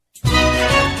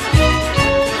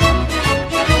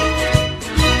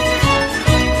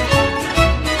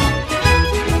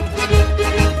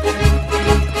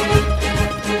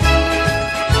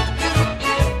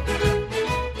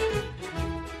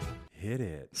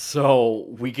So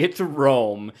we get to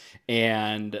Rome,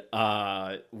 and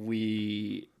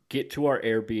we get to our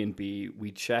Airbnb,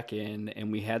 we check in, and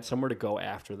we had somewhere to go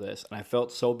after this. And I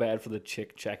felt so bad for the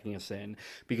chick checking us in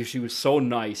because she was so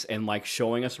nice and like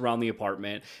showing us around the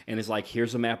apartment and is like,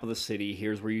 here's a map of the city,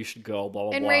 here's where you should go, blah,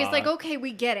 blah, And blah. Ray's like, okay,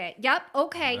 we get it. Yep,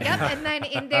 okay, yep. And then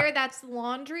in there, that's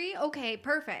laundry. Okay,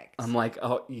 perfect. I'm like,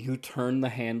 oh, you turn the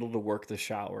handle to work the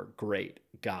shower. Great.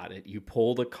 Got it. You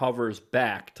pull the covers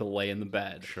back to lay in the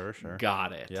bed. Sure.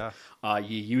 Got it. Yeah.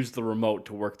 You use the remote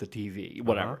to work the TV.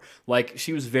 Whatever. Like,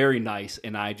 she was very nice,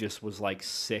 and I just was, like,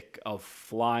 sick of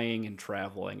flying and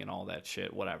traveling and all that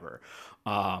shit. Whatever.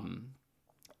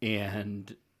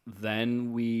 And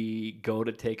then we go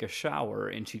to take a shower,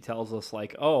 and she tells us,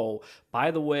 like, oh, by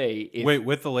the way... Wait,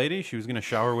 with the lady? She was going to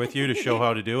shower with you to show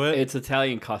how to do it? It's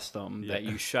Italian custom that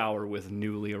you shower with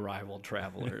newly arrived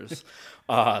travelers.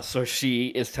 So she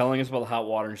is telling us about the hot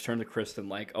water, and she turned to Kristen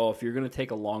like, oh, if you're going to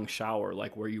take a long shower,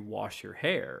 like where you wash your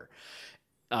hair,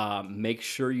 make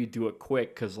sure you do it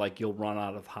quick because like you'll run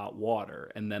out of hot water,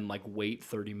 and then like wait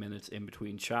 30 minutes in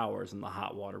between showers and the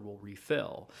hot water will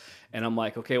refill. And I'm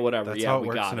like, okay, whatever. That's yeah, how it we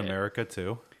works got in it. America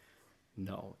too.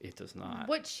 No, it does not.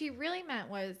 What she really meant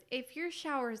was if your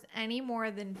shower's any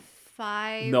more than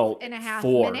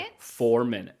 5.5 minutes. 4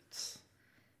 minutes.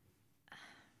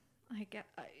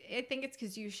 I think it's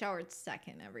because you showered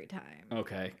second every time.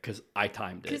 Okay, because I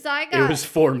timed it. 'Cause I it was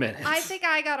 4 minutes. I think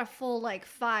I got a full like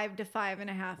 5 to 5.5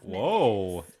 minutes.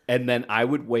 Whoa. And then I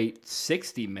would wait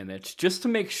 60 minutes just to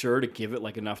make sure to give it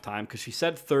like enough time because she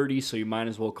said 30, so you might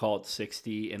as well call it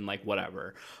 60 and like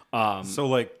whatever. So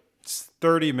like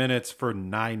 30 minutes for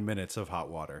 9 minutes of hot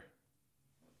water.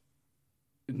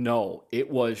 No, it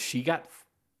was she got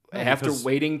after because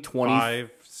waiting 20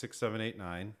 5, 6, 7, 8,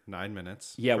 9. 9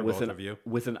 minutes. yeah, for with both of you.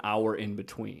 with an hour in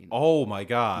between. Oh my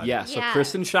God. Yeah, so Yes.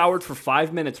 Kristen showered for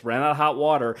 5 minutes, ran out of hot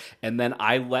water, and then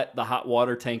I let the hot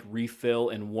water tank refill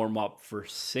and warm up for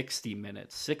 60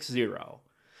 minutes, 60.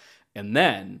 And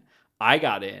then I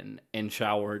got in and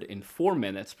showered in 4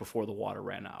 minutes before the water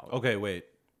ran out. Okay, wait.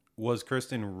 Was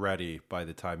Kristen ready by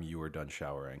the time you were done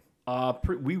showering?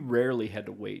 We rarely had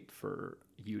to wait for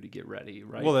you to get ready,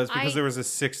 right? Well, that's because there was a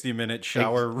 60-minute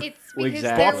shower It's Well, because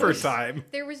exactly. buffer time.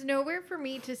 there was nowhere for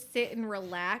me to sit and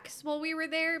relax while we were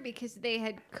there because they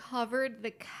had covered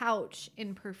the couch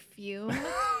in perfume.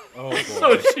 Oh, boy.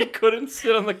 so she couldn't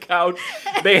sit on the couch.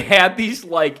 They had these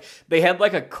like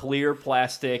a clear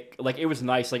plastic, like it was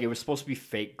nice, like it was supposed to be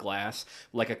fake glass,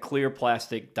 like a clear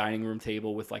plastic dining room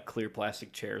table with like clear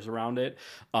plastic chairs around it.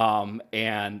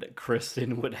 And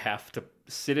Kristen would have to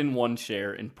sit in one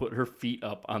chair and put her feet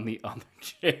up on the other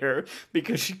chair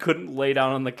because she couldn't lay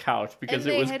down on the couch because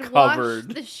and it was they had covered.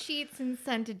 washed the sheets and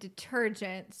scented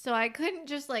detergent, so I couldn't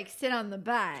just like sit on the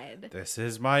bed. This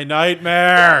is my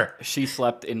nightmare. She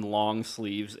slept in long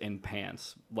sleeves and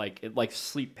pants, like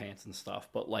sleep pants and stuff,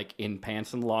 but like in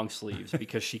pants and long sleeves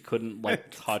because she couldn't like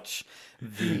touch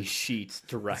the sheets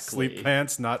directly. Sleep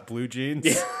pants, not blue jeans.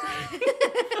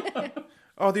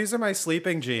 Oh, these are my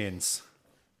sleeping jeans.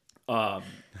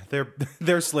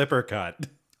 They're slipper cut.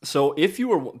 So if you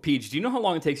were Peach, do you know how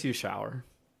long it takes you to shower?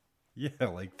 Yeah,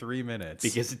 like 3 minutes.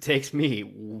 Because it takes me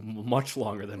much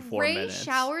longer than 4 Ray minutes.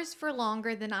 showers for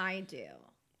longer than I do.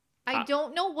 I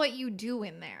don't know what you do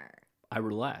in there. I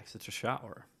relax. It's a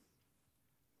shower.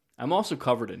 I'm also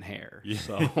covered in hair,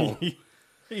 so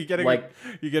you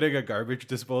getting a garbage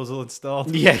disposal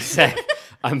installed? yeah, exactly.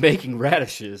 I'm making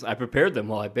radishes. I prepared them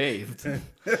while I bathed.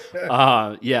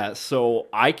 Yeah, so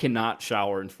I cannot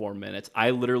shower in 4 minutes. I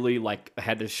literally like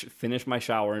had to finish my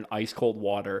shower in ice cold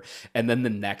water, and then the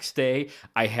next day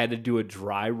I had to do a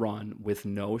dry run with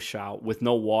no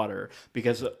water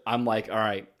because I'm like, all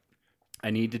right, I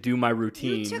need to do my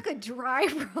routine. You took a dry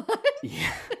run?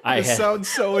 Yeah, This sounds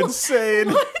so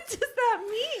insane. What does that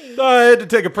mean? I had to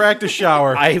take a practice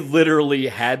shower. I literally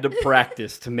had to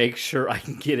practice to make sure I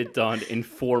can get it done in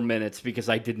 4 minutes because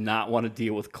I did not want to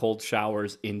deal with cold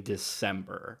showers in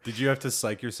December. Did you have to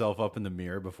psych yourself up in the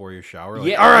mirror before your shower?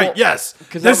 Like, Yeah, all right, well, yes.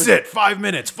 'cause This is that was- it. 5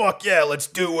 minutes. Fuck yeah, let's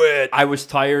do it. I was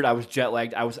tired, I was jet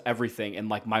lagged, I was everything, and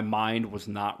like my mind was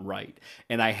not right.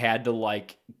 And I had to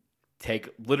like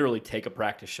literally take a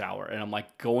practice shower, and I'm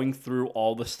like going through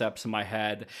all the steps in my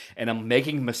head, and I'm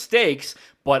making mistakes,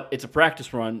 but it's a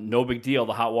practice run, no big deal.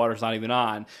 The hot water's not even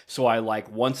on. So I like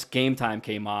once game time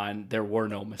came on, there were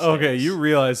no mistakes. Okay, you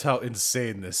realize how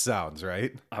insane this sounds,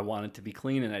 right? I want it to be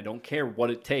clean, and I don't care what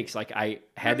it takes. Like I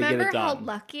had to Remember get it how done.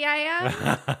 lucky I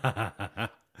am?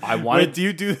 I wanted Wait, do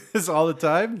you do this all the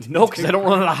time? no, because I don't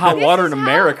run out of hot water in is how-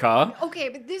 America. Okay,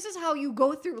 but this is how you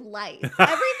go through life.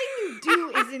 Everything you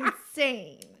do is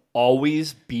insane.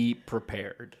 Always be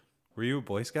prepared. Were you a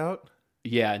Boy Scout?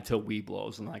 Yeah, until we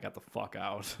blows, and then I got the fuck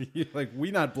out. You're like,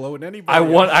 we not blowing anybody. I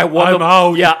won. I'm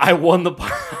out. Yeah, I won the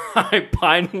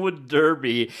Pinewood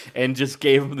Derby and just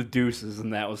gave him the deuces,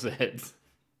 and that was it.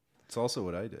 It's also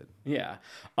what I did. Yeah.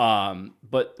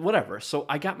 But whatever. So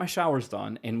I got my showers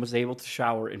done and was able to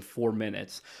shower in 4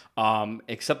 minutes.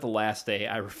 Except the last day,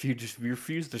 I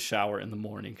refused to shower in the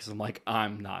morning because I'm like,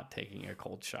 I'm not taking a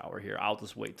cold shower here. I'll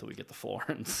just wait till we get to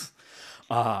Florence.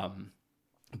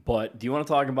 But do you want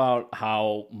to talk about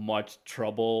how much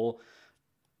trouble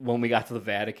when we got to the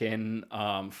Vatican?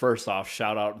 First off,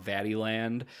 shout out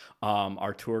Vatiland,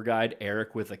 our tour guide,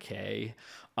 Eric with a K.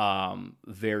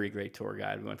 Very great tour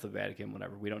guide. We went to the Vatican,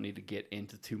 whatever. We don't need to get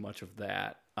into too much of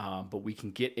that. But we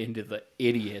can get into the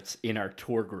idiots in our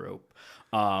tour group.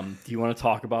 Do you want to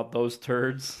talk about those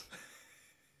turds?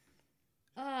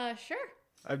 Sure.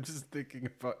 I'm just thinking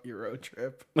about your road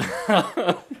trip.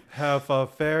 Have a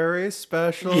very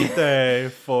special day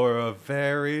for a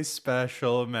very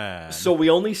special man. So we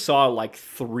only saw like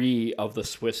 3 of the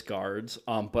Swiss guards,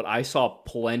 but I saw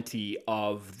plenty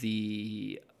of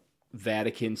the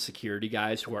Vatican security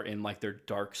guys who are in like their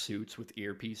dark suits with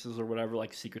earpieces or whatever,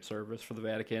 like Secret Service for the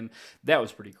Vatican. That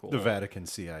was pretty cool. The Vatican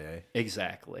CIA.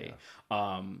 Exactly.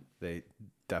 Yeah. They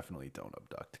definitely don't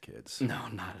abduct kids. No,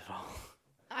 not at all.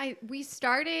 We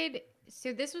started,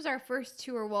 so this was our first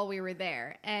tour while we were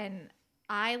there, and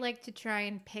I like to try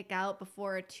and pick out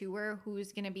before a tour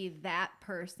who's going to be that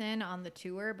person on the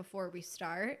tour before we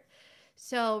start.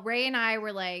 So Ray and I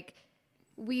were like,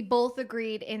 we both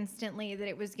agreed instantly that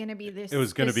it was going to be this. It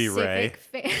was going to be Ray.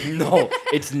 No,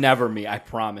 it's never me. I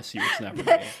promise you, it's never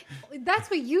me. That's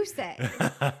what you said.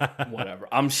 Whatever.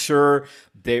 I'm sure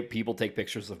people take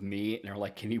pictures of me and they're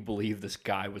like, can you believe this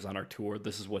guy was on our tour?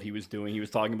 This is what he was doing. He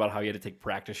was talking about how he had to take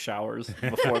practice showers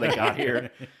before they got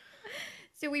here.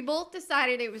 So we both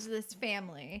decided it was this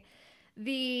family.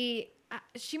 She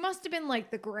must have been like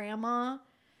the grandma,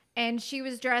 and she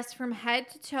was dressed from head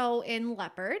to toe in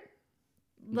leopard.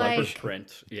 Leopard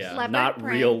print, yeah, leopard not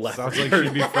print. real leopard. Sounds like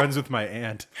she'd be friends with my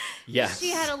aunt. Yes. She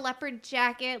had a leopard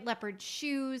jacket, leopard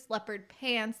shoes, leopard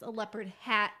pants, a leopard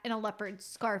hat, and a leopard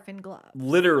scarf and gloves.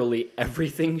 Literally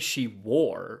everything she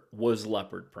wore was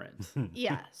leopard print.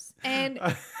 Yes. And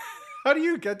How do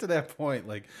you get to that point?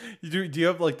 Like, do you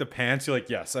have like the pants? You're like,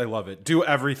 yes, I love it. Do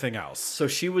everything else. So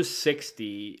she was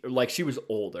 60, like she was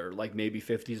older, like maybe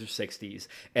 50s or 60s.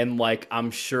 And like,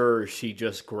 I'm sure she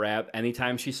just grabbed,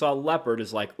 anytime she saw leopard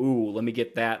is like, ooh, let me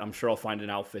get that. I'm sure I'll find an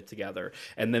outfit together.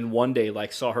 And then one day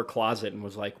like saw her closet and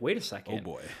was like, wait a second. Oh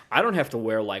boy. I don't have to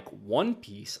wear like one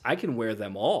piece. I can wear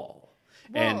them all.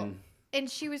 And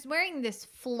she was wearing this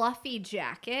fluffy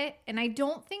jacket, and I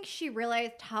don't think she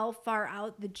realized how far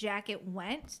out the jacket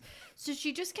went. So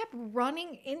she just kept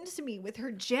running into me with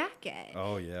her jacket.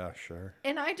 Oh, yeah, sure.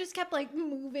 And I just kept like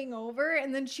moving over,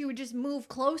 and then she would just move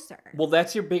closer. Well,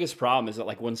 that's your biggest problem is that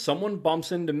like when someone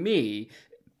bumps into me,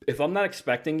 if I'm not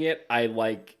expecting it, I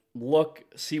like look,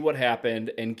 see what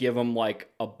happened, and give them like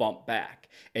a bump back.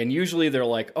 And usually they're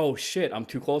like, oh shit, I'm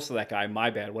too close to that guy, my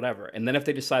bad, whatever. And then if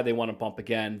they decide they want to bump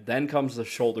again, then comes the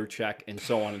shoulder check and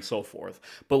so on and so forth.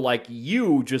 But like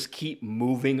you just keep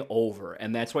moving over,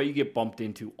 and that's why you get bumped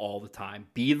into all the time.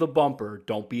 Be the bumper,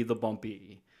 don't be the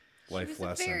bumpy. Life She was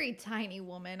lesson. a very tiny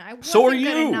woman. I wasn't So are gonna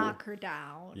you. knock her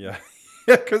down. Yeah.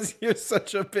 Yeah, because you're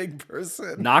such a big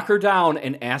person. Knock her down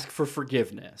and ask for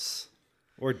forgiveness.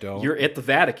 Or don't. You're at the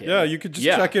Vatican. Yeah, you could just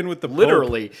check in with the Pope.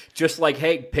 Literally, just like,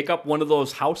 hey, pick up one of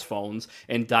those house phones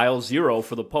and dial 0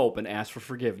 for the Pope and ask for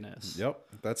forgiveness. Yep,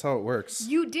 that's how it works.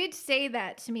 You did say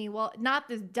that to me. Well, not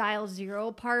the dial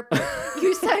 0 part, but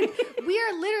you said we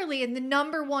are literally in the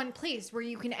number one place where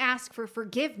you can ask for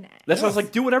forgiveness. That's why I was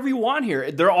like, do whatever you want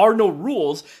here. There are no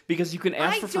rules because you can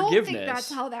ask for I forgiveness. don't think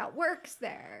that's how that works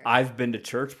there. I've been to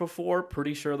church before.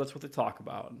 Pretty sure that's what they talk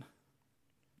about.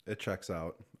 It checks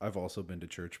out. I've also been to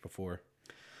church before.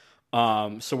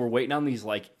 So we're waiting on these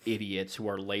like idiots who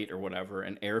are late or whatever,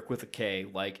 and Eric with a K,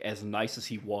 like as nice as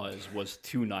he was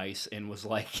too nice and was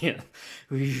like, yeah,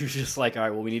 we were just like, all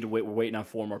right, well, we need to wait. We're waiting on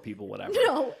 4 more people, whatever.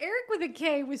 No, Eric with a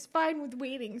K was fine with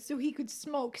waiting so he could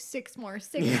smoke 6 more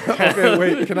cigarettes. Okay,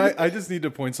 wait. Can I just need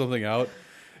to point something out.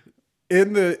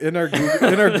 In our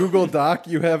Google Doc,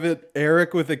 you have it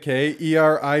Eric with a K,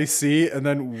 ERIC, and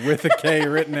then with a K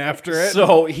written after it.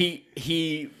 So he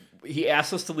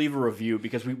asked us to leave a review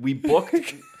because we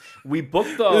booked We booked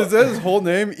Is the that his whole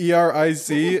name?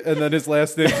 ERIC, and then his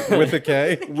last name with a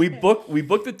K? we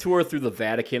booked the tour through the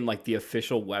Vatican, like the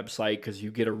official website, because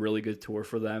you get a really good tour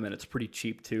for them, and it's pretty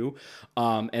cheap too.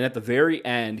 And at the very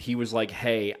end, he was like,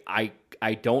 "Hey,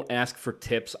 I don't ask for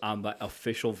tips on the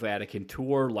official Vatican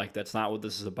tour. Like, that's not what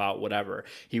this is about, whatever."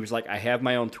 He was like, "I have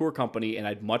my own tour company, and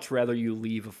I'd much rather you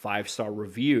leave a 5-star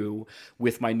review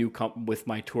with my with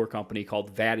my tour company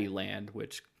called Vatiland,"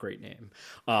 which, great name.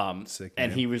 Sick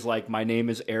And name. he was like, "My name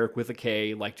is Eric with a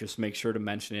K. Like, just make sure to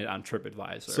mention it on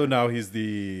TripAdvisor." So now he's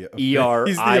the ERIC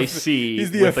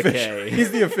he's the with a official, K.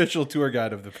 He's the official tour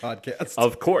guide of the podcast.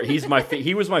 Of course,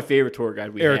 he was my favorite tour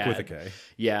guide we Eric had. with a K.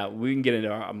 Yeah, we can get into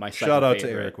my second Shout out to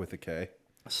favorite. Eric with a K.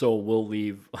 So we'll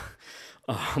leave.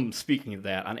 Speaking of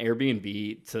that, on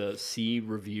Airbnb, to see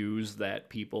reviews that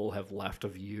people have left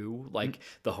of you, like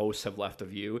the hosts have left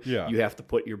of you, Yeah. you have to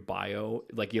put your bio,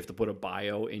 like you have to put a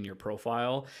bio in your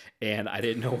profile. And I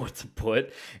didn't know what to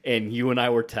put. And you and I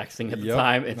were texting at the Yep.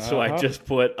 time. And so I Uh-huh. just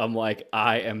put, I'm like,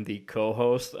 I am the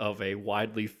co-host of a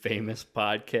widely famous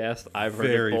podcast. I've heard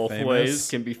Very it both famous. ways.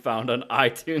 Can be found on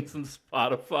iTunes and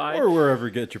Spotify. Or wherever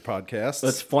you get your podcasts.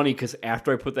 That's funny because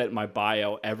after I put that in my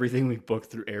bio, everything we booked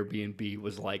through Airbnb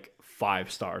was like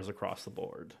 5 stars across the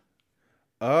board.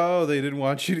 Oh, they didn't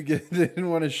want you to they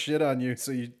didn't want to shit on you,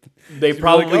 so you. They you'd be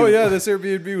probably, like, oh yeah, this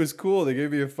Airbnb was cool. They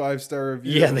gave me a 5-star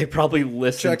review. yeah, they probably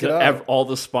listened Check it to out. all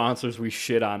the sponsors we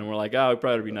shit on, and we're like, oh, we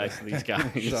probably be nice to these guys.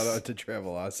 Shout out to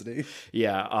Travelocity.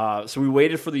 Yeah, so we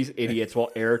waited for these idiots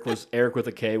while Eric with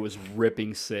a K was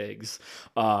ripping cigs,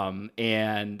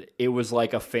 and it was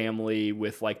like a family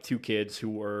with like 2 kids who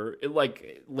were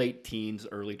like late teens,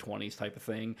 early 20s type of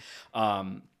thing.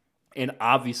 And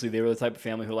obviously they were the type of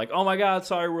family who were like, oh my God,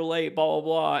 sorry we're late, blah, blah,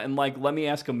 blah. And like, let me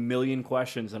ask a million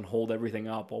questions and hold everything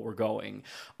up while we're going.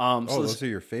 So Those are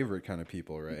your favorite kind of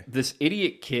people, right? this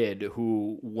idiot kid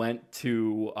who went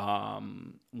to,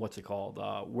 what's it called?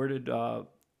 Where did the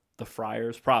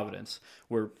Friars? Providence,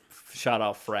 where shout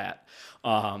out frat,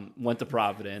 went to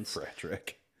Providence.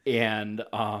 Frederick. And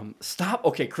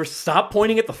Chris, stop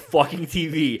pointing at the fucking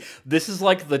TV. This is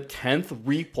like the 10th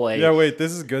replay. Yeah, wait,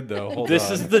 this is good though. Hold This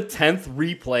on. is the 10th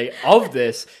replay of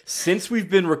this since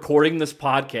we've been recording this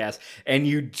podcast, and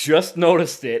you just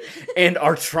noticed it and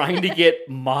are trying to get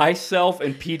myself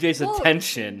and PJ's Well,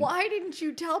 attention. Why didn't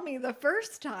you tell me the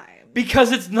first time?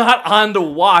 Because it's not on to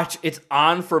watch, it's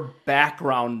on for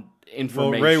background Well,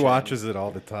 information. Ray watches it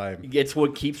all the time. It's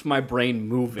what keeps my brain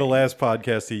moving. The last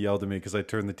podcast, he yelled at me because I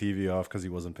turned the TV off because he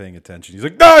wasn't paying attention. He's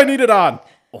like, "No, I need it on."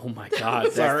 Oh my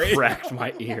God, Sorry. that cracked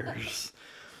my ears.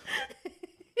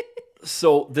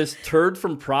 So this turd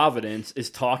from Providence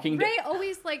is talking to... Ray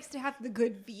always likes to have the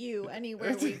good view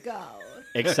anywhere we go.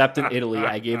 Except in Italy,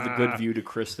 I gave the good view to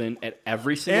Kristen at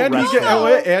every single And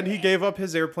restaurant. and he gave up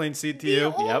his airplane seat to The you.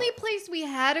 only place we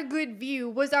had a good view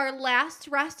was our last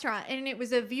restaurant, and it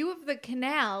was a view of the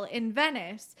canal in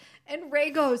Venice. And Ray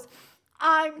goes,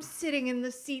 I'm sitting in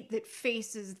the seat that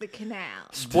faces the canal.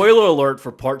 Spoiler alert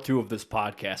for part 2 of this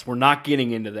podcast. We're not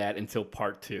getting into that until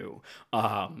part 2.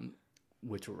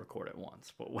 Which we'll record at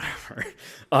once, but whatever.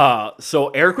 So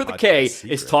Eric with a K Podcast is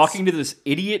secrets. talking to this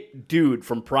idiot dude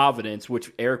from Providence,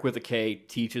 which Eric with a K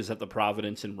teaches at the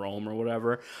Providence in Rome or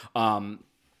whatever. And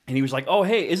he was like, oh,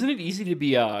 hey, isn't it easy to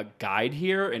be a guide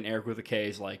here? And Eric with a K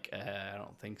is like, I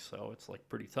don't think so. It's like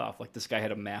pretty tough. Like this guy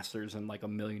had a master's in like a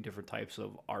million different types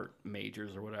of art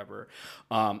majors or whatever.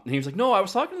 And he was like, no, I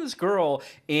was talking to this girl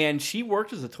and she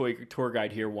worked as a tour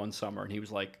guide here one summer. And he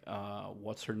was like,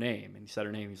 what's her name? And he said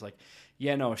her name. He's like,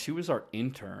 yeah, no, she was our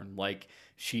intern. Like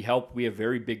she helped, we have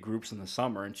very big groups in the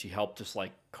summer and she helped just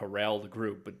like corral the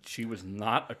group, but she was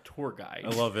not a tour guide. I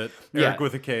love it. Yeah. Eric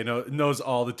with a K knows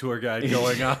all the tour guide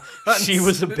going on. She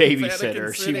was a Vatican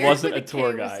babysitter. City. She wasn't a Eric with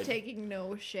tour K was guide. taking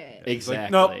no shit.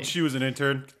 Exactly. Like, nope, she was an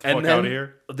intern. Get the And fuck then out of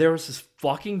here. there was this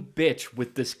fucking bitch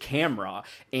with this camera,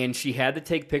 and she had to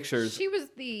take pictures. She was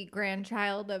the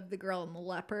grandchild of the girl in the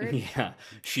leopard. Yeah,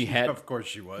 she had. Of course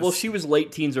she was. Well, she was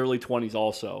late teens, early 20s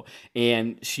also,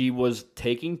 and she was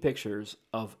taking pictures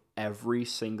of every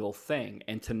single thing.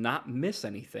 And to not miss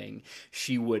anything,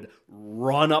 she would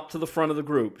run up to the front of the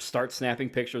group, start snapping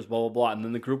pictures, blah, blah, blah. And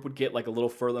then the group would get like a little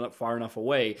far enough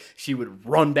away. She would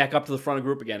run back up to the front of the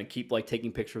group again and keep like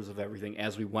taking pictures of everything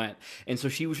as we went. And so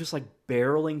she was just like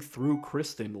barreling through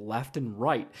Kristen left and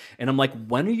right. And I'm like,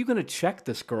 when are you going to check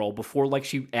this girl before like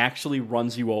she actually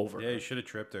runs you over? Yeah, you should have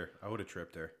tripped her. I would have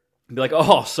tripped her. Be like,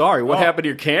 oh, sorry, what happened to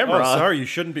your camera? Oh, sorry, you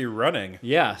shouldn't be running.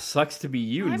 Yeah, sucks to be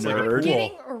you, I'm not nerd.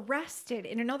 getting arrested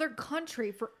in another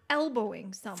country for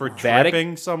elbowing someone. For Vatic-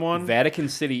 tripping someone. Vatican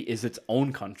City is its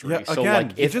own country. Yeah, so, again,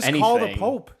 like, you if just anything, call the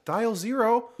Pope. Dial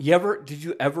 0. Did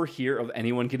you ever hear of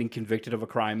anyone getting convicted of a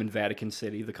crime in Vatican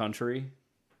City, the country?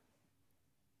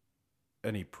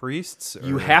 Any priests?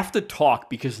 You have to talk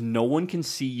because no one can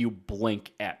see you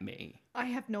blink at me. I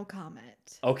have no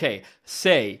comment. Okay,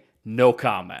 say no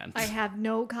comment. I have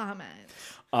no comment.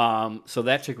 So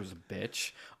that chick was a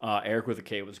bitch. Eric with a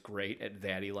K was great at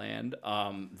Vattyland.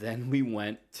 Then we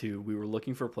were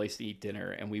looking for a place to eat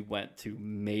dinner, and we went to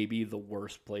maybe the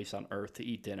worst place on earth to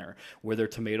eat dinner, where their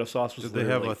tomato sauce was Did they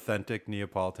have literally... authentic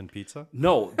Neapolitan pizza?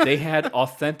 No, they had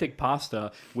authentic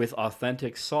pasta with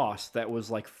authentic sauce that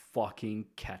was like fucking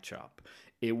ketchup.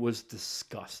 It was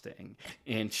disgusting.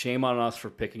 And shame on us for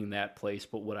picking that place,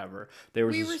 but whatever.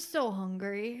 We were so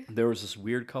hungry. There was this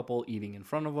weird couple eating in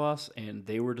front of us, and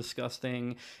they were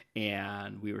disgusting,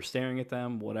 and we were staring at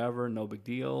them, whatever, no big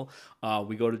deal.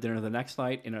 We go to dinner the next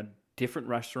night in a different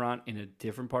restaurant in a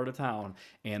different part of town,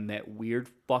 and that weird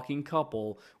fucking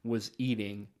couple was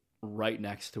eating right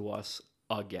next to us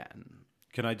again.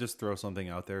 Can I just throw something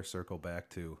out there? Circle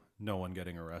back to no one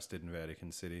getting arrested in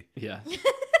Vatican City. Yeah.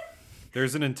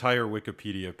 There's an entire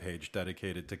Wikipedia page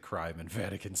dedicated to crime in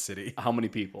Vatican City. How many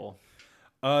people?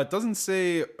 It doesn't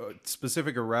say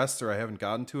specific arrests, or I haven't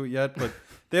gotten to it yet, but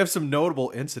they have some notable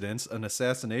incidents. An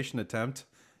assassination attempt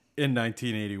in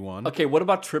 1981. Okay, what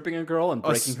about tripping a girl and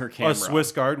breaking her camera? A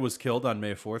Swiss guard was killed on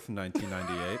May 4th in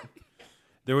 1998.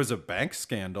 There was a bank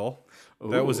scandal.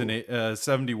 That was in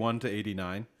 71 to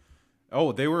 89.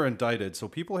 Oh, they were indicted, so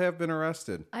people have been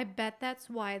arrested. I bet that's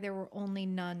why there were only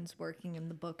nuns working in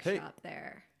the bookshop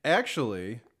there.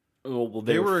 Actually, well,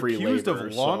 they were free accused labor,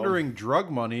 of so- laundering drug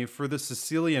money for the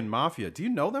Sicilian mafia. Do you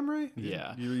know them, Ray?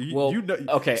 Yeah. You know,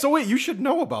 okay. So wait, you should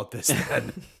know about this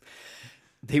then.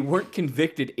 They weren't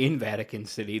convicted in Vatican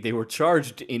City. They were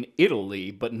charged in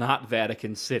Italy, but not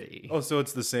Vatican City. Oh, so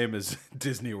it's the same as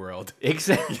Disney World.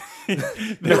 Exactly.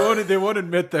 They won't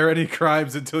admit there are any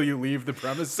crimes until you leave the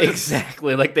premises.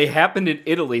 Exactly. Like, they happened in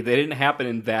Italy. They didn't happen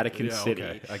in Vatican City.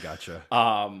 Okay, I gotcha.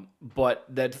 But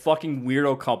that fucking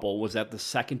weirdo couple was at the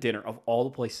second dinner of all the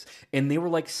places, and they were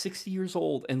like 60 years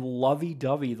old and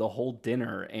lovey-dovey the whole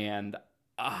dinner, and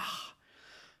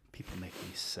people make me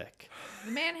sick.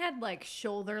 The man had like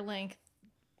shoulder length,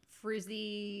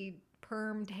 frizzy,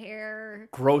 permed hair.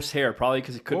 Gross hair, probably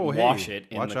because he couldn't Oh, hey, wash it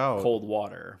in watch the out. cold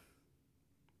water.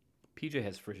 PJ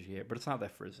has frizzy hair, but it's not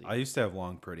that frizzy. I used to have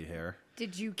long, pretty hair.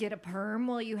 Did you get a perm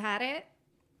while you had it?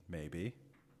 Maybe.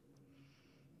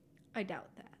 I doubt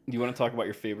that. You want to talk about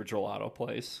your favorite gelato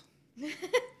place?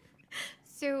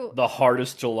 So The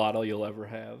hardest gelato you'll ever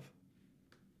have.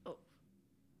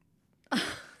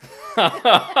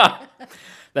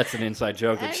 That's an inside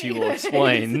joke that she will Anyways.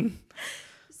 explain.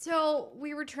 So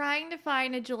we were trying to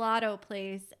find a gelato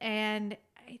place, and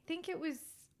I think it was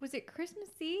it Christmas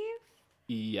Eve?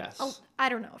 Yes. I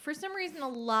don't know. For some reason, a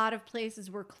lot of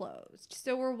places were closed.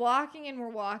 So we're walking, and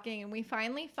we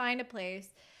finally find a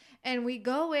place, and we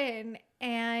go in,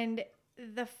 and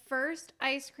the first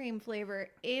ice cream flavor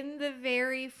in the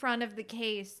very front of the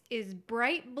case is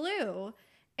bright blue,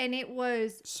 and it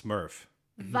was Smurf.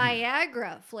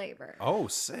 Viagra flavor. Oh,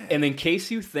 sick. And in case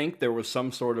you think there was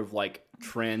some sort of like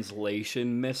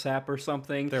translation mishap or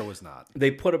something, There was not.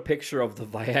 they put a picture of the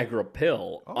Viagra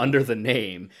pill under the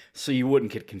name so you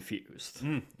wouldn't get confused.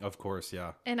 Of course,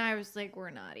 yeah. And I was like, we're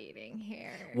not eating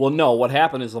here. Well, no, what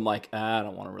happened is I'm like, I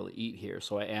don't want to really eat here.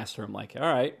 So I asked her, I'm like, all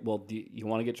right, well, do you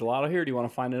want to get gelato here or do you want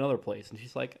to find another place? And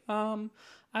she's like,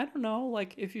 I don't know.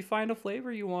 Like, if you find a flavor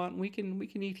you want, we can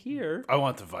eat here. I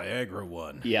want the Viagra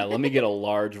one. Yeah, let me get a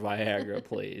large Viagra,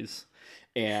 please.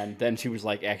 And then she was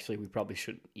like, actually, we probably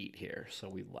shouldn't eat here. So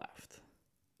we left.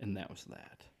 And that was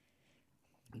that.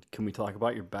 Can we talk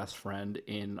about your best friend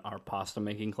in our pasta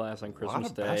making class on A Christmas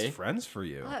lot of Day? best friends for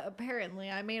you. Apparently,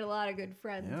 I made a lot of good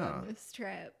friends Yeah. on this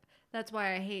trip. That's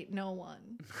why I hate no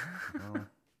one.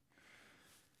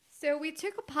 So we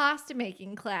took a pasta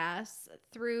making class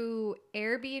through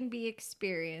Airbnb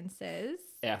experiences.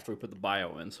 After we put the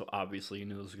bio in, so obviously you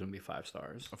knew this was going to be 5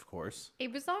 stars. Of course.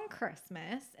 It was on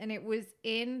Christmas, and it was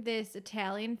in this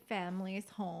Italian family's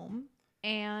home,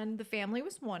 and the family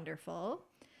was wonderful.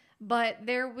 But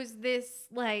there was this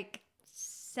like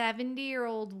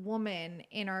 70-year-old woman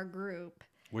in our group.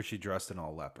 Was she dressed in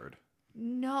all leopard?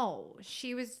 No,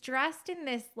 she was dressed in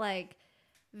this like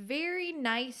very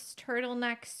nice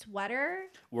turtleneck sweater.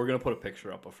 We're going to put a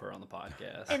picture up of her on the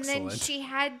podcast. And then Excellent. she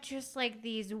had just like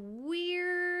these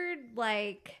weird,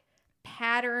 like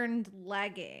patterned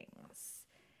leggings.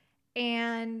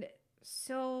 And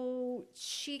so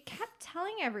she kept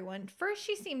telling everyone. First,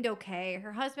 she seemed okay.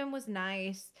 Her husband was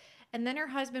nice. And then her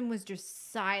husband was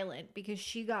just silent because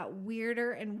she got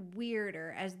weirder and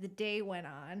weirder as the day went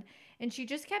on. And she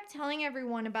just kept telling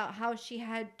everyone about how she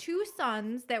had two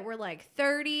sons that were like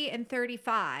 30 and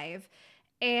 35.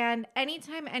 And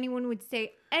anytime anyone would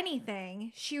say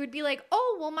anything, she would be like,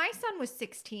 oh, well, my son was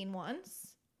 16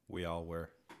 once. We all were.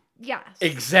 Yes.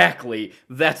 Exactly.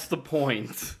 That's the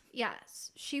point.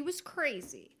 Yes. She was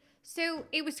crazy. So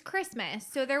it was Christmas.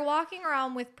 So they're walking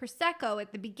around with Prosecco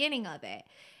at the beginning of it.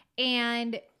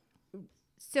 And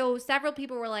so several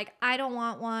people were like, I don't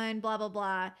want one, blah, blah,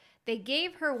 blah. They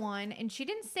gave her one and she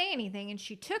didn't say anything and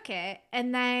she took it.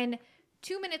 And then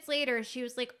 2 minutes later, she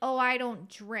was like, oh, I don't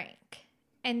drink.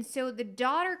 And so the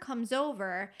daughter comes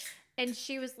over and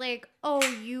she was like, oh,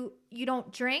 you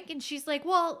don't drink? And she's like,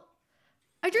 well,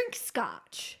 I drink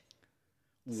scotch.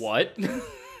 What?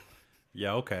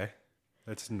 Yeah, okay.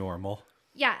 That's normal.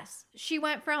 Yes. She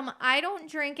went from I don't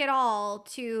drink at all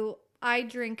to I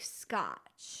drink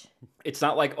scotch. It's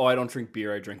not like, oh, I don't drink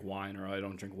beer, I drink wine, or I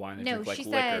don't drink wine, I No, drink like she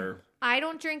liquor. said, I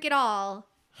don't drink at all.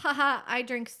 Haha, I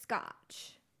drink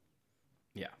scotch.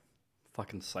 Yeah.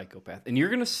 Fucking psychopath. And you're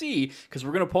going to see, because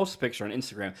we're going to post a picture on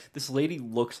Instagram, this lady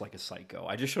looks like a psycho.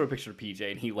 I just showed a picture of PJ,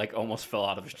 and he like almost fell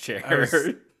out of his chair.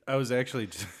 I was actually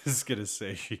just going to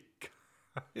say she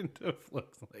kind of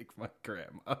looks like my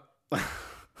grandma.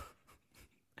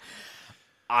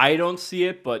 I don't see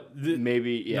it, but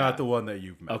maybe, yeah. Not the one that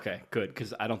you've met. Okay, good,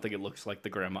 because I don't think it looks like the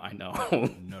grandma I know.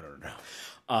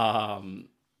 No.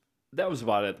 That was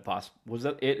about it. Was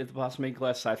that it at the Possum Making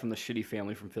Class, aside from the shitty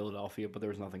family from Philadelphia? But there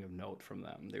was nothing of note from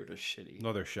them. They were just shitty.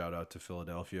 Another shout out to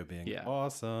Philadelphia being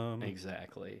awesome.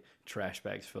 Exactly. Trash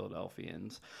bags,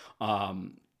 Philadelphians.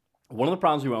 One of the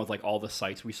problems we went with like all the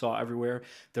sites we saw everywhere,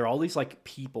 there are all these like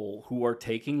people who are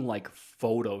taking like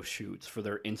photo shoots for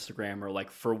their Instagram or like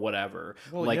for whatever.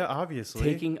 Well, like, yeah, obviously.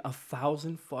 Taking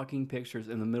 1,000 fucking pictures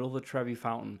in the middle of the Trevi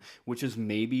Fountain, which is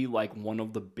maybe like one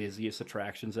of the busiest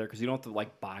attractions there because you don't have to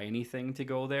like buy anything to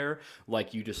go there.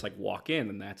 Like you just like walk in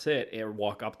and that's it, or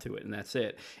walk up to it and that's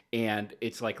it. And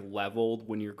it's like leveled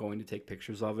when you're going to take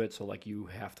pictures of it. So like you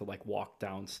have to like walk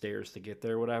downstairs to get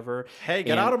there, whatever. Hey,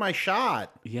 get out of my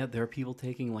shot. Yeah, there are people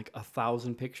taking like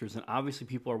 1,000 pictures, and obviously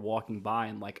people are walking by,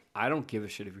 and like I don't give a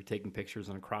shit if you're taking pictures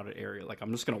in a crowded area. Like I'm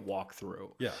just gonna walk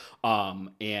through. Yeah.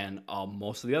 And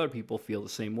most of the other people feel the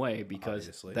same way because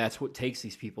Obviously. that's what takes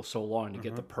these people so long to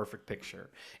get the perfect picture,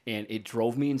 and it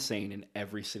drove me insane in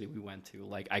every city we went to.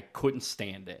 Like I couldn't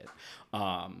stand it.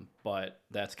 But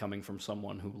that's coming from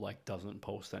someone who like doesn't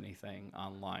post anything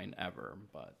online ever.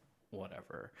 But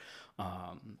whatever. Do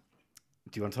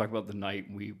you want to talk about the night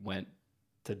we went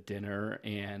to dinner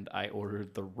and I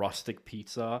ordered the rustic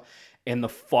pizza and the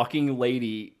fucking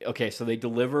lady, okay, so they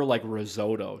deliver like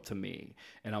risotto to me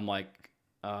and I'm like,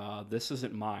 this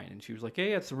isn't mine. And she was like,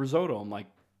 yeah, it's the risotto. I'm like,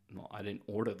 no, I didn't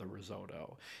order the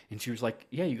risotto. And she was like,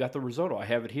 yeah, you got the risotto. I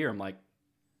have it here. I'm like,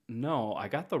 no, I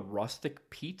got the rustic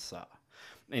pizza.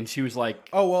 And she was like,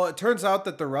 oh, well, it turns out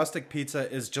that the rustic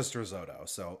pizza is just risotto.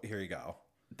 So here you go.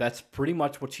 That's pretty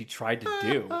much what she tried to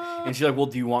do. And she's like, well,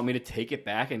 do you want me to take it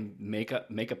back and make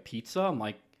a pizza? I'm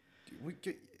like,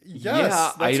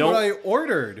 yes, that's what I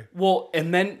ordered. Well,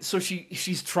 and then so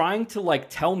she's trying to like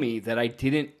tell me that I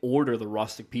didn't order the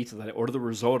rustic pizza, that I ordered the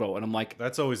risotto, and I'm like,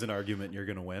 that's always an argument you're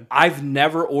gonna win. I've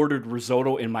never ordered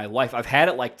risotto in my life. I've had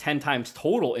it like 10 times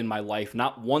total in my life,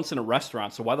 not once in a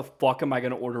restaurant. So why the fuck am I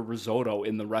gonna order risotto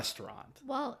in the restaurant?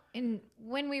 Well, and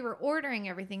when we were ordering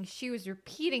everything, she was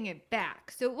repeating it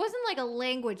back. So it wasn't like a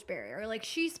language barrier. Like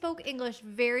she spoke English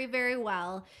very, very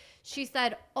well. She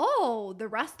said, oh, the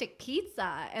rustic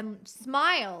pizza, and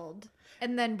smiled,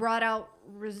 and then brought out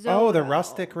risotto. Oh, the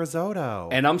rustic risotto.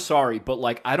 And I'm sorry, but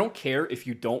like, I don't care if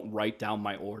you don't write down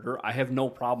my order. I have no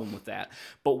problem with that.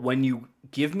 But when you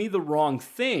give me the wrong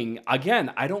thing,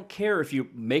 again, I don't care if you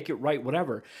make it right,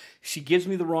 whatever. She gives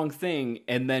me the wrong thing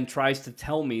and then tries to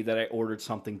tell me that I ordered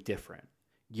something different.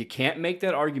 You can't make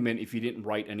that argument if you didn't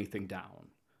write anything down.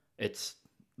 That's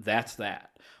that.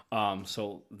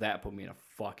 So that put me in a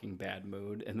fucking bad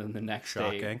mood. And then the next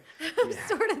day,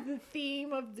 sort of the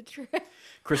theme of the trip.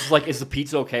 Chris is like, is the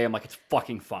pizza okay? I'm like, it's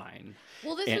fucking fine.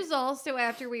 Well, this was also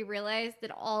after we realized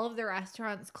that all of the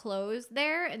restaurants closed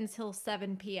there until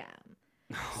 7 p.m.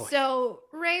 So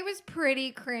Ray was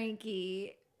pretty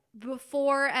cranky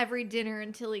before every dinner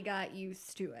until he got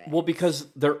used to it. Well, because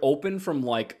they're open from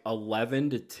like 11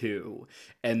 to 2,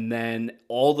 and then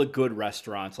all the good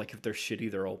restaurants, like if they're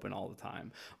shitty, they're open all the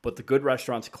time. But the good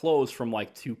restaurants close from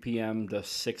like 2 p.m. to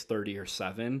 6:30 or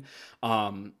 7.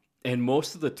 And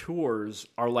most of the tours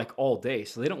are like all day,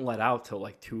 so they don't let out till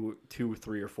like 2,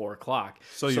 3, or 4 o'clock.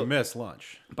 So you miss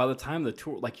lunch. By the time the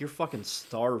tour, like, you're fucking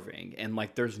starving, and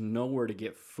like there's nowhere to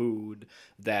get food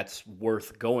that's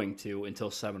worth going to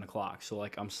until 7 o'clock. So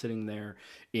like I'm sitting there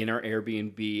in our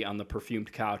Airbnb on the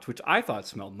perfumed couch, which I thought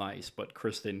smelled nice, but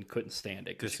Kristen couldn't stand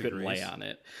it because she couldn't lay on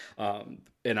it.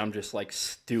 And I'm just like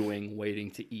stewing,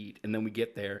 waiting to eat. And then we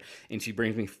get there, and she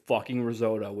brings me fucking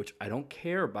risotto, which I don't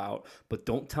care about, but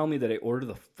don't tell me that I ordered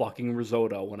the fucking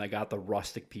risotto when I got the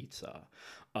rustic pizza.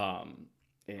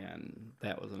 And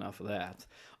that was enough of that.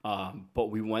 But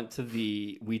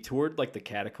we toured like the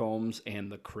catacombs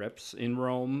and the crypts in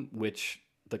Rome, which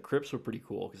the crypts were pretty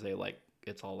cool because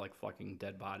it's all like fucking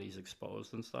dead bodies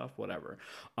exposed and stuff, whatever.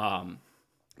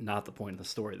 Not the point of the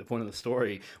story. The point of the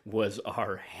story was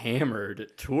our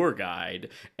hammered tour guide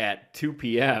at 2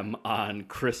 p.m. on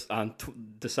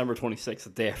December 26th, the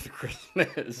day after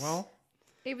Christmas. Well,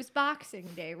 It was Boxing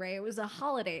Day, right? It was a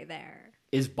holiday there.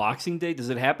 Is Boxing Day, does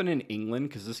it happen in England?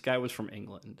 Because this guy was from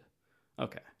England.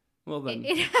 Okay. Well, then.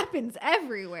 It happens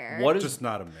everywhere. just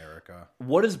not America.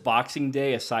 What is Boxing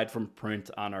Day aside from print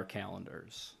on our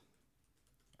calendars?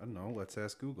 I don't know. Let's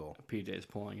ask Google. PJ is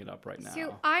pulling it up right now.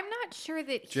 So I'm not sure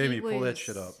that Jamie, he was... pull that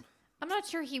shit up. I'm not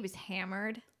sure he was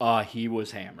hammered. He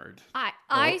was hammered.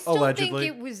 I still allegedly.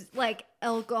 think it was like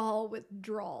alcohol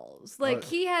withdrawals. Like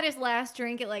he had his last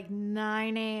drink at like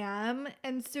 9 a.m.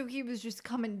 and so he was just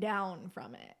coming down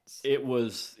from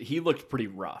it. He looked pretty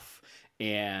rough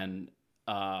and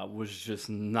was just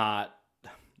not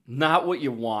what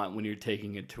you want when you're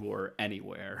taking a tour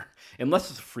anywhere,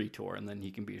 unless it's a free tour, and then he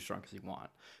can be as drunk as he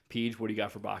want. Peach, what do you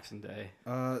got for Boxing Day?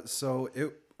 So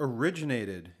it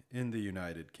originated in the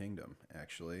United Kingdom,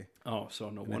 actually. Oh, so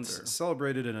no And wonder. it's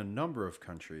celebrated in a number of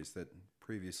countries that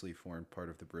previously formed part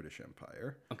of the British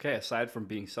Empire. Okay, aside from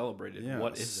being celebrated, Yeah,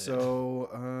 what is it?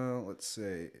 So, let's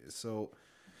see. So,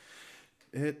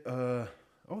 it's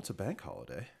a bank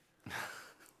holiday.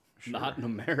 Not in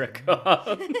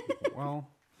America. Well,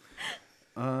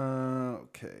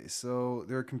 okay. So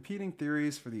there are competing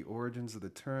theories for the origins of the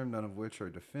term, none of which are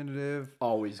definitive.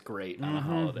 Always great on a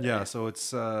holiday. Yeah, so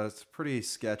it's pretty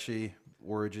sketchy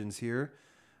origins here.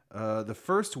 The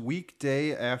first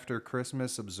weekday after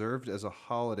Christmas observed as a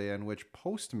holiday on which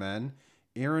postmen,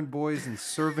 errand boys, and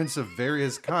servants of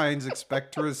various kinds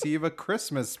expect to receive a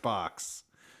Christmas box.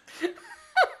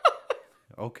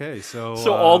 Okay, so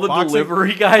all the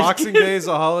delivery guys Boxing Day is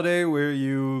a holiday where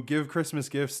you give Christmas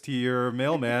gifts to your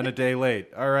mailman a day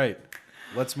late. All right,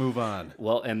 let's move on.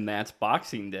 Well, and that's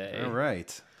Boxing Day. All right.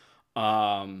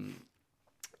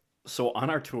 So on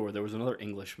our tour, there was another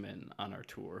Englishman on our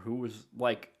tour who was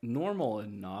like normal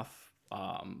enough,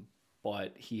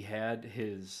 but he had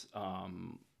his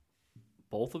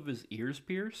both of his ears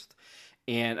pierced.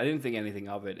 And I didn't think anything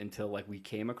of it until like we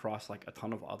came across like a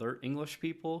ton of other English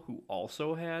people who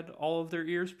also had all of their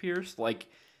ears pierced. Like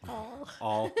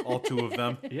All two of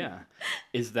them. yeah.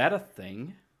 Is that a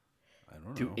thing? I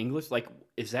don't Do know. English, like,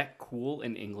 is that cool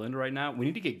in England right now? We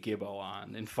need to get Gibbo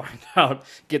on and find out,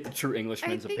 get the true I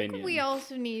Englishman's think opinion. we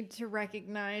also need to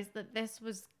recognize that this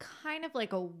was kind of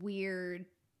like a weird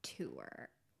tour.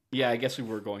 Yeah, I guess we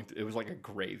were going through, it was like a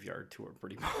graveyard tour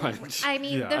pretty much. I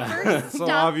mean, the Yeah. first So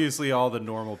stop... obviously all the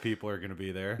normal people are going to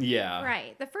be there. Yeah.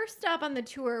 Right. The first stop on the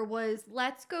tour was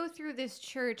let's go through this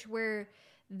church where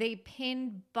they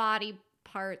pinned body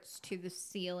parts to the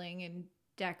ceiling in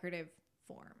decorative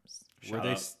forms. Were Shout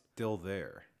they out. still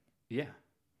there? Yeah.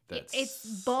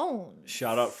 It's bones.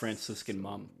 Shout out Franciscan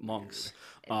monks.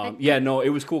 Yeah, no, it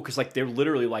was cool because like they're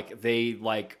literally they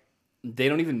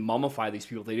don't even mummify these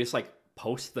people. They just like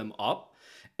post them up,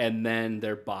 and then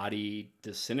their body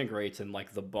disintegrates, and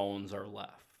like the bones are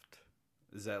left.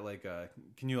 Is that like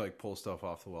can you like pull stuff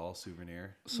off the wall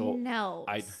souvenir? So No.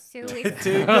 I So it's,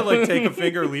 take a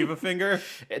finger, leave a finger?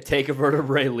 take a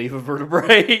vertebrae, leave a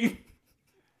vertebrae.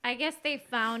 I guess they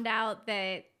found out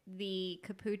that the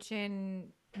Capuchin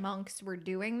monks were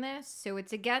doing this, so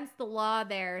it's against the law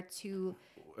there to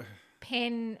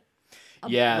pin a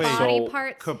Yeah, body so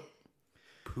part.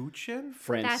 Capuchin?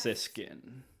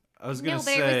 Franciscan. I was No, going to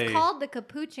they say was called the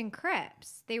Capuchin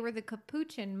Crips. They were the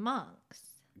Capuchin monks.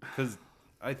 because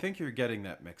I think you're getting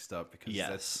that mixed up because Yes.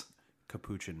 that's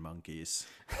Capuchin monkeys.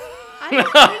 I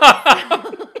don't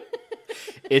think so.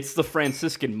 It's the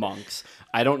Franciscan monks.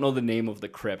 I don't know the name of the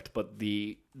crypt, but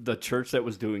the church that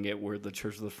was doing it were the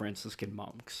Church of the Franciscan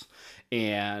Monks.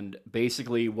 And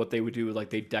basically what they would do, like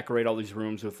they decorate all these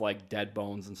rooms with like dead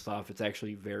bones and stuff. It's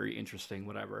actually very interesting,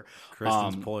 whatever.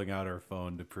 Kristen's pulling out her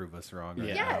phone to prove us wrong right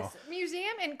Yeah. now. Yes,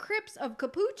 Museum and Crypts of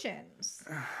Capuchins.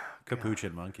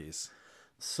 Capuchin monkeys.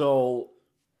 So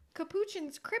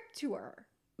Capuchin's Crypt Tour.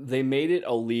 They made it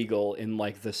illegal in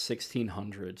like the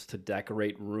 1600s to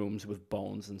decorate rooms with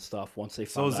bones and stuff. Once they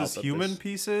So found is out this that human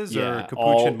pieces Yeah, or capuchin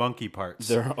all- monkey parts?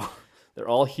 they're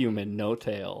all human, no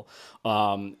tail,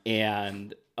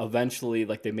 and eventually,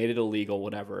 like, they made it illegal,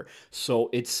 whatever. So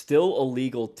it's still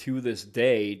illegal to this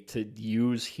day to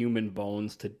use human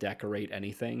bones to decorate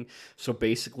anything. So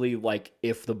basically, like,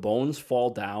 if the bones fall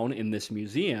down in this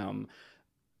museum,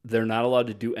 they're not allowed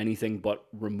to do anything but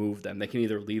remove them. They can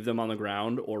either leave them on the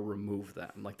ground or remove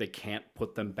them. Like, they can't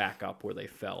put them back up where they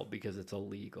fell because it's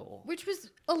illegal. Which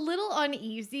was a little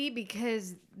uneasy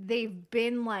because they've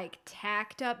been like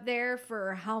tacked up there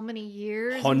for how many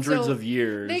years? And Hundreds so of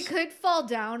years, They could fall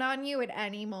down on you at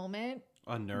any moment.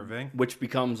 Unnerving. which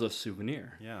becomes a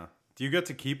souvenir. Yeah. Do you get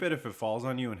to keep it if it falls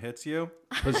on you and hits you?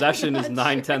 Possession is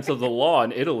 9/10 of the law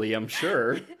in Italy, I'm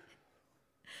sure.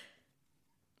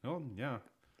 Oh, yeah.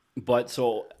 But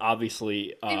so obviously,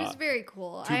 It was very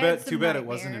cool. Too I had bad. some Too bad it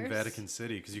wasn't in nightmares. Vatican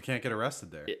City because you can't get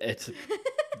arrested there.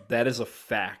 that is a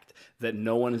fact that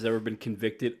no one has ever been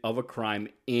convicted of a crime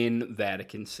in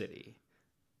Vatican City.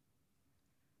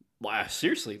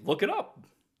 Seriously, look it up.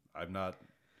 I'm not.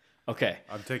 Okay,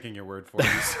 I'm taking your word for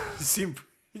it.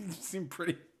 You seem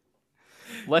pretty.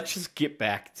 let's just get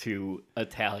back to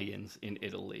Italians in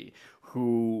Italy,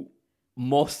 who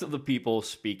most of the people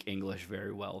speak English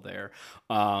very well there.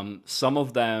 Some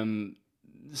of them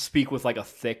speak with like a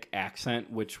thick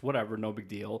accent, which whatever, no big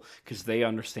deal, because they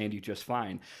understand you just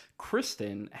fine.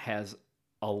 Kristen has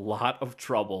a lot of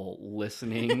trouble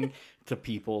listening to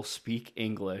people speak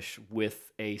English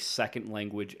with a second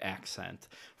language accent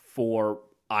for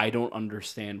I don't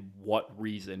understand what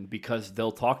reason, because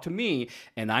they'll talk to me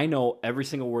and I know every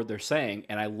single word they're saying,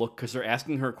 and I look, because they're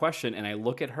asking her a question, and I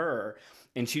look at her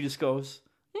and she just goes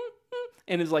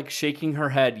and is like shaking her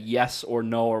head yes or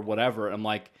no or whatever. I'm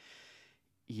like,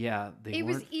 yeah, they It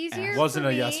was weren't easier It wasn't for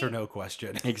a me- yes or no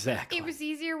question. exactly. It was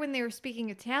easier when they were speaking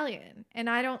Italian, and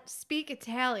I don't speak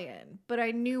Italian, but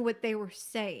I knew what they were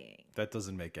saying. That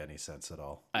doesn't make any sense at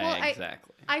all. Well,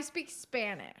 Exactly. I speak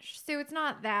Spanish, so it's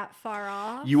not that far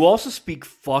off. You also speak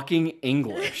fucking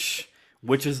English,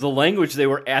 which is the language they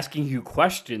were asking you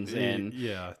questions in.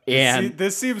 Yeah. And-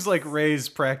 this seems like Ray's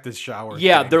practice shower.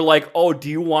 Yeah, thing. they're like, "Oh, do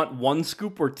you want one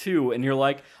scoop or two?" And you're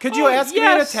like, Could "Oh, you ask me in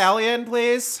yes." Italian,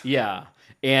 please? Yeah,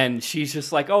 and she's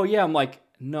just like, "Oh yeah." I'm like,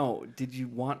 "No, did you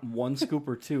want one scoop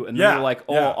or two?" And then Yeah, they're like,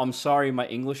 "Oh, yeah. I'm sorry, my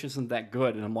English isn't that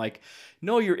good." And I'm like,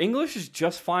 "No, your English is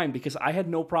just fine because I had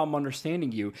no problem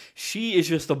understanding you. She is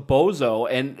just a bozo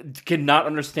and cannot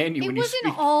understand you It when you wasn't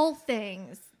speak." all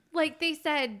things. Like they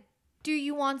said, "Do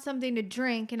you want something to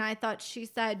drink?" And I thought she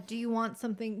said, "Do you want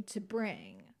something to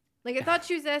bring?" Like I thought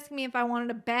she was asking me if I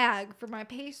wanted a bag for my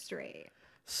pastry.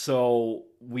 So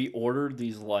we ordered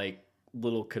these like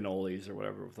little cannolis or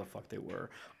whatever the fuck they were.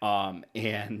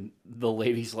 And the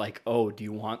lady's like, "Oh, do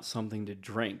you want something to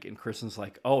drink?" And Kristen's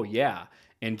like, "Oh yeah,"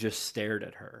 and just stared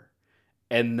at her.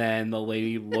 And then the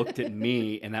lady looked at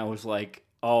me and I was like,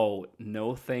 "Oh,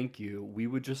 no thank you. We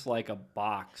would just like a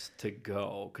box to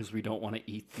go because we don't want to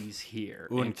eat these here."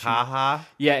 Un And she- caja.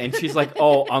 yeah, and she's like,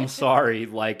 "Oh, I'm sorry.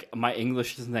 Like, my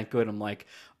English isn't that good." I'm like,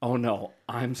 "Oh, no,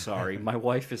 I'm sorry. My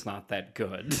wife is not that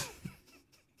good."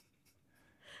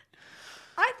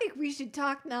 I think we should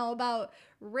talk now about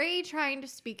Ray trying to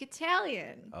speak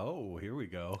Italian. Oh, here we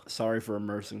go. Sorry for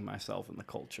immersing myself in the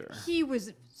culture. He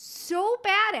was so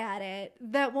bad at it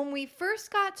that when we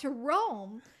first got to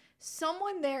Rome,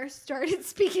 someone there started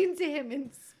speaking to him in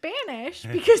Spanish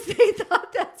because they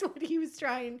thought that's what he was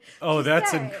trying Oh, to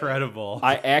that's say. incredible.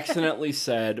 I accidentally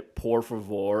said por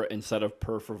favor instead of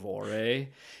per favore.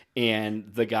 And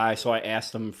the guy, so I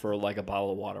asked him for like a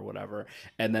bottle of water or whatever.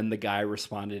 And then the guy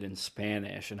responded in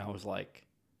Spanish. And I was like,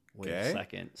 wait Okay. a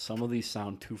second. Some of these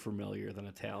sound too familiar than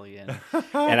Italian.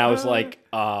 And I was like,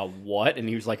 what? And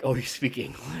he was like, oh, you speak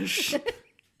English?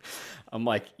 I'm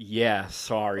like, yeah,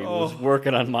 sorry. Was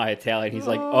working on my Italian. He's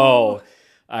like, oh,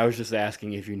 I was just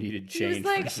asking if you needed He was change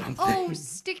like, for something. "Oh,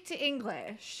 stick to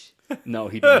English." No,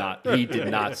 he did not. He did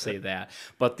not say that.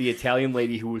 But the Italian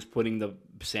lady who was putting the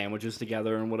sandwiches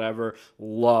together and whatever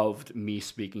loved me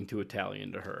speaking to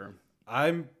Italian to her.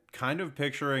 I'm kind of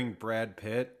picturing Brad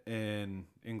Pitt in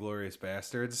Inglourious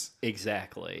Bastards.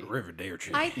 Exactly.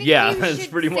 Arrivederci. I think Yeah, you that's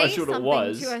should pretty say much what it something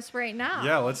was. to us right now.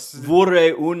 Yeah, let's.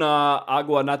 Vorrei una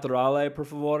agua naturale, per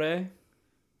favore?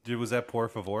 Dude, was that por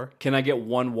favor? Can I get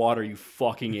one water, you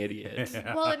fucking idiot?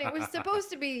 Well, and it was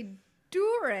supposed to be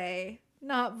dure,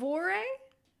 not vore.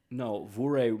 No,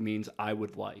 vorrei means I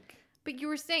would like. But you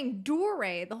were saying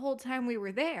dure the whole time we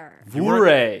were there.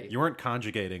 Vorrei. You weren't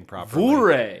conjugating properly.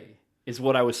 Vorrei is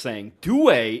what I was saying. Due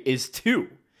is two.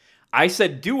 I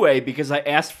said Due because I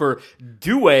asked for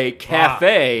Due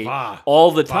Cafe va,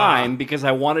 all the time because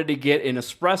I wanted to get an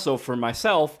espresso for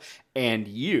myself and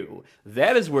you.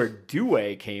 That is where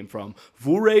Due came from.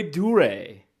 Vure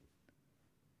dure.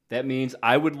 That means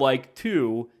I would like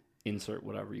to insert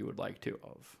whatever you would like to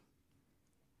of.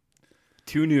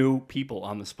 2 new people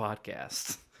on this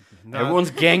podcast.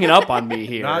 Everyone's ganging up on me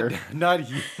here. Not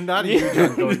you,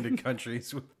 John, going to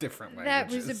countries with different That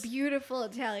languages. was a beautiful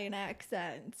Italian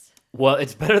accent. Well,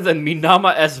 it's better than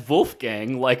Minama S.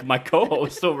 Wolfgang, like my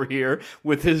co-host over here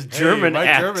with his German my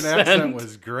accent. German accent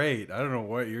was great. I don't know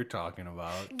what you're talking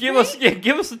about. Give us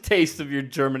a taste of your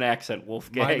German accent,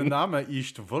 Wolfgang. Mein Name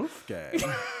ist Wolfgang.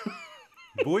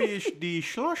 Wo ist die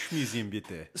Schlossmuseum,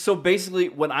 bitte? So basically,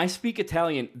 when I speak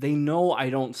Italian, they know I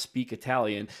don't speak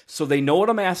Italian, so they know what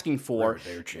I'm asking for,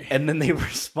 and then they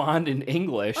respond in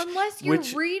English. Unless you're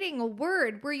reading a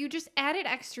word where you just added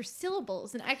extra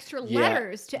syllables and extra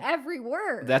letters to every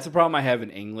word. That's a problem I have in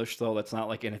English, though. That's not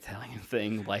like an Italian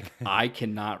thing. Like, I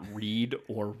cannot read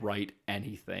or write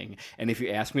anything. And if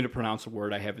you ask me to pronounce a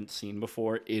word I haven't seen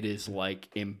before, it is like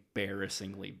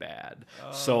embarrassingly bad.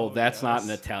 So that's not an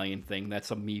Italian thing.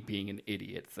 That's a me being an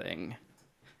idiot thing.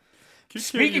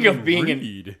 Speaking of being an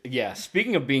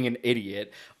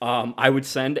idiot, I would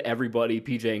send everybody,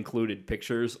 PJ included,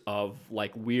 pictures of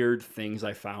like weird things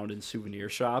I found in souvenir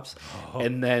shops.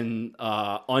 And then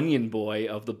Onion Boy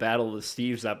of the Battle of the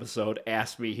Steves episode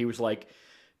asked me, he was like,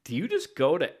 do you just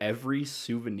go to every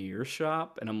souvenir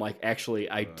shop? And I'm like, actually,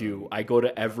 I do. I go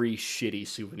to every shitty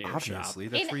souvenir shop. Obviously,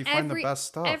 that's where you find the best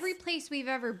stuff. Every place we've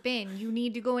ever been, you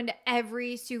need to go into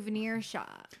every souvenir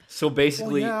shop. So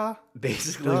basically, Well,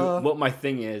 what my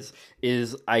thing is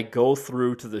I go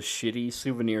through to the shitty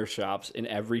souvenir shops in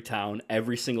every town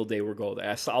every single day we go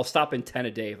there. I'll stop in 10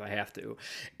 a day if I have to.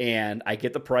 And I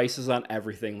get the prices on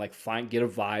everything, like get a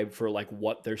vibe for like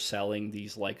what they're selling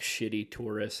these like shitty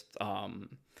tourist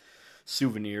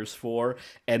souvenirs for.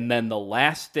 And then the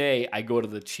last day I go to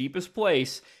the cheapest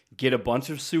place, get a bunch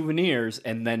of souvenirs,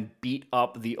 and then beat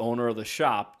up the owner of the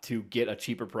shop to get a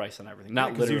cheaper price on everything.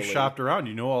 Not because literally. you shopped around,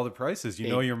 you know all the prices, you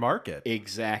know your market.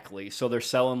 Exactly. So they're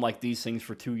selling like these things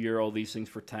for €2, these things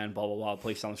for 10, blah blah blah. The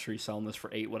place on the street selling this for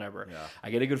 8, whatever. Yeah. I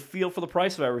get a good feel for the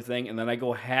price of everything, and then I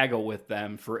go haggle with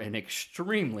them for an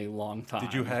extremely long time.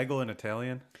 Did you haggle in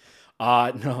Italian?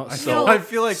 No. So I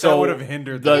feel like that would have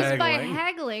hindered the Because by haggling.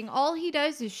 haggling, all he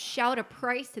does is shout a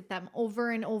price at them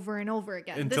over and over and over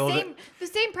again. Until the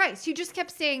same price. He just kept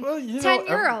saying Well, you 10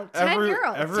 know, euro, 10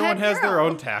 euro. Everyone 10 has their euro.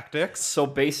 own tactics. So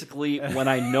basically, when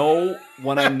I know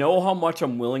how much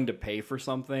I'm willing to pay for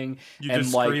something, You and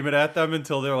just like, scream it at them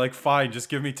until they're like, fine, just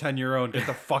give me €10 and get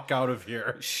the fuck out of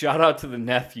here. shout out to the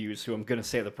nephews who I'm going to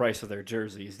say the price of their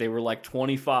jerseys. They were like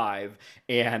 25,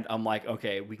 and I'm like,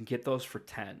 okay, we can get those for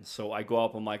 10. So I go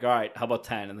up, I'm like, all right, how about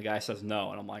 10? And the guy says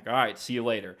no. And I'm like, all right, see you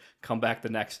later. Come back the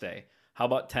next day. How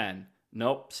about 10?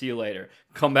 Nope, see you later.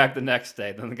 Come back the next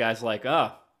day. Then the guy's like,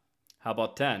 how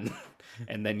about 10?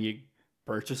 And then you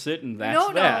purchase it, and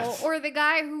that's that. No, or the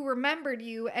guy who remembered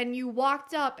you and you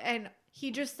walked up and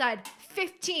he just said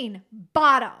 15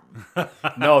 bottom.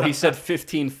 No, he said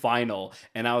 15 final,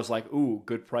 and I was like, ooh,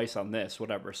 good price on this,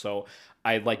 whatever. So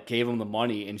I like gave him the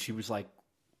money, and she was like,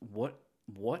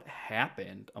 what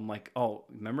happened? I'm like, oh,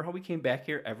 remember how we came back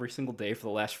here every single day for the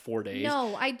last 4 days?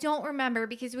 No, I don't remember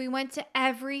because we went to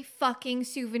every fucking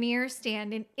souvenir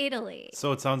stand in Italy.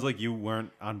 So it sounds like you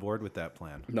weren't on board with that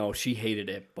plan. No, she hated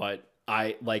it, but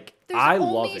I There's love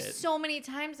only it so many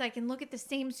times I can look at the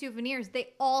same souvenirs. They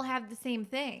all have the same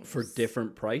things. for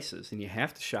different prices, and you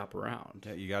have to shop around.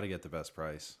 Yeah, you got to get the best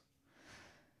price.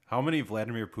 How many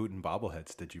Vladimir Putin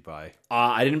bobbleheads did you buy?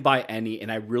 I didn't buy any,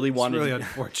 and I really wanted It's really to.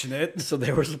 unfortunate. So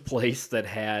there was a place that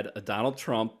had a Donald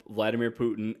Trump, Vladimir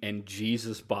Putin, and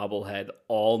Jesus bobblehead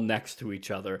all next to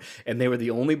each other. And they were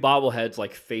the only bobbleheads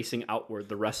like facing outward.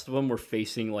 The rest of them were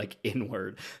facing like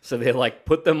inward. So they like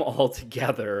put them all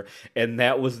together, and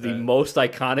that was the most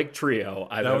iconic trio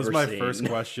I've ever seen. That was my first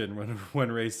question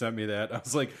when Ray sent me that. I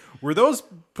was like, were those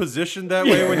positioned that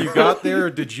way when you got there, or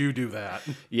did you do that?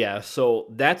 Yeah, so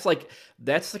that's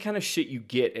the kind of shit you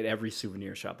get at every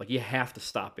souvenir shop. Like, you have to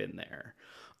stop in there.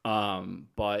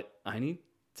 But I need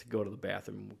to go to the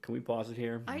bathroom. Can we pause it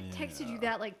here? I texted you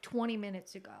that like 20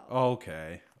 minutes ago.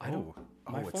 Okay. My Oh,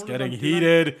 phone it's is getting on Do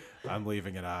heated. I'm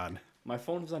leaving it on. My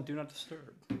phone is on Do Not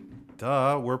Disturb.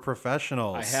 Duh, we're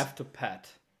professionals. I have to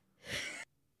pet.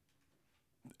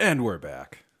 And we're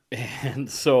back. And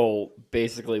so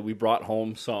basically we brought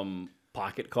home some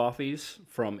pocket coffees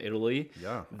from Italy.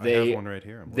 Yeah, I they have one right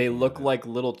here. They look like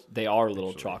they are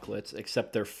little chocolates,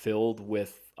 except they're filled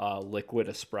with liquid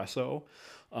espresso,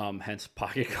 hence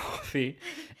Pocket Coffee.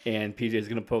 And PJ is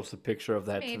going to post a picture of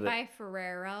that. Made by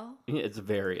Ferrero. It's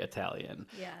very Italian.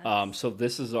 Yes. So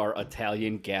this is our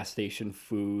Italian gas station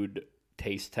food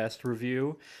taste test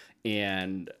review,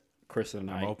 and Kristen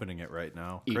and I'm I opening it right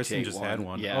now. each Kristen ate just one. had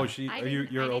one. Yeah. Oh, I you're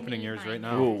didn't opening eat yours mine right yet.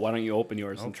 now. Ooh, why don't you open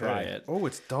yours and Okay. try it? Oh,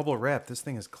 it's double wrapped. This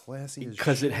thing is classy as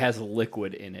Because it shit. has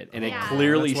liquid in it, and Yeah. it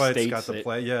clearly That's why states it's got the it.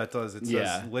 play. Yeah, it does. It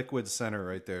Yeah. says liquid center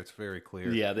right there. It's very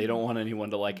clear. Yeah, they don't want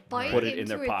anyone to like Bite put it in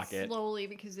into their pocket. slowly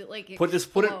because it like Put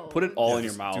it all in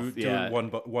your Just mouth. Do Yeah, one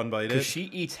bite. because she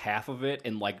eats half of it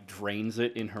and like drains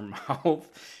it in her mouth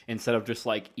instead of just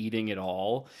like eating it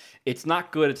all. It's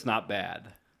not good. It's not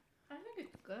bad. I think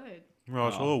it's good. Well,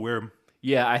 it's a little weird.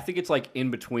 Yeah, I think it's like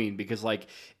in between because like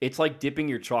it's like dipping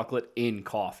your chocolate in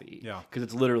coffee. Yeah. Because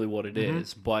it's literally what it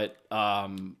is. But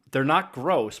they're not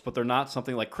gross, but they're not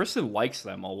something like Kristen likes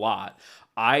them a lot.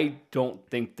 I don't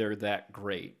think they're that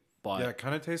great, but Yeah, it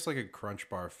kind of tastes like a Crunch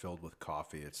bar filled with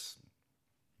coffee. It's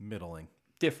middling.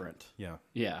 different. Yeah.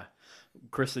 Yeah.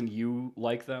 Kristen, you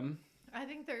like them? I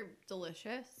think they're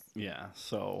delicious. Yeah.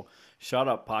 So shout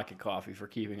out Pocket Coffee for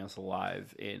keeping us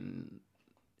alive in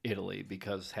Italy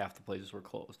because half the places were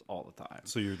closed all the time.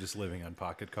 So you're just living on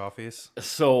pocket coffees?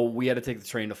 So we had to take the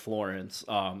train to Florence.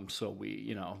 So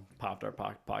we, popped our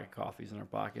pocket coffees in our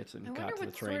pockets and I wonder got to the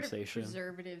what train sort of station.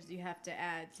 preservatives you have to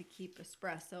add to keep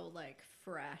espresso like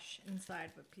fresh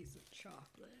inside of a piece of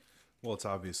chocolate. Well, it's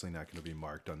obviously not going to be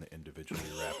marked on the individually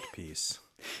wrapped piece.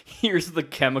 Here's the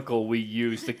chemical we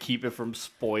use to keep it from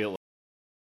spoiling.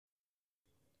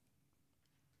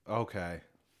 Okay.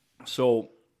 So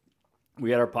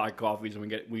we had our pocket coffees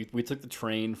and we took the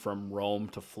train from Rome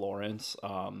to Florence.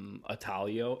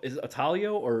 Italio. Is it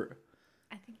Italio or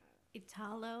I think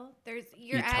Italo.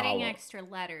 You're adding Italo. extra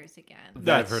letters again.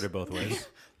 I've heard it both ways.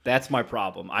 That's my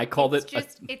problem. I called It's it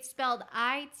just it's spelled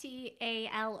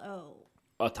Italo.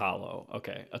 Italo.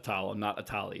 Okay, Italo, not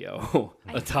Italio.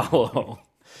 Italo.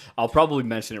 I'll probably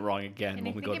mention it wrong again And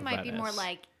when I we think go it to might Venice. be more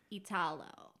like Italo.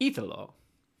 Italo.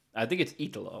 I think it's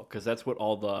Italo because that's what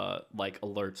all the like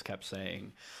alerts kept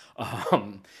saying,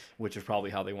 which is probably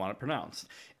how they want it pronounced.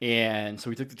 And so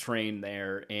we took the train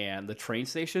there, and the train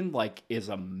station like is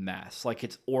a mess. Like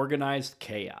it's organized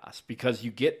chaos because you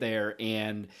get there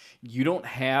and you don't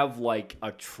have like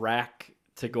a track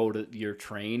to go to your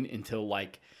train until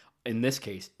like in this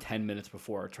case 10 minutes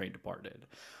before our train departed.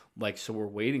 Like so we're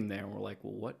waiting there and we're like,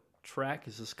 well, what track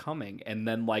is this coming? And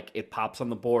then like it pops on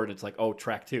the board, it's like, oh,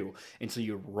 track 2. And so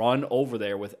you run over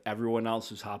there with everyone else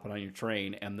who's hopping on your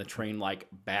train, and the train like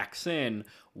backs in,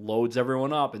 loads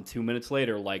everyone up, and 2 minutes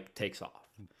later like takes off.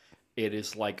 It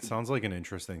is like Sounds like an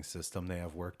interesting system they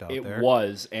have worked out it there.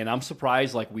 was, and I'm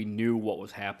surprised like we knew what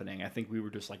was happening. I think we were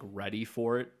just like ready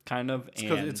for it kind of.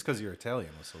 It's because your Italian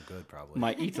was so good, probably.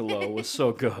 My Italo was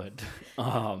so good.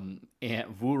 And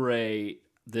vorrei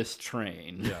this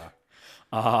train. Yeah.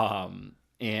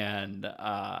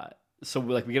 So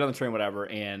we get on the train, whatever,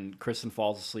 and Kristen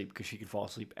falls asleep because she can fall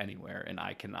asleep anywhere and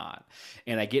I cannot.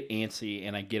 And I get antsy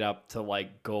and I get up to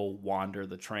like go wander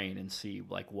the train and see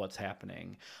like what's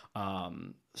happening.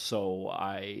 So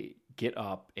I get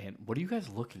up and what are you guys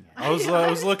looking at? I was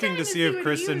looking trying to to see see if what he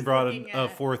Kristen was brought looking a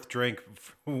at. fourth drink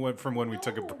from when we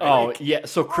took a break. Oh yeah,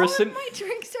 so Kristen. All of my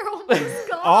drinks are almost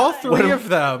gone. All three of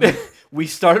them. We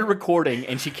started recording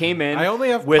and she came in. I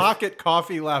only have with pocket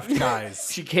coffee left, guys.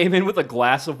 She came in with a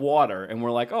glass of water, and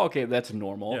we're like, oh, okay, that's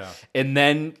normal. Yeah. And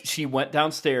then she went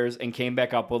downstairs and came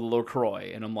back up with a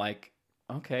LaCroix, and I'm like,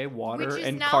 okay, water Which is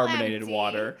and now carbonated empty.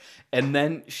 water. And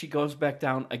then she goes back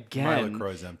down My again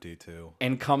LaCroix's empty, too.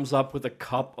 and comes up with a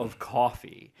cup of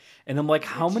coffee. And I'm like,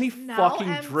 how many is now fucking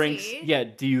empty. drinks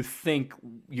do you think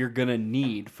you're going to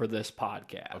need for this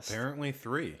podcast? Apparently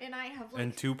 3. And I have like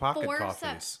And 2 pocket four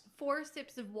coffees. 4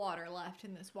 sips of water left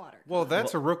in this water. Well,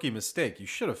 that's a rookie mistake. You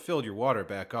should have filled your water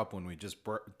back up when we just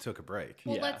took a break.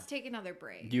 Well, yeah. let's take another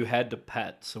break. You had to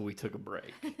pet, so we took a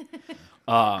break.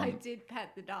 I did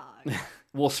pet the dog.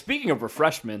 Well, speaking of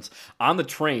refreshments, on the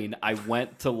train, I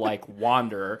went to like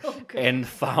wander and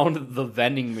found the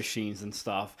vending machines and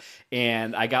stuff.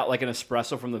 And I got like an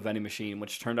espresso from the vending machine,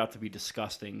 which turned out to be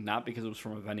disgusting. Not because it was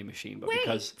from a vending machine, but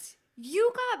because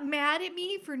You got mad at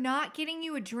me for not getting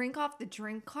you a drink off the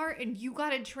drink cart, and you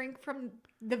got a drink from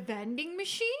the vending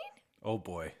machine? Oh,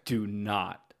 boy. do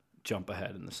not jump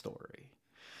ahead in the story.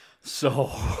 So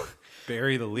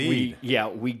Bury the lead.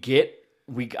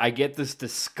 I get this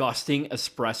disgusting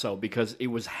espresso because it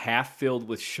was half filled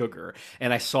with sugar,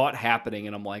 and I saw it happening,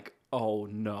 and I'm like, oh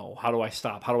no, how do I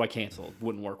stop? How do I cancel?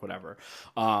 Wouldn't work, whatever.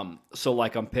 So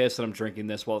like I'm pissed and I'm drinking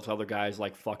this while this other guy's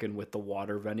like fucking with the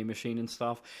water vending machine and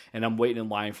stuff. And I'm waiting in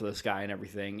line for this guy and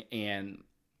everything. And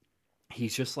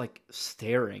he's just like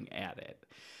staring at it.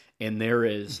 And there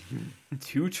is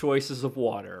two choices of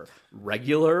water,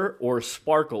 regular or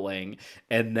sparkling,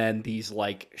 and then these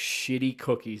like shitty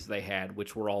cookies they had,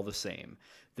 which were all the same.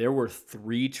 There were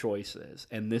three choices,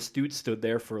 and this dude stood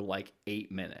there for like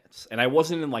 8 minutes. And I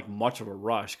wasn't in like much of a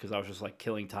rush because I was just like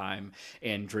killing time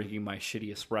and drinking my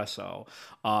shitty espresso.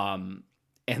 And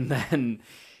then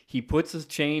he puts his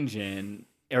change in.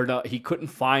 Or no, he couldn't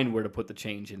find where to put the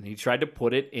change in. He tried to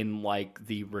put it in like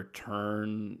the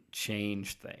return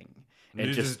change thing. And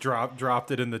you just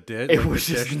dropped it in the ditch. It was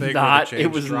just not. It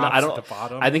was not. I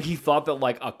don't. I think he thought that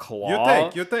like a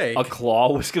claw. You think a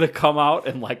claw was gonna come out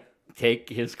and like take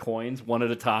his coins one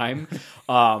at a time.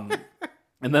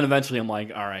 And then eventually I'm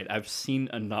like, all right, I've seen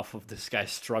enough of this guy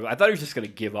struggle. I thought he was just going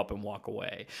to give up and walk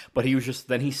away. But he was just,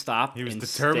 then he stopped. He was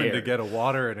determined to get a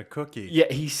water and a cookie.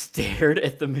 Yeah, he stared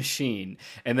at the machine.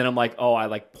 And then I'm like, oh, I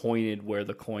like pointed where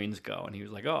the coins go. And he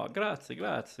was like, oh, grazie,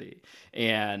 grazie.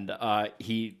 And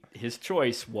his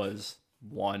choice was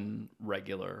one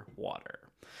regular water.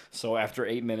 So after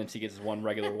 8 minutes, he gets one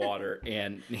regular water.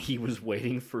 And he was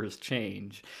waiting for his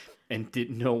change and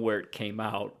didn't know where it came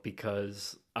out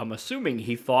because I'm assuming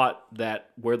he thought that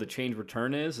where the change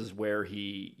return is where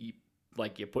you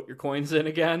put your coins in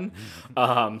again,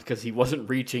 because he wasn't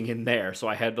reaching in there. So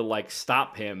I had to like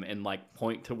stop him and like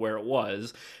point to where it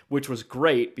was, which was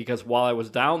great because while I was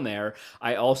down there,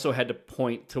 I also had to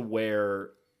point to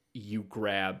where you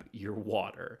grab your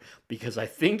water because I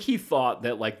think he thought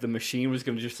that like the machine was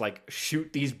going to just like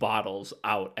shoot these bottles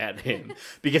out at him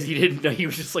because he didn't know. He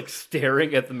was just like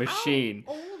staring at the machine.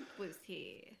 How old was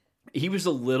he? He was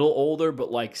a little older,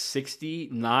 but like 60,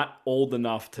 not old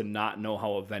enough to not know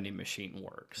how a vending machine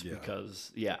works. Yeah.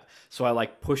 Because, So I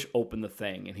like push open the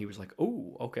thing and he was like,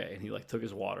 oh, okay. And he like took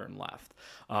his water and left.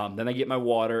 Then I get my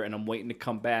water and I'm waiting to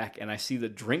come back and I see the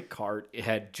drink cart. It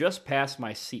had just passed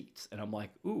my seats. And I'm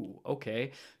like, ooh,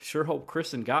 okay. Sure hope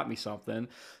Kristen got me something.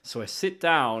 So I sit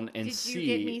down and see. Did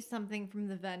you get me something from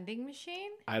the vending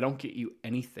machine? I don't get you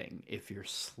anything if you're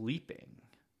sleeping.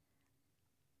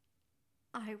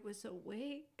 I was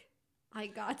awake. I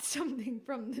got something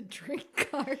from the drink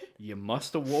cart. You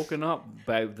must have woken up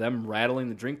by them rattling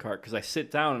the drink cart because I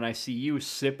sit down and I see you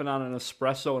sipping on an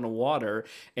espresso and a water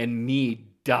and me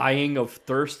dying of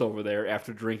thirst over there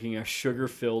after drinking a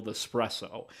sugar-filled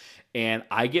espresso. And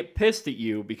I get pissed at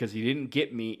you because you didn't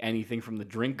get me anything from the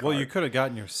drink cart. Well, you could have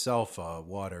gotten yourself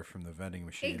water from the vending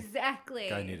machine. Exactly.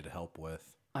 Guy needed help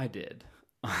with. I did.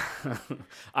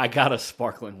 I got a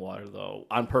sparkling water though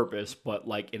on purpose, but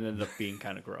like it ended up being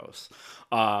kind of gross.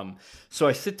 So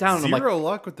I sit down and I'm like, zero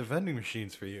luck with the vending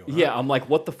machines for you. Huh? Yeah, I'm like,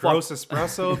 what the fuck? Gross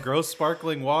espresso, gross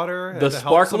sparkling water. The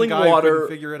sparkling water,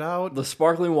 figure it out. The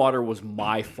sparkling water was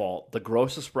my fault. The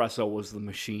gross espresso was the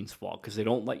machine's fault because they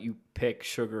don't let you pick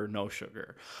sugar or no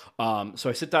sugar. So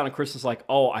I sit down and Kristen's like,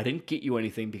 oh, I didn't get you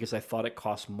anything because I thought it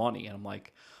cost money, and I'm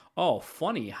like, oh,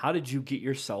 funny. How did you get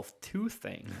yourself two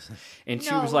things? And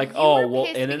she was like, oh, well,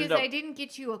 it ended because up. I didn't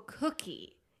get you a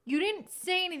cookie. You didn't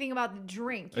say anything about the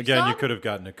drink. Again, you could have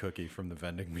gotten a cookie from the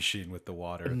vending machine with the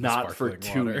water. Not for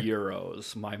 €2,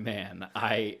 euros, my man.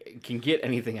 I can get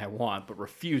anything I want, but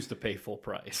refuse to pay full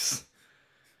price.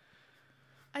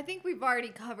 I think we've already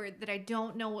covered that I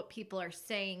don't know what people are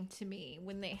saying to me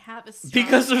when they have a strong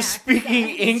because they're accent. speaking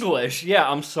English. Yeah,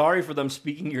 I'm sorry for them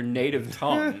speaking your native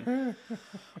tongue.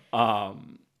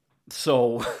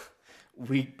 So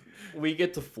we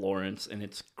get to Florence and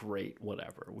it's great,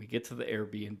 whatever. We get to the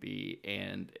Airbnb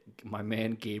and my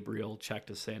man Gabriel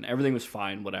checked us in. Everything was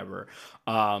fine, whatever.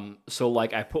 So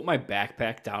like I put my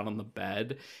backpack down on the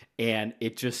bed and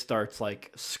it just starts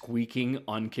like squeaking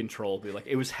uncontrollably. Like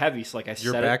it was heavy. So like I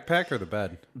Your set backpack or the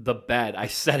bed? The bed. I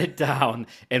set it down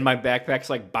and my backpack's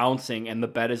like bouncing and the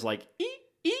bed is like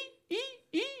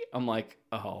I'm like,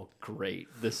 oh great.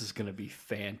 This is gonna be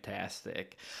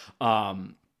fantastic.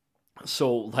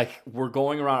 So, like, we're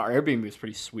going around. Our Airbnb was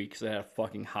pretty sweet because it had a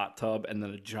fucking hot tub and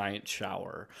then a giant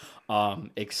shower.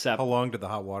 Except how long did the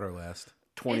hot water last?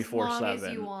 24/7. As long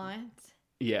as you want.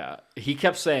 Yeah, he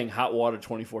kept saying hot water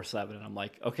 24/7, and I'm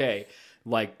like, okay,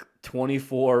 like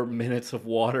 24 minutes of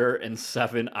water and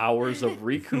 7 hours of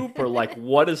recoup, or like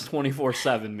what does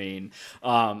 24/7 mean?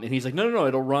 And he's like, no,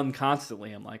 it'll run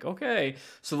constantly. I'm like, okay,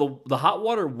 so the hot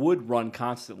water would run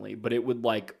constantly, but it would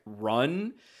like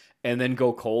run and then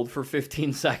go cold for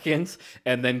 15 seconds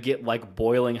and then get like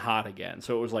boiling hot again.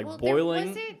 So it was like boiling.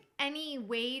 Was it any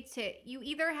way to, you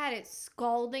either had it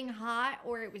scalding hot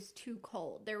or it was too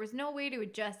cold. There was no way to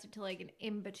adjust it to like an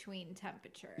in-between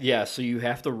temperature. Yeah, so you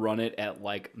have to run it at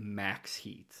like max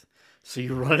heat. So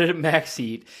you run it at max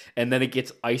heat, and then it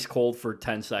gets ice cold for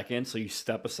 10 seconds, so you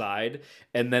step aside,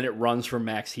 and then it runs for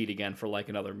max heat again for like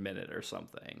another minute or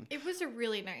something. It was a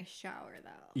really nice shower, though.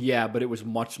 Yeah, but it was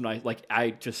much nice. Like,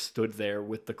 I just stood there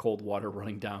with the cold water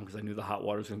running down because I knew the hot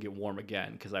water was going to get warm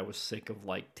again because I was sick of,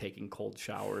 like, taking cold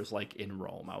showers, like, in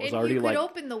Rome. I was and already, you could like...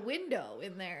 open the window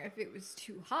in there if it was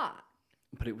too hot.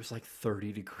 But it was, like,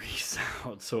 30 degrees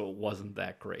out, so it wasn't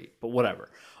that great. But whatever.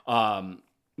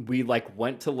 We like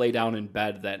went to lay down in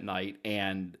bed that night,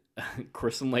 and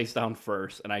Kristen lays down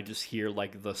first, and I just hear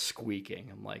like the squeaking.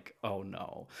 I'm like, oh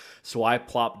no. So I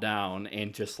plop down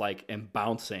and just like am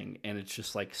bouncing, and it's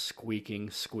just like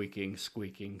squeaking.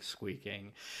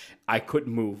 I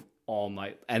couldn't move all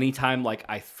night. Anytime like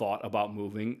I thought about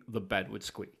moving, the bed would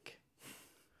squeak.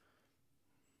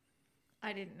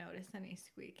 I didn't notice any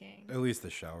squeaking. At least the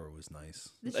shower was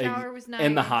nice. The shower was nice.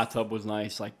 And the hot tub was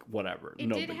nice, like whatever. It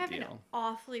no did big have deal. an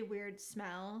awfully weird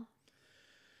smell.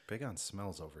 Big on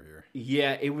smells over here.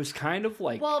 Yeah, it was kind of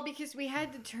like... Well, because we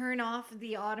had to turn off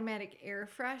the automatic air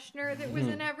freshener that was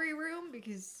in every room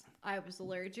because I was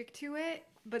allergic to it.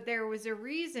 But there was a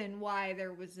reason why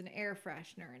there was an air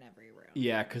freshener in every room.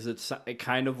 Yeah, because it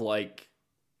kind of like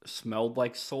smelled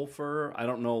like sulfur. I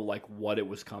don't know like what it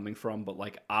was coming from, but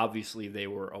like obviously they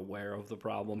were aware of the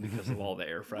problem because of all the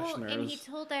air fresheners. Well, and he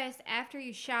told us after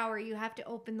you shower, you have to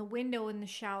open the window in the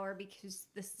shower because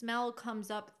the smell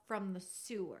comes up from the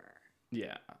sewer.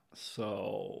 Yeah.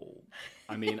 So,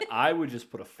 I mean, I would just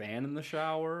put a fan in the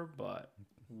shower, but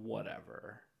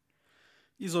whatever.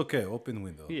 He's okay. Open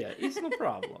window. Yeah, it's no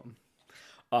problem.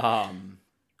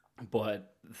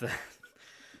 But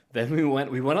then we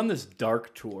went on this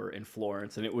dark tour in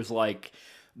Florence, and it was like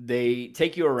they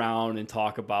take you around and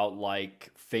talk about like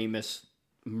famous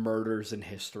murders in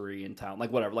history in town,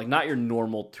 like whatever, like not your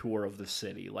normal tour of the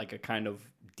city, like a kind of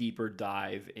deeper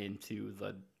dive into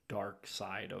the dark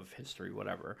side of history,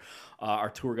 whatever. Our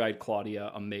tour guide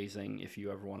Claudia, amazing. If you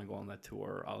ever want to go on that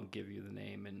tour, I'll give you the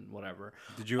name and whatever.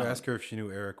 Did you ask her if she knew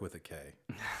Eric with a K?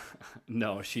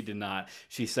 No, she did not.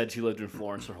 She said she lived in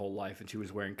Florence her whole life, and she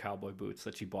was wearing cowboy boots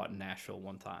that she bought in Nashville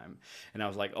one time. And I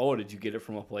was like, oh, did you get it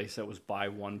from a place that was buy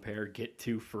one pair, get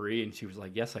two free? And she was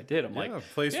like, yes, I did. I'm like,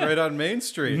 place right on Main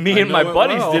Street. Me and my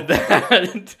buddies did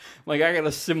that. Like, I got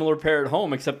a similar pair at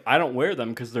home, except I don't wear them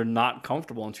because they're not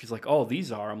comfortable. And she's like, oh,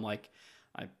 these are. I'm like,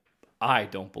 I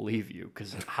don't believe you,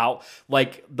 because how,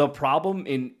 like, the problem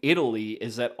in Italy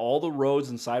is that all the roads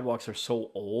and sidewalks are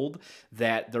so old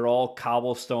that they're all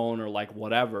cobblestone or like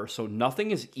whatever, so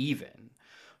nothing is even.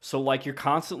 So like you're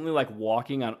constantly like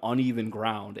walking on uneven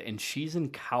ground, and she's in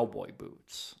cowboy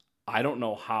boots. I don't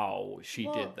know how she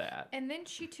did that. And then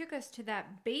she took us to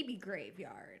that baby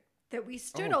graveyard that we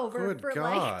stood over for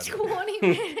God. like 20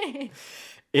 minutes.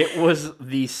 It was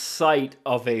the site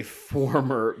of a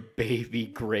former baby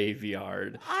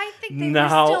graveyard. I think they were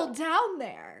still down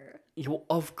there.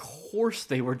 Of course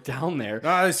they were down there.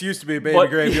 This used to be a baby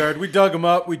graveyard. We dug them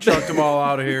up. We chunked them all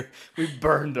out of here. We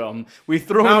burned them. We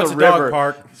threw Now them it's in a the river. dog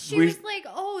park. She was like,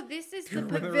 oh, this is the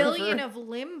pavilion of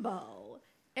limbo.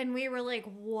 And we were like,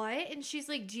 what? And she's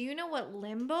like, do you know what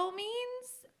limbo means?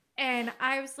 And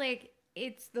I was like,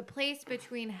 it's the place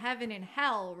between heaven and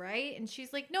hell, right? And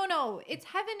she's like, no, it's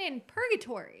heaven and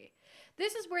purgatory.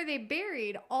 This is where they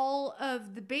buried all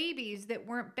of the babies that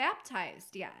weren't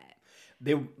baptized yet.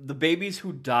 The babies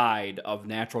who died of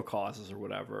natural causes or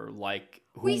whatever, like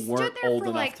who weren't old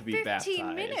enough to be baptized.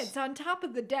 15 minutes on top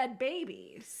of the dead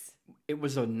babies. It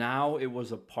was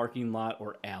a parking lot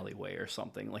or alleyway or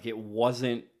something. Like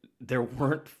there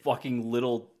weren't fucking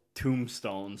little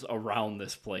tombstones around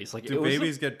this place. Like, do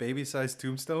babies get baby-sized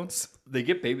tombstones? They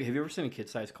get baby. Have you ever seen a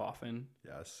kid-sized coffin?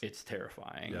 Yes. It's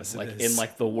terrifying. Yes, it like is. in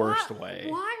like the worst way.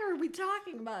 Why are we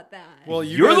talking about that? Well,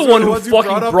 you're the one who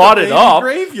fucking brought it up.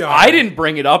 Graveyard. I didn't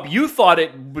bring it up. You thought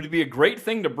it would be a great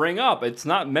thing to bring up. It's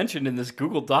not mentioned in this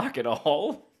Google Doc at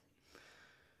all.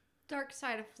 Dark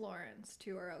Side of Florence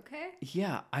tour, okay?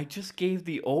 Yeah, I just gave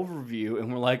the overview,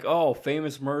 and we're like, oh,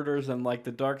 famous murders and like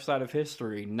the dark side of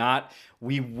history. Not,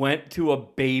 we went to a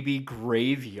baby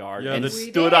graveyard and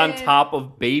stood on top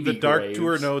of baby The dark graves.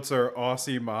 tour notes are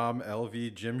Aussie mom,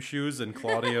 LV gym shoes, and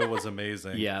Claudia was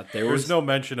amazing. Yeah, there's no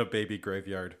mention of baby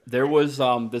graveyard. There was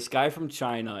this guy from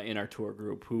China in our tour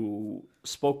group who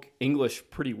spoke English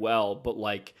pretty well, but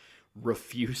like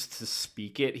refused to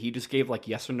speak it. He just gave like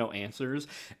yes or no answers,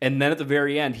 and then at the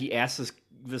very end he asked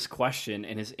this question,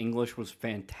 and his English was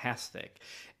fantastic.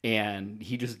 and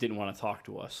he just didn't want to talk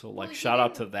to us. So like, Well, shout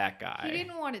out to that guy. He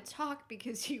didn't want to talk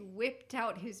because he whipped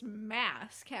out his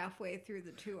mask halfway through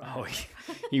the tour. Oh,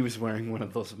 he was wearing one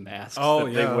of those masks Oh,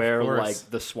 that yeah, they of wear, course. like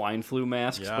the swine flu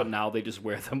masks, Yeah. but now they just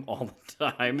wear them all the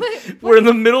time. But- We're in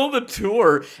the middle of the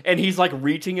tour, and he's like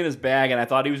reaching in his bag, and I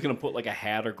thought he was going to put like a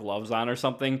hat or gloves on or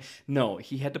something. No,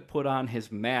 he had to put on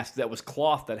his mask that was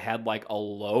cloth that had like a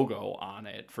logo on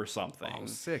it for something. Oh,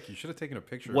 sick. You should have taken a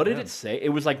picture What of did him. it say? It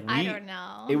was like I don't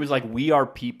know. It was like we are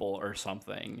people or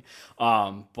something.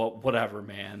 But whatever,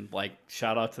 man. Like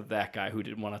shout out to that guy who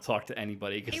didn't want to talk to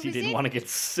anybody because It he was didn't in- want to get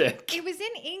sick. It was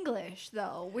in English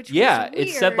though, which Yeah, was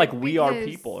it said like weird we are because-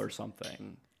 people or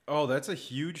something. Oh, that's a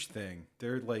huge thing.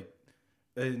 They're like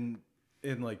in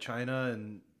like China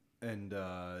and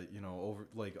you know, over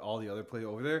like all the other places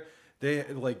over there.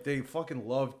 They fucking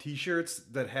love T-shirts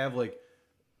that have like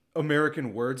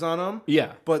American words on them.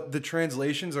 Yeah. But the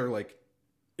translations are like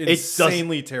does-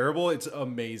 insanely terrible. It's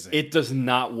amazing. It does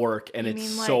not work, and You it's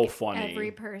mean, so like, funny.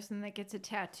 Every person that gets a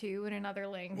tattoo in another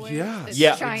language, Yes. that's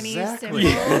Yeah, Chinese exactly.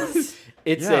 symbols.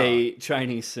 It's Yeah. a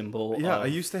Chinese symbol. Yeah, of- I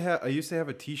used to have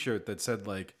a T-shirt that said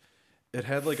like it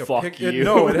had like a Fuck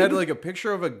you. it had like a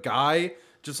picture of a guy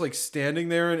just like standing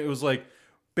there, and it was like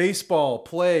baseball,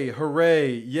 play,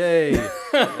 hooray, yay. It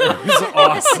was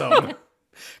awesome.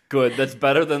 Good. That's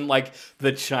better than like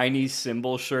the Chinese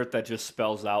symbol shirt that just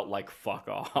spells out like fuck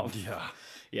off. Yeah.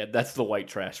 Yeah, that's the white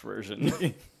trash version.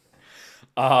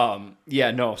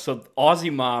 Yeah, no. So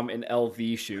Aussie mom in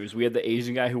LV shoes. We had the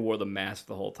Asian guy who wore the mask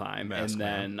the whole time, Mask and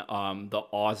then the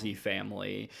Aussie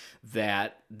family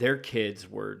that their kids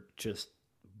were just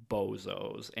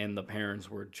bozos, and the parents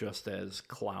were just as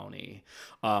clowny.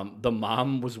 The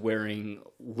mom was wearing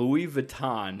Louis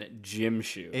Vuitton gym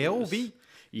shoes. LV?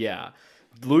 Yeah.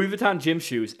 Louis Vuitton gym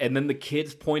shoes, and then the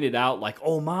kids pointed out like,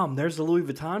 "Oh, mom, there's the Louis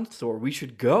Vuitton store. We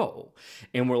should go."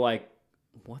 And we're like,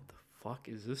 "What the fuck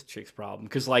is this chick's problem?"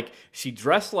 Because like she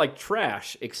dressed like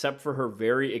trash except for her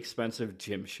very expensive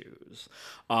gym shoes.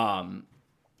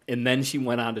 And then she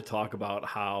went on to talk about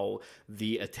how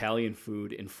the Italian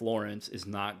food in Florence is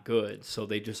not good, so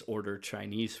they just order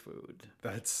Chinese food.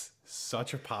 That's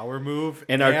such a power move.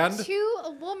 And To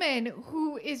a woman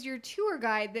who is your tour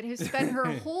guide that has spent her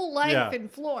whole life Yeah. in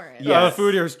Florence. Yeah. the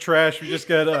food here is trash. We just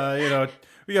got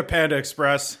we got Panda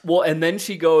Express. Well, and then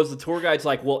she goes, the tour guide's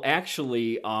like, well,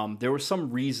 actually, there was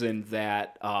some reason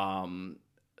that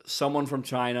someone from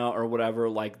China or whatever,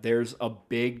 like there's a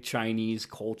big Chinese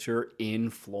culture in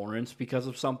Florence because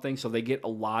of something. So they get a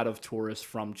lot of tourists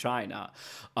from China.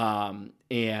 And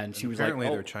she was like, Apparently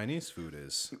oh. their Chinese food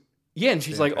is Yeah, and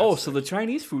she's like, oh, so fantastic. the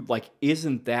Chinese food like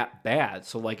isn't that bad.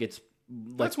 So like it's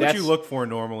like that's what you look for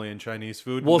normally in Chinese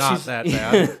food. Well, Not she's that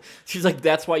bad. she's like,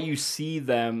 that's why you see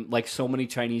them like so many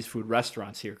Chinese food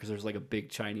restaurants here because there's like a big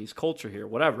Chinese culture here,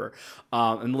 whatever.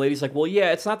 And the lady's like, well,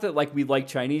 yeah, it's not that like we like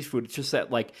Chinese food. It's just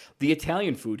that like the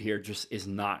Italian food here just is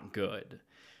not good.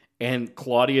 And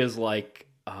Claudia's like,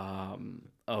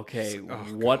 okay,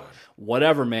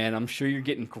 whatever, man. I'm sure you're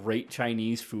getting great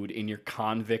Chinese food in your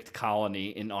convict colony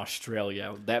in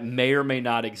Australia that may or may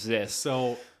not exist.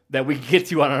 So That we can get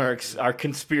to on our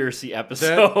conspiracy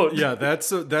episode.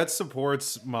 that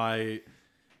supports my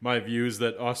views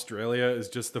that Australia is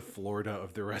just the Florida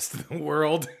of the rest of the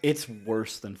world. It's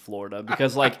worse than Florida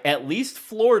because, like, at least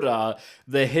Florida,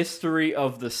 the history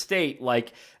of the state,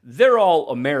 like, they're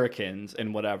all Americans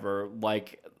and whatever.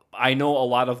 Like, I know a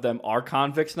lot of them are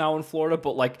convicts now in Florida,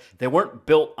 but, like, they weren't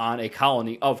built on a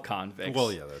colony of convicts.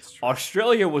 Well, yeah, that's true.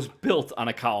 Australia was built on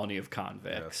a colony of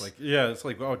convicts. It's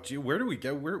like, oh, gee, where do we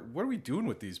get? What are we doing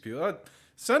with these people?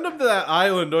 Send them to that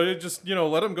island, or just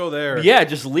let them go there. Yeah,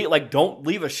 just leave, like, don't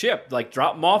leave a ship. Like,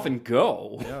 drop them off and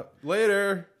go. Yeah.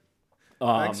 Later.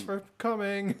 Thanks for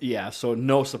coming. Yeah, so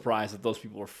no surprise that those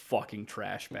people were fucking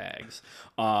trash bags.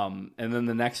 And then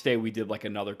the next day we did like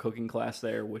another cooking class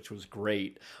there, which was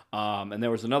great. And there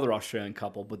was another Australian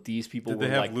couple, but these people Did were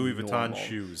they have like Louis Vuitton normal.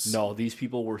 shoes? No, these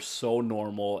people were so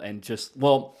normal and just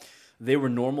they were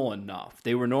normal enough.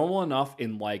 They were normal enough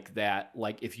in like that,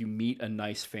 like if you meet a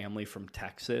nice family from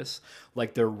Texas,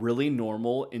 like they're really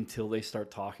normal until they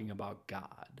start talking about God.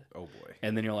 Oh boy.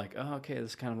 And then you're like, oh, okay, this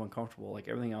is kind of uncomfortable. Like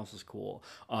everything else is cool.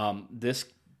 This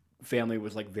family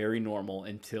was like very normal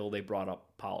until they brought up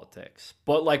politics.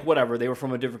 But like whatever, they were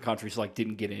from a different country, so like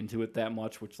didn't get into it that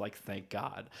much, which like thank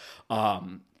God.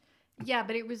 Yeah,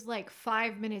 but it was like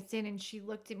 5 minutes in, and she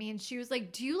looked at me and she was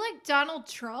like, "Do you like Donald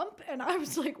Trump?" And I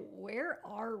was like, "Where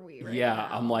are we right Yeah, now?"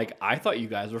 I'm like, I thought you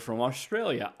guys were from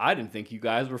Australia. I didn't think you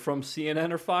guys were from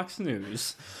CNN or Fox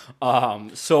News.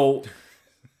 So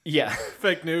Yeah,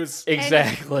 Fake news.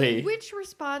 exactly. Which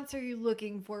response are you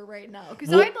looking for right now? Because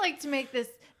Well- I'd like to make this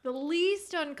the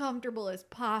least uncomfortable as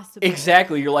possible.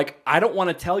 Exactly. You're like, I don't want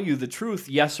to tell you the truth,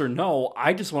 yes or no.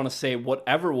 I just want to say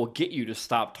whatever will get you to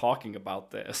stop talking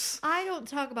about this. I don't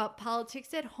talk about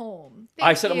politics at home.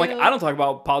 I said, I'm like, you. I don't talk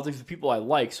about politics with people I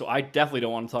like, so I definitely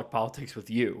don't want to talk politics with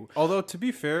you. Although, to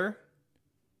be fair,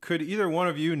 could either one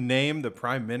of you name the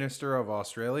Prime Minister of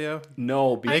Australia?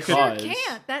 No, I because sure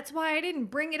can't. That's why I didn't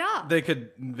bring it up. They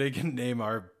can name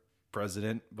our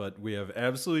president, but we have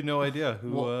absolutely no idea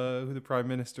who the Prime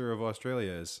Minister of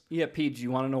Australia is. Yeah, Pete, do you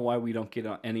want to know why we don't get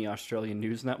on any Australian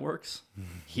news networks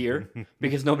here?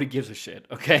 Because nobody gives a shit,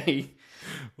 okay?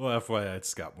 Well, FYI, it's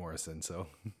Scott Morrison, so.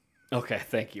 Okay,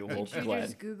 thank you. We'll Did be you glad.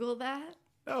 just Google that?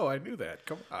 Oh, I knew that.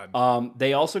 Come on.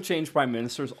 They also change prime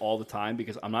ministers all the time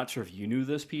because I'm not sure if you knew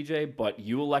this, PJ, but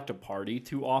you elect a party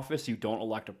to office. You don't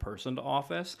elect a person to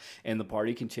office, and the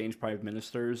party can change prime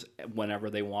ministers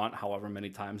whenever they want, however many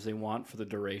times they want for the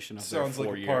duration of Sounds their 4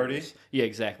 like a years. party. Yeah,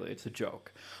 exactly. It's a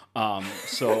joke.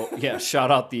 So yeah, shout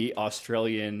out the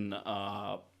Australian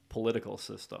political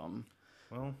system.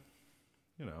 Well,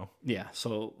 you know. Yeah,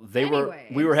 so we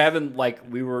Anyways. were having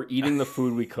we were eating the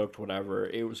food we cooked, whatever.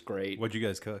 It was great. What'd you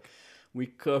guys cook? We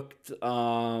cooked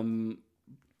fettuccine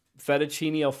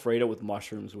alfredo with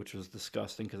mushrooms, which was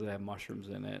disgusting because it had mushrooms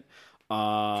in it.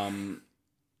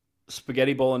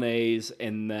 Spaghetti bolognese,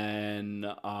 and then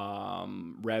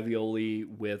ravioli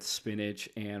with spinach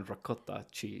and ricotta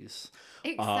cheese.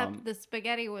 Except the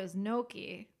spaghetti was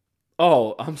gnocchi.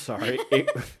 Oh, I'm sorry.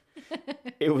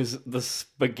 It was the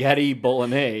spaghetti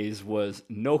bolognese was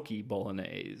gnocchi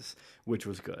bolognese, which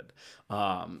was good.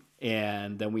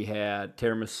 And then we had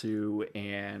tiramisu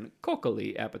and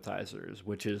coccoli appetizers,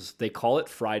 which is, they call it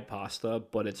fried pasta,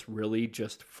 but it's really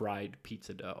just fried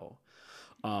pizza dough.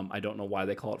 I don't know why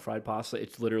they call it fried pasta.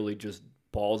 It's literally just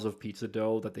balls of pizza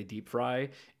dough that they deep fry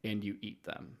and you eat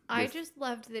them. I just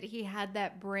loved that he had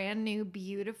that brand new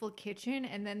beautiful kitchen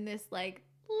and then this like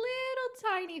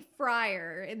little tiny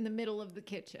fryer in the middle of the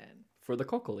kitchen. For the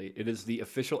coccoli. It is the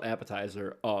official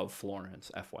appetizer of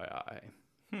Florence, FYI.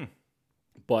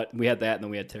 But we had that, and then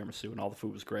we had tiramisu, and all the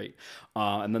food was great.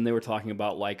 And then they were talking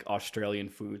about like Australian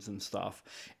foods and stuff,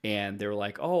 and they were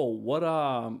like, "Oh,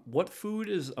 what food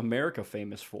is America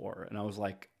famous for?" And I was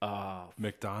like,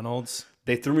 McDonald's.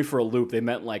 They threw me for a loop. They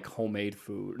meant like homemade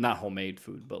food, not homemade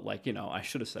food, but like I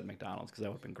should have said McDonald's because that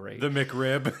would have been great. The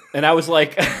McRib. And I was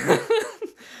like,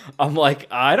 I'm like,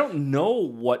 I don't know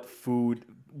what food.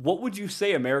 What would you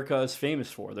say America is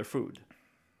famous for? Their food.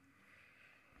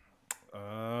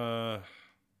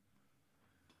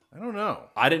 I don't know.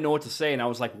 I didn't know what to say, and I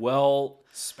was like, well,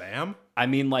 Spam? I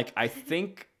mean, like, I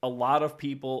think a lot of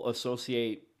people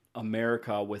associate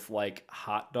America with like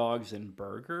hot dogs and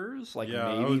burgers. Like,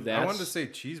 Yeah, maybe that's I wanted to say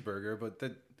cheeseburger, but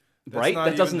that's right. not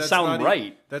That doesn't that's sound not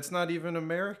right. That's not even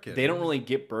American. They don't really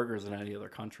get burgers in any other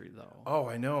country, though. Oh,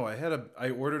 I know. I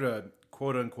ordered a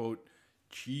quote unquote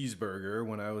cheeseburger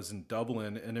when I was in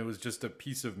Dublin, and it was just a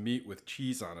piece of meat with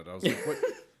cheese on it. I was like, what?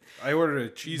 I ordered a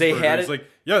cheeseburger. They had It's it- like,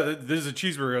 yeah, this is a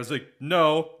cheeseburger. I was like,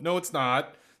 no, it's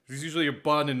not. There's usually a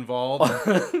bun involved,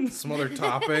 some other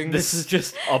toppings. This is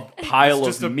just a pile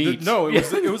Just of meat. No,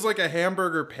 it was like a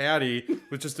hamburger patty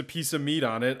with just a piece of meat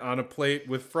on it on a plate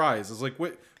with fries. I was like,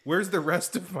 wait, where's the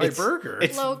rest of my burger?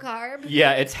 it's- Low carb.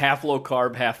 Yeah, it's half low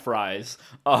carb, half fries.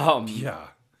 Yeah.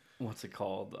 What's it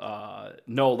called?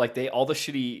 No, like all the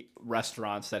shitty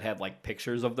restaurants that had like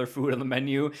pictures of their food on the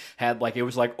menu had like, it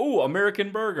was like, oh,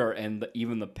 American burger, and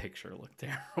even the picture looked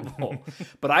terrible.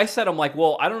 But I said, I'm like,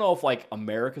 well, I don't know if like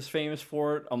America's famous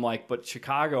for it. I'm like, but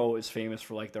Chicago is famous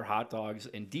for like their hot dogs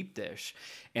and deep dish,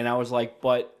 and I was like,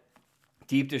 but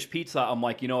deep dish pizza, I'm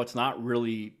like, it's not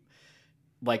really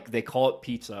like, they call it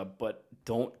pizza, but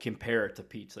don't compare it to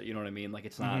pizza. You know what I mean? Like,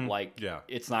 it's not like, Yeah.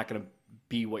 it's not gonna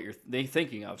be what they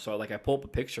thinking of. So like, I pull up a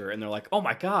picture and they're like, oh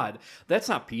my god, that's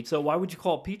not pizza, why would you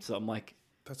call it pizza? I'm like,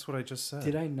 That's what I just said.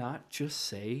 did I not just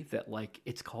say that like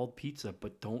it's called pizza,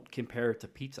 but don't compare it to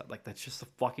pizza? Like, that's just a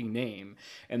fucking name.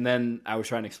 And then I was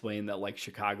trying to explain that like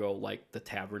Chicago, like the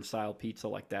tavern style pizza,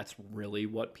 like that's really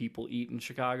what people eat in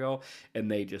Chicago,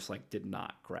 and they just like did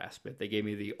not grasp it. They gave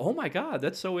me the, oh my god,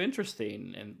 that's so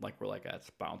interesting, and like we're like, that's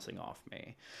bouncing off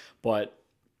me. But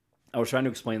I was trying to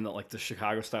explain that like the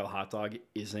Chicago style hot dog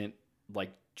isn't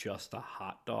like just a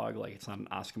hot dog. Like, it's not an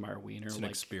Oscar Mayer wiener. It's an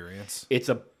like, experience. it's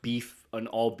an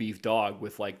all beef dog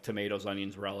with like tomatoes,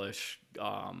 onions, relish,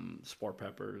 sport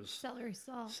peppers,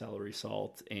 celery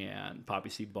salt, and poppy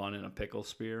seed bun, and a pickle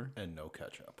spear, And no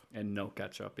ketchup. and no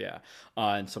ketchup. Yeah,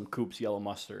 and some Coop's yellow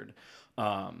mustard.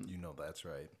 You know that's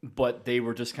right. But they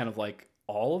were just kind of like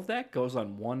all of that goes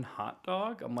on one hot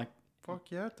dog? I'm like,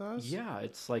 Fuck yeah, it does. yeah,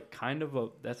 it's like kind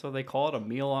of that's what they call it, a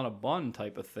meal on a bun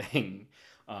type of thing.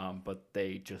 But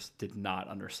they just did not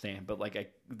understand. But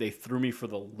like they threw me for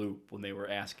the loop when they were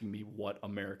asking me what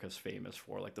America's famous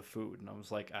for, like the food, and I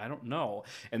was like, I don't know.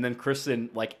 And then Kristen,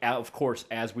 like, of course,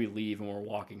 as we leave and we're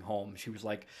walking home, she was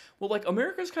like, well, like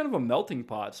America's kind of a melting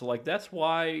pot, so like that's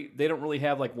why they don't really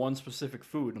have like one specific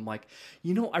food. I'm like,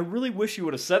 I really wish you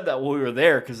would have said that while we were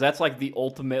there, because that's like the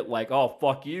ultimate, like, oh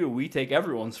fuck you, we take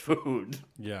everyone's food.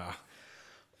 Yeah.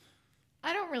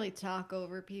 I don't really talk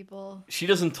over people. She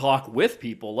doesn't talk with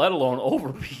people, let alone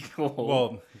over people.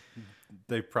 Well,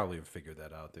 they probably have figured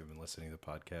that out. They've been listening to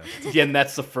the podcast. Again,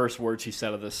 that's the first word she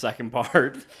said of the second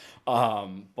part.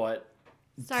 But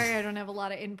Sorry, I don't have a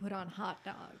lot of input on hot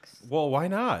dogs. Well, why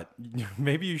not?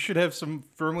 Maybe you should have some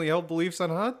firmly held beliefs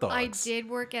on hot dogs. I did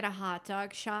work at a hot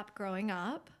dog shop growing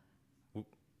up.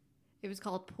 It was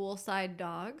called Poolside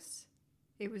Dogs.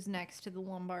 It was next to the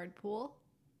Lombard Pool.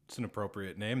 It's an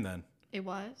appropriate name then. It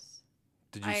was.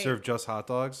 Did you serve just hot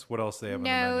dogs? What else they have on the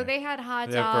No, menu? they had hot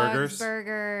They have dogs, burgers?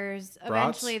 burgers. Brats?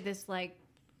 Eventually, this like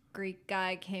Greek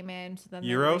guy came in. So then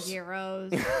Gyros? there were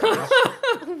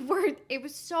gyros. It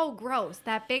was so gross.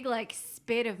 That big like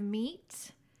spit of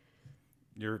meat.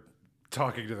 You're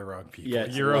talking to the wrong people. yeah,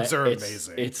 Gyros are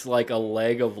amazing. It's like a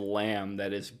leg of lamb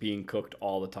that is being cooked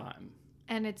all the time.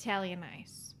 And Italian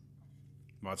ice.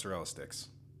 Mozzarella sticks.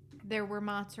 There were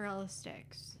mozzarella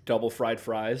sticks. Double fried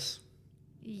fries.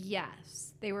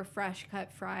 Yes. They were fresh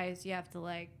cut fries. You have to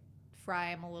like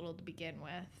fry them a little to begin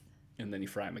with. And then you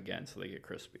fry them again so they get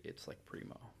crispy. It's like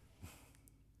primo.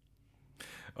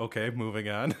 Okay, moving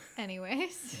on.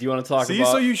 Anyways. Do you want to talk See,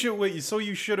 about... so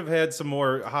you should have had some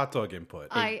more hot dog input.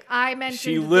 I mentioned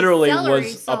She the literally celery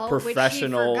was a salt, which she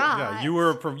professional- forgot. Yeah, you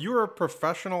were a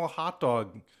professional hot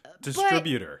dog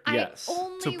distributor. I Yes.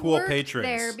 only To pool worked patrons.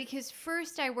 there because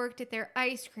first I worked at their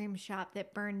ice cream shop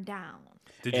that burned down.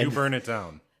 Did you burn it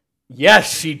down?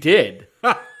 Yes, she did.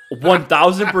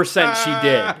 1,000% she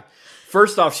did.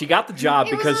 First off, she got the job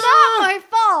It because... was not my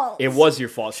fault. It was your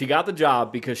fault. She got the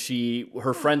job because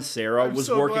her friend Sarah I'm was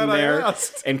so working glad I there,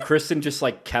 asked. and Kristen just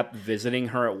like kept visiting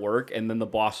her at work. And then the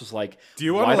boss was like, Do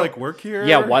you want "Why to don't- like work here?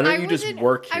 Yeah, why I don't you just wasn't-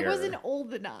 work here?" I wasn't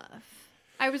old enough.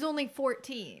 I was only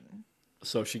 14.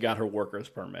 So she got her worker's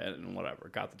permit and whatever,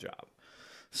 got the job.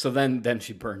 So then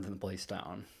she burned the place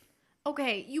down.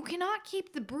 Okay, you cannot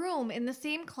keep the broom in the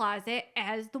same closet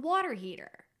as the water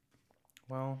heater.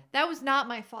 Well, That was not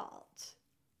my fault.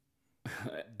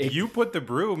 you put the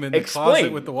broom in the Explain.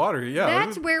 closet with the water. Yeah.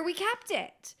 That's where we kept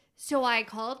it. So I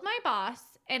called my boss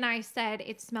and I said,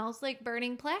 it smells like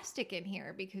burning plastic in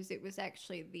here because it was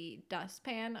actually the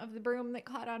dustpan of the broom that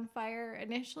caught on fire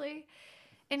initially.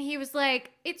 And he was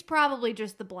like, it's probably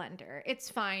just the blender. It's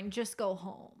fine. Just go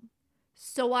home.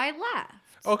 So I left.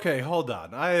 Okay, hold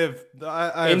on. I have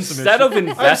Instead some of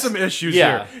issues. I have some invest- issues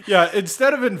Yeah. here. Yeah,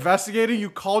 instead of investigating,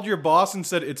 you called your boss and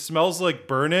said it smells like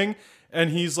burning, and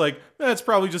he's like, "That's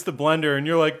probably just the blender," and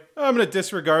you're like, "I'm gonna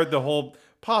disregard the whole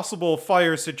possible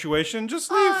fire situation. Just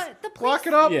leave, the place- lock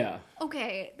it up." Yeah.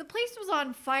 Okay, the place was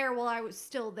on fire while I was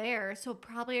still there, so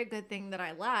probably a good thing that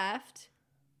I left.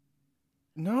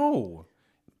 No,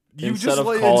 you Instead just of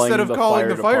like, calling instead of the calling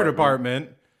fire the fire department.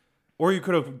 department, or you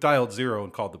could have dialed 0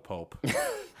 and called the Pope.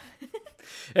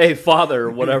 Hey, Father,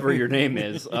 whatever your name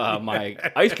is, my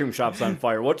ice cream shop's on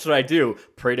fire. What should I do?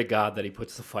 Pray to God that he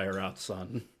puts the fire out,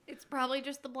 son. It's probably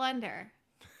just the blender.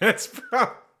 That's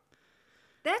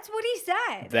That's what he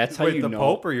said. That's how wait, you the know.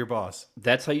 Pope or your boss?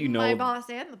 That's how you know. My boss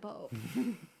and the Pope.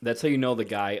 That's how you know the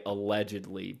guy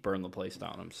allegedly burned the place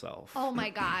down himself. Oh my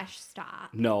gosh, stop.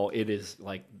 No, it is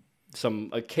like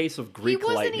a case of Greek He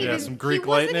wasn't lightning. even, Yeah, some Greek he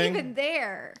wasn't lightning. even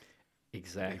there.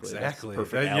 Exactly. Exactly. That's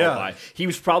perfect Yeah. alibi. He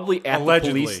was probably at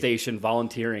Allegedly. the police station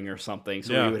volunteering or something,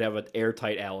 so Yeah. he would have an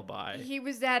airtight alibi. He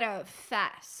was at a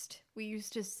fest. We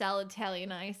used to sell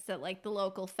Italian ice at like the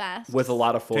local fest. With a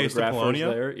lot of Taste of photographers Polonia?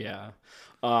 there. Yeah.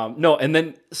 No, and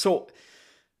then, so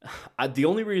the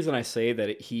only reason I say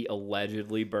that he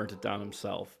allegedly burnt it down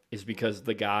himself is because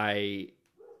the guy...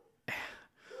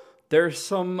 There's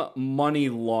some money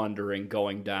laundering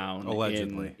going down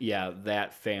Allegedly. in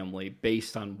that family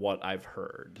based on what I've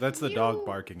heard. That's the You- dog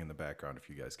barking in the background. If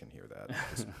you guys can hear that,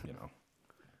 just,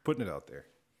 putting it out there.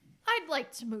 I'd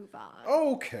like to move on.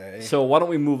 Okay. So why don't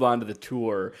we move on to the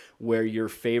tour where your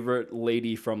favorite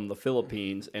lady from the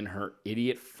Philippines and her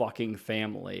idiot fucking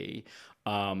family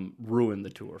ruined the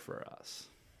tour for us.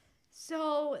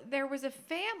 So there was a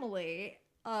family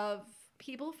of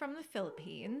people from the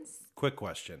Philippines. Quick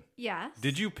question. Yes.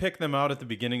 Did you pick them out at the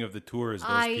beginning of the tour as those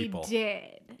I people?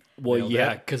 did. Well, Nailed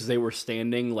yeah, it. because they were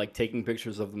standing, like, taking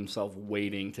pictures of themselves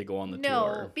waiting to go on the No,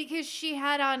 tour. because she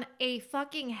had on a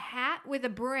fucking hat with a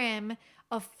brim,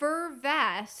 a fur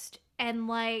vest, and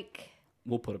like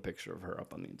We'll put a picture of her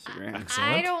up on the Instagram. I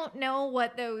Excellent. don't know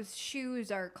what those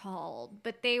shoes are called,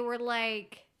 but they were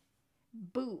like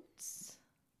boots.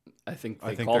 I think I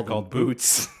they think call they're them called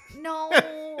boots. No,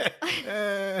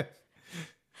 Eh.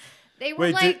 they were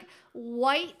Wait, like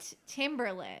white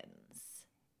Timberlands.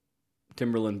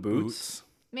 Timberland boots.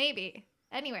 Maybe.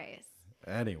 Anyways.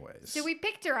 Anyways. So we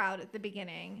picked her out at the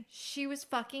beginning. She was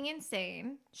fucking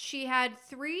insane. She had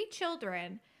 3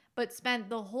 children, but spent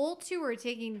the whole tour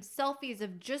taking selfies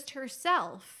of just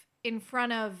herself in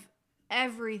front of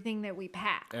everything that we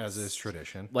passed. As is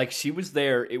tradition. Like, she was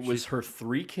there. It was her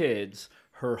 3 kids,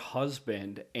 her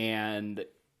husband, and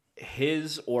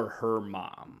his or her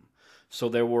mom. So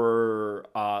there were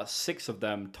 6 of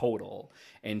them total.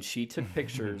 And she took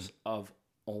pictures of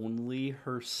only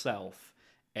herself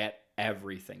at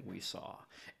everything we saw.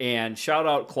 And shout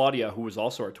out Claudia, who was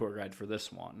also our tour guide for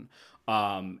this one.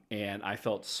 And I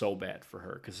felt so bad for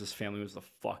her because this family was the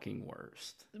fucking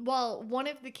worst. Well, one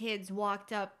of the kids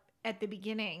walked up at the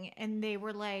beginning and they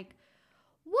were like,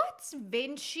 "What's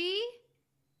Vinci?"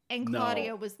 And No.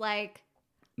 Claudia was like,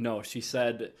 No, she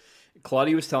said,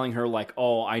 Claudia was telling her, like,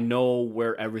 oh, I know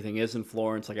where everything is in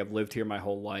Florence. Like, I've lived here my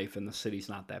whole life, and the city's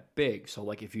not that big. So,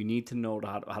 like, if you need to know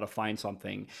how to find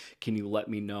something, can you let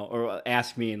me know? Or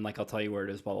ask me, and, like, I'll tell you where it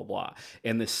is, blah, blah, blah.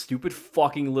 And this stupid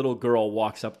fucking little girl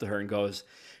walks up to her and goes,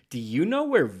 do you know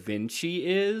where Vinci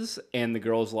is? And the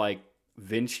girl's like,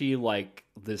 Vinci, like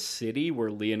the city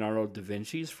where Leonardo da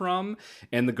Vinci's from?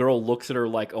 And the girl looks at her,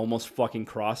 like, almost fucking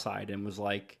cross-eyed and was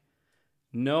like,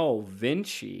 no,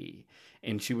 Vinci.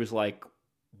 And she was like,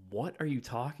 what are you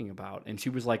talking about? And she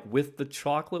was like, with the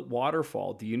chocolate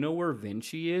waterfall, do you know where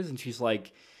Vinci is? And she's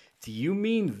like, do you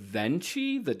mean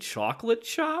Vinci, the chocolate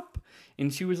shop?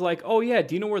 And she was like, oh yeah,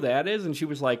 do you know where that is? And she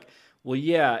was like, well,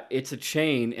 yeah, it's a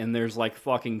chain and there's like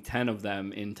fucking 10 of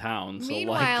them in town. So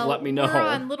meanwhile, like, let me know. we're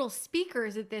on little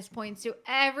speakers at this point, so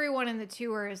everyone in the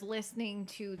tour is listening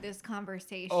to this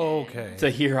conversation. Okay. To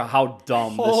hear how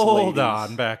dumb this Hold lady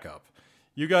on, back up.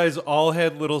 You guys all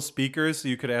had little speakers so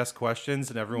you could ask questions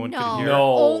and everyone could hear.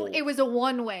 No. It was a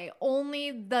one-way.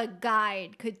 Only the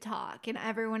guide could talk, and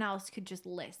everyone else could just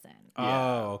listen.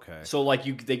 Oh, okay. So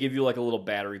like they give you like a little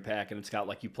battery pack and it's got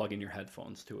like you plug in your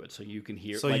headphones to it so you can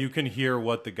hear. So like, you can hear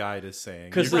what the guide is saying.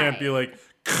 You 'Cause can't be like,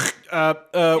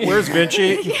 where's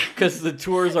Vinci? because the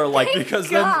tours are like Because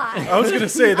God. then I was gonna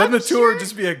say then I'm the tour would sure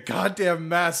just be a goddamn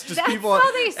mess. Just that's people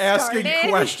how they asking started.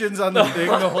 questions on the thing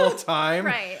the whole time.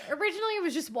 Right. Originally, it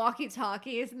was just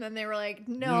walkie-talkies, and then they were like,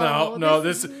 No,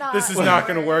 this is not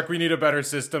gonna work. We need a better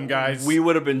system, guys. we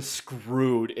would have been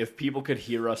screwed if people could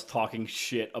hear us talking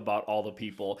shit about all the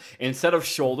people. Instead of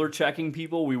shoulder checking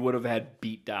people, we would have had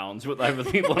beat downs with other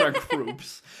people in our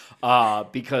groups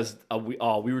because we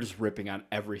were just ripping on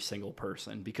every single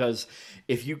person. Because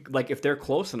if they're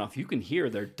close enough, you can hear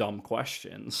their dumb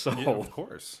questions. So Yeah, of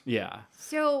course. yeah.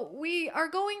 So we are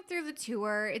going through the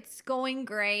tour. It's going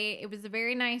great. It was a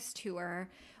very nice tour.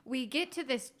 We get to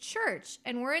this church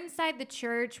and we're inside the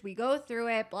church. We go through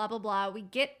it, blah, blah, blah. We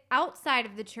get outside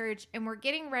of the church and we're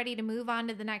getting ready to move on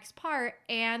to the next part.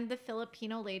 And the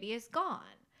Filipino lady is gone.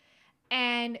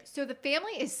 And so the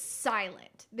family is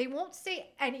silent. They won't say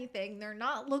anything. They're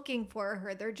not looking for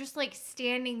her. They're just like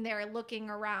standing there looking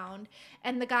around.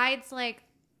 And the guide's like,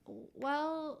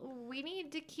 well, we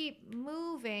need to keep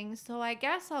moving, so I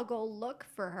guess I'll go look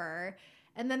for her.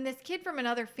 And then this kid from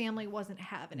another family wasn't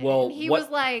having it. Well, and he what- was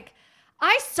like,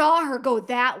 I saw her go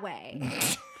that way.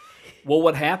 Well,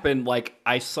 what happened, like,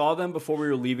 I saw them before we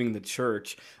were leaving the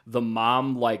church. The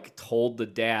mom, like, told the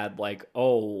dad, like,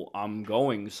 oh, I'm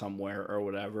going somewhere or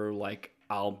whatever. Like,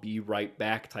 I'll be right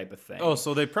back type of thing. Oh,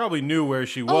 so they probably knew where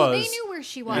she was. Oh, they knew where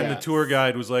she was. And the tour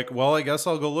guide was like, well, I guess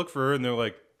I'll go look for her. And they're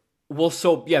like, Well,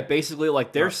 so, yeah, basically,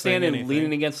 like, they're Not saying standing anything.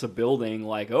 leaning against the building,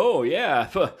 like, oh, yeah,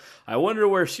 I wonder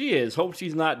where she is. Hope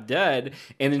she's not dead.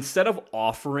 And instead of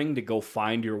offering to go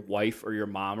find your wife or your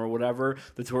mom or whatever,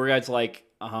 the tour guide's like,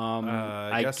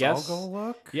 I guess I'll go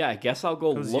look. Yeah, I guess I'll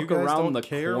go 'Cause you look guys around don't the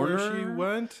care corner. where she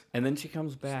went. And then she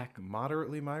comes back.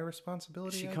 Moderately my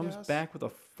responsibility. She I comes guess. back with a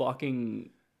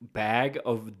fucking bag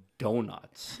of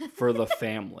donuts for the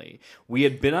family. We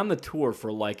had been on the tour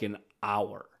for like an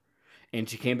hour. and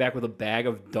she came back with a bag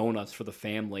of donuts for the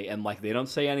family, and like they don't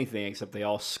say anything except they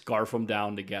all scarf them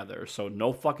down together. So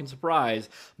no fucking surprise,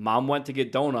 Mom went to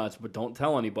get donuts, but don't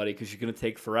tell anybody because she's gonna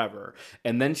take forever.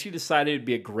 And then she decided it'd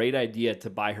be a great idea to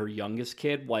buy her youngest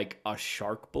kid like a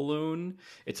shark balloon.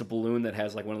 It's a balloon that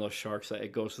has like one of those sharks that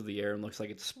it goes through the air and looks like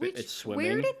it's swimming.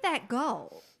 Where did that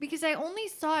go? Because I only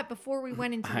saw it before we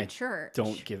went into the church.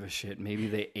 Don't give a shit. Maybe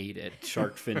they ate it.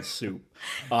 Shark fin soup.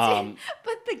 But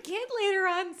the kid later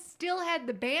on still had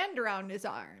the band around his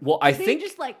arm. Well, I Did they think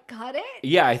just like cut it.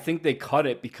 Yeah, I think they cut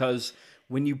it because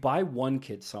when you buy one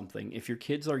kid something, if your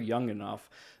kids are young enough,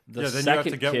 the then you second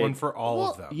have to get kid, one for all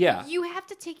of them. Yeah. You have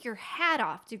to take your hat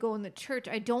off to go in the church.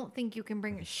 I don't think you can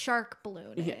bring a shark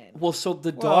balloon in. Well, so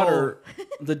the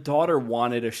daughter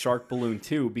wanted a shark balloon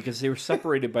too because they were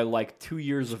separated by like 2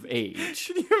 years of age.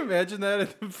 Can you imagine that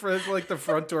at the front, like the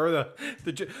front door of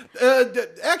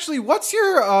actually, what's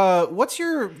your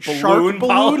shark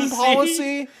balloon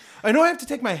policy? I know I have to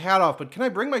take my hat off, but can I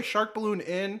bring my shark balloon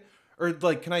in? Or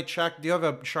like, can I check? Do you have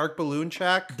a shark balloon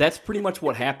check? That's pretty much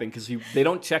what happened because they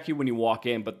don't check you when you walk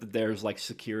in, but there's like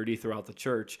security throughout the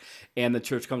church. And the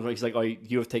church comes, he's like, oh,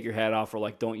 you have to take your hat off, or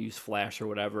like, don't use flash or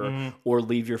whatever, or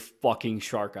leave your fucking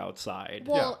shark outside.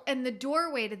 Well, and the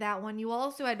doorway to that one, you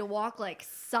also had to walk like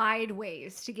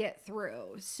sideways to get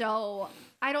through. So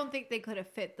I don't think they could have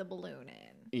fit the balloon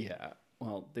in. Yeah.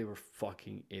 Well, they were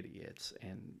fucking idiots.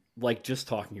 And like just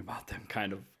talking about them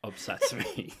kind of upsets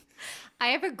me. I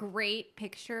have a great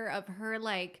picture of her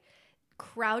like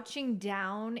crouching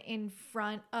down in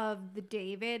front of the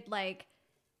David, like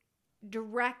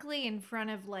directly in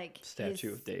front of like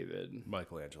Statue of David.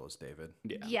 Michelangelo's David.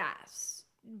 Yeah. Yes.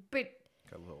 But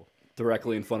Got a little.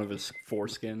 Directly in front of his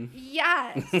foreskin.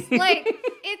 yes. Like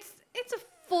it's a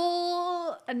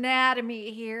full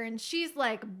anatomy here, and she's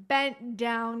like bent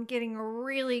down getting a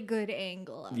really good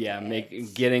angle of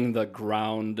it. Getting the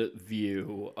ground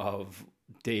view of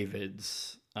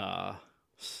David's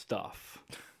stuff.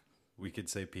 We could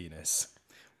say penis.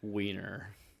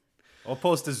 Wiener. I'll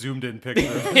post a zoomed in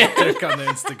picture of Dick on the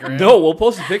Instagram. No, we'll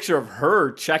post a picture of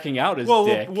her checking out his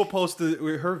dick. We'll post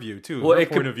her view too. Well, her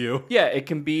point of view. Yeah, it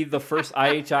can be the first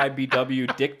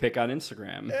IHIBW dick pic on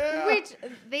Instagram. Which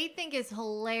they think is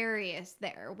hilarious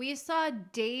there. We saw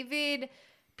David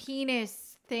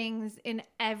penis things in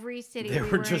every city we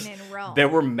were in Rome. There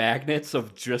were magnets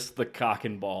of just the cock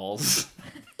and balls.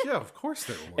 Yeah, of course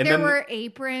there were. And there then were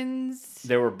aprons.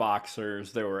 There were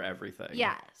boxers. There were everything.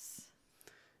 Yes.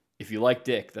 If you like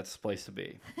dick, that's the place to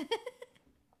be.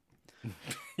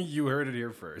 You heard it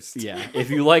here first. Yeah.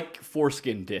 If you like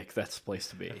foreskin dick, that's the place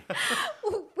to be.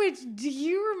 Which, do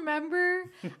you remember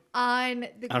on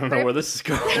the I don't know where this is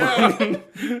going.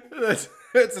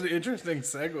 That's an interesting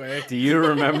segue. Do you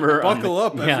remember? Buckle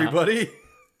up, everybody.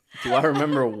 Do I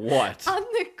remember what? On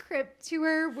the crypt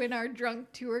tour, when our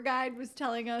drunk tour guide was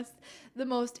telling us the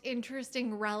most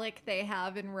interesting relic they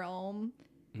have in Rome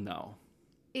No.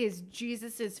 is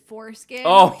Jesus's foreskin.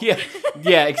 Oh, yeah.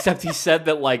 Yeah, except he said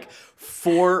that like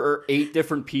 4 or 8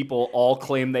 different people all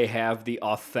claim they have the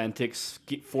authentic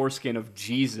foreskin of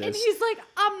Jesus. And he's like,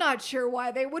 I'm not sure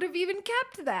why they would have even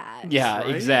kept that. Yeah,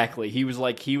 Right? exactly. He was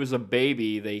like, he was a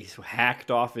baby. They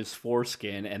hacked off his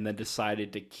foreskin and then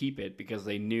decided to keep it because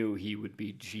they knew he would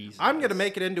be Jesus. I'm going to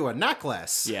make it into a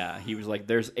necklace. Yeah, he was like,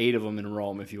 there's 8 of them in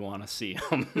Rome if you want to see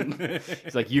them.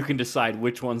 He's like, you can decide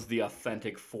which one's the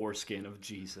authentic foreskin of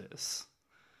Jesus.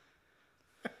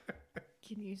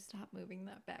 Can you stop moving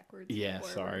that backwards? and Yeah,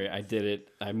 forwards? sorry. I did it.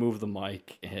 I moved the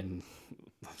mic and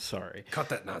sorry. Cut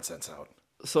that nonsense out.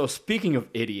 So speaking of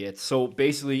idiots, so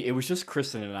basically it was just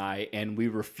Kristen and I, and we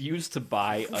refused to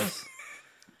buy us.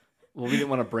 Well, we didn't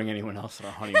want to bring anyone else on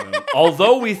our honeymoon,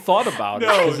 although we thought about it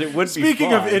because it would be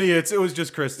Speaking of fun. idiots, it was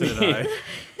just Kristen and I.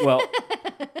 Well,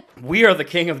 we are the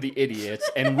king of the idiots,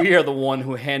 and we are the one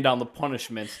who hand down the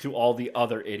punishments to all the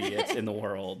other idiots in the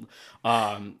world.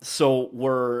 So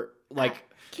we're like,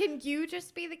 Can you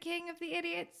just be the king of the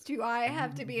idiots? Do I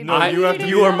have to be a No, queen? you have to.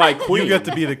 you are my queen. You get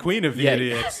to be the queen of the Yeah.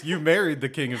 idiots. You married the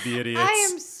king of the idiots. I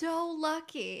am so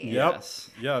lucky. Yep.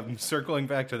 Yes. Yeah, I'm circling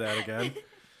back to that again.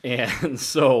 And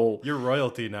so You're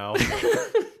royalty now.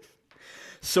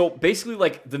 So basically,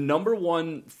 like, the number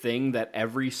one thing that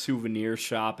every souvenir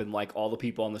shop and, like, all the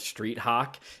people on the street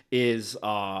hawk is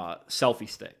selfie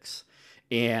sticks.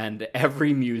 And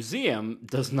every museum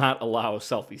does not allow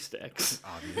selfie sticks.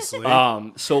 Obviously.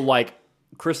 So, like,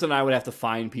 Chris and I would have to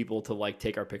find people to, like,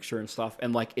 take our picture and stuff.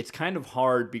 And, like, it's kind of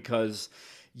hard because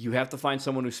you have to find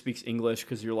someone who speaks English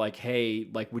because you're like, hey,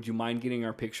 like, would you mind getting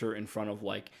our picture in front of,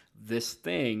 like, this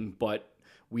thing? But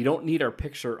we don't need our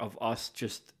picture of us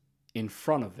just in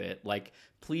front of it. Like,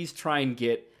 please try and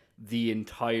get the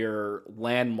entire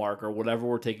landmark or whatever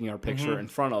we're taking our picture in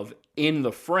front of in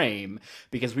the frame,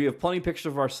 because we have plenty of pictures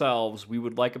of ourselves. We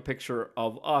would like a picture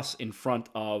of us in front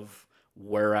of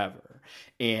wherever.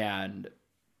 And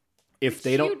if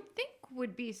they don't, you'd think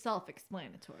would be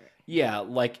self-explanatory. yeah,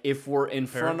 like if we're in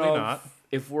front Apparently of not.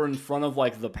 if we're in front of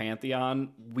like the Pantheon,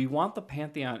 we want the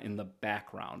Pantheon in the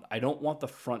background. I don't want the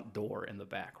front door in the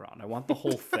background. I want the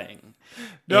whole thing.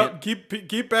 No, And- keep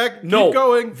back. no, keep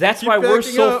going. That's keep why we're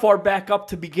backing so up. far back up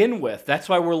to begin with. That's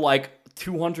why we're like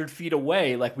 200 feet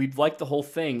away. Like we'd like the whole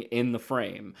thing in the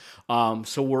frame.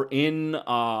 So we're in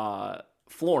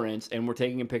Florence and we're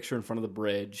taking a picture in front of the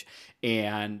bridge,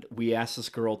 and we asked this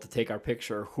girl to take our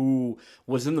picture who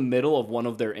was in the middle of one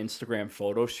of their Instagram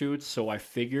photo shoots. So I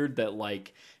figured that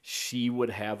like she would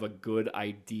have a good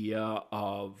idea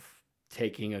of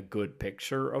taking a good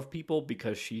picture of people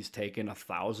because she's taken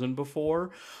 1,000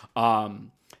 before.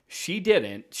 She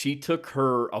didn't. She took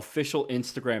her official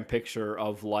Instagram picture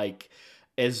of like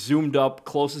as zoomed up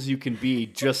close as you can be,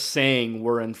 just saying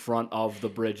we're in front of the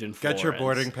bridge in Florence. Get your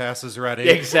boarding passes ready.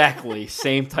 Exactly.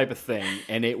 Same type of thing.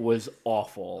 And it was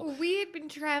awful. We had been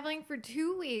traveling for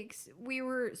 2 weeks. We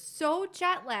were so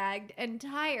jet lagged and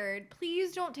tired.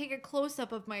 Please don't take a close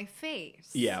up of my face.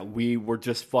 Yeah, we were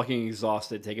just fucking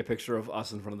exhausted. Take a picture of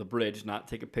us in front of the bridge, not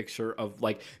take a picture of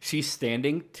like she's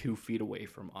standing 2 feet away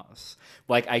from us.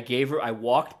 Like I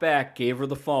walked back, gave her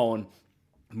the phone,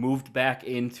 moved back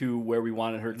into where we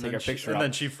wanted her to take our picture. And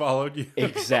then she followed you.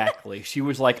 Exactly. She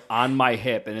was like on my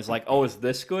hip and is like, "Oh, is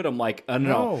this good?" I'm like, no.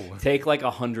 No. Take like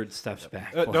 100 steps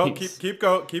back. No, please." keep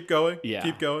going. Yeah.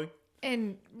 Keep going.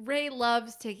 And Ray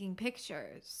loves taking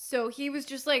pictures. So he was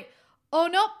just like, oh,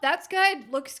 nope, that's good.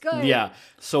 Looks good. Yeah.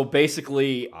 So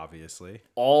basically, Obviously.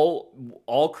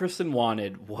 all Kristen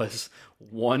wanted was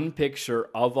one picture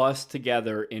of us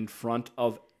together in front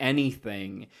of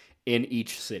anything in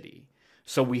each city.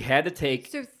 So we had to take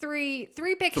So three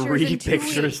pictures 3 in 2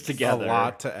 pictures weeks. together. A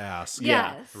lot to ask.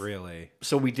 Yeah. Yes. Really.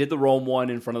 So we did the Rome one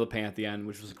in front of the Pantheon,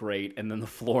 which was great, and then the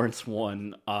Florence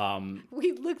one,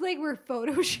 We look like we're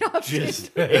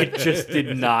photoshopped. it just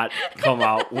did not come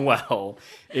out well.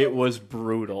 It was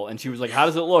brutal. And she was like, "How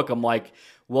does it look?" I'm like,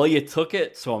 "Well, you took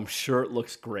it, so I'm sure it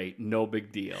looks great. No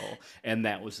big deal." And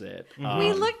that was it.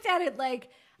 We looked at it like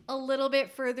a little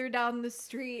bit further down the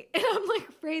street, and I'm like,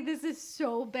 Ray, this is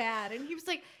so bad. And he was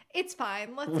like, it's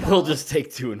fine. Let's go. We'll just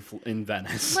take 2 in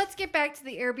Venice. Let's get back to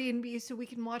the Airbnb so we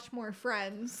can watch more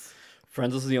Friends.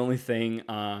 Friends was the only thing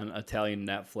on Italian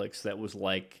Netflix that was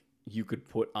like you could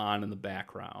put on in the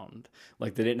background.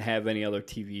 Like they didn't have any other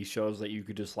TV shows that you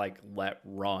could just like let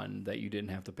run that you didn't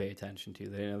have to pay attention to.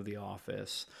 They didn't have The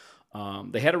Office.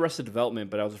 They had Arrested Development,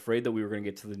 but I was afraid that we were going to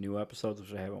get to the new episodes,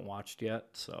 which I haven't watched yet,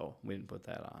 so we didn't put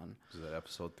that on. Is that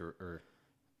episode 3 or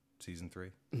season 3?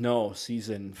 No,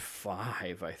 season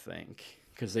 5, I think,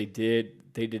 because they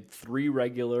did 3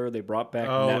 regular. They brought back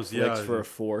Netflix for a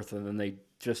 4th, and then they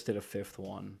just did a 5th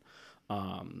one.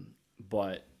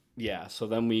 But yeah, so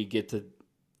then we get to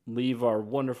leave our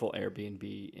wonderful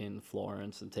Airbnb in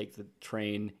Florence and take the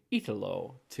train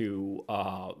Italo to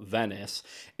Venice,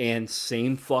 and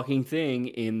same fucking thing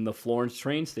in the Florence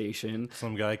train station.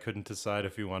 Some guy couldn't decide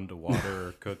if he wanted to water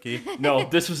or cookie. No,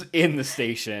 this was in the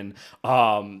station.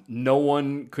 No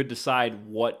one could decide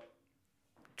what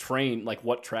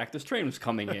track this train was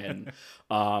coming in.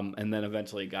 And then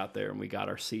eventually got there and we got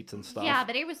our seats and stuff. Yeah,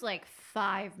 but it was like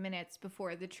 5 minutes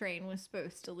before the train was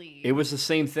supposed to leave. It was the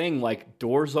same thing, like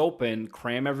doors open,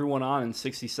 cram everyone on in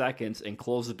 60 seconds and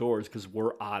close the doors because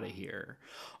we're out of here.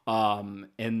 And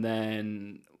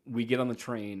then we get on the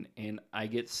train and I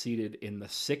get seated in the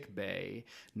sick bay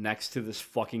next to this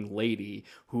fucking lady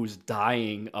who's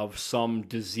dying of some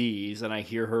disease, and I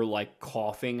hear her like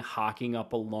coughing, hocking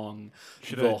up a lung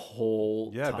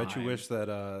whole Yeah, time. I bet you wish that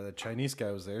the Chinese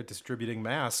guy was there distributing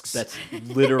masks. That's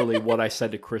literally what I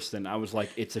said to Kristen. I was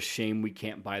like, it's a shame we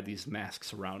can't buy these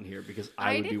masks around here because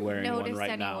I would be didn't wearing one notice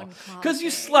right now. anyone Because you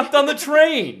coughing. slept on the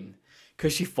train.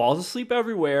 Because she falls asleep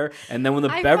everywhere, and then when the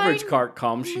I beverage find cart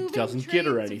comes, she moving doesn't get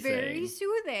her trains anything. Very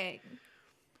soothing.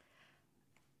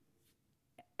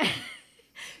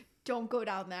 Don't go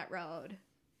down that road.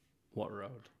 What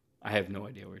road? I have no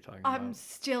idea what you're talking I'm about.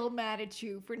 still mad at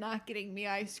you for not getting me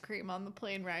ice cream on the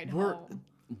plane ride We're- home.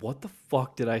 What the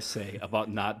fuck did I say about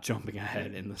not jumping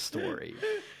ahead in the story?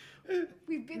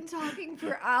 We've been talking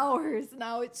for hours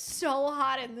now. It's so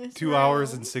hot in this 2 room.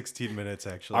 hours and 16 minutes,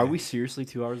 actually. Are we seriously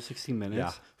 2 hours and 16 minutes?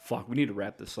 Yeah. Fuck, we need to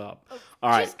wrap this up. All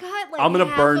right. Just cut like I'm gonna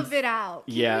half burn- of it out.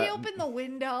 Can Yeah. we open the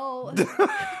window?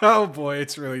 Oh boy,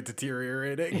 it's really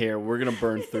deteriorating. Here, we're going to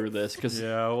burn through this because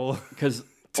Yeah, well,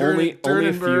 turn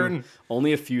and burn.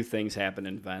 Only a few things happen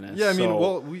in Venice. Yeah, I mean,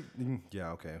 so,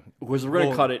 okay. because we're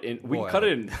gonna cut it in. We we'll can cut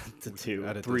it edit. into two.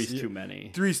 Edit Three's this. too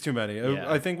many. Three's too many.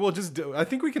 Yeah. I think we'll just do. I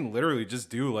think we can literally just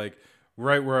do like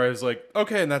right where I was like,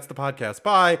 okay, and that's the podcast.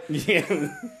 Bye.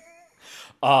 Yeah.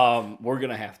 We're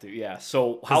gonna have to. Yeah.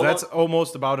 So how That's long?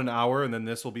 almost about an hour, and then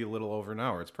this will be a little over an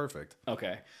hour. It's perfect.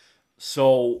 Okay.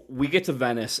 So we get to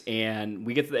Venice and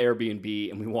we get to the Airbnb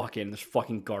and we walk in. There's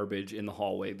fucking garbage in the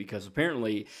hallway because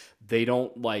apparently they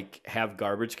don't like have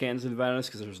garbage cans in Venice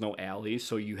because there's no alleys.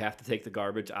 So you have to take the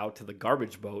garbage out to the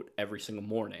garbage boat every single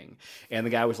morning. And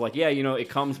the guy was like, "Yeah, you know, it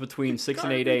comes between 6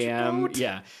 and 8 a.m. boat.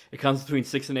 Yeah, it comes between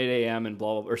 6 and 8 a.m. and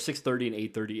blah, blah, blah, or 6:30 and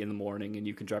 8:30 in the morning, and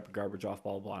you can drop your garbage off,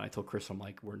 blah, blah, blah." And I told Chris, I'm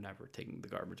like, "We're never taking the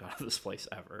garbage out of this place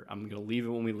ever. I'm gonna leave it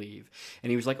when we leave." And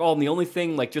he was like, "Oh, and the only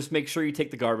thing, like, just make sure you take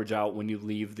the garbage out when you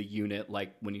leave the unit,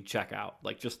 like when you check out,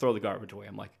 like just throw the garbage away."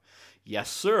 I'm like,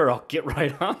 "Yes, sir. I'll get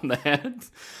right on that."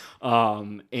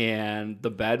 And the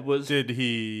bed was. Did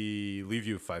he leave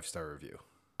you a 5-star review?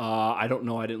 I don't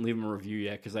know. I didn't leave him a review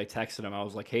yet because I texted him. I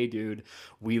was like, "Hey, dude,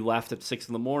 we left at 6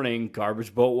 a.m.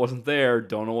 Garbage boat wasn't there.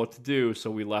 Don't know what to do, so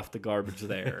we left the garbage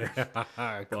there."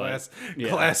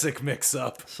 Classic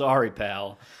mix-up. Sorry,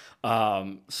 pal.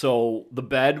 So the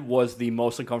bed was the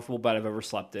most uncomfortable bed I've ever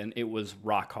slept in. It was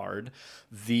rock hard.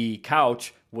 The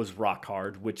couch was rock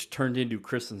hard, which turned into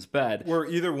Kristen's bed. Were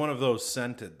either one of those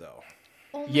scented though?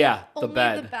 Only, Yeah, the only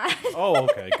bed. The bed. Oh,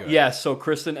 okay, good. Yeah, so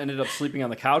Kristen ended up sleeping on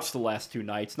the couch the last 2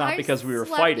 nights, not because we were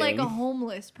slept fighting. like a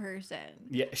homeless person.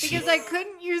 Yeah, Because I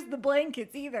couldn't use the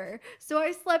blankets either. So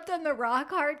I slept on the rock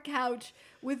hard couch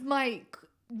with my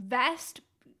vest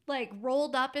like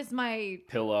rolled up as my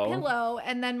pillow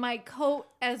and then my coat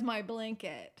as my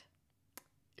blanket.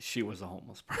 She was a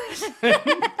homeless person.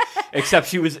 Except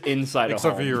she was inside Except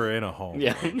a for home. you were in a home.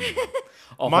 Yeah.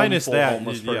 A Minus home full that,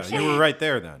 homeless yeah, person. you were right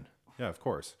there then. Yeah, of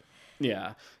course.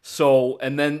 Yeah. So,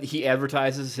 and then he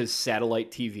advertises his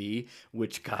satellite TV,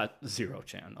 which got 0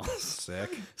 channels. Sick.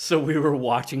 So we were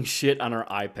watching shit on our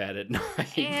iPad at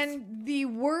night. And the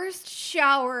worst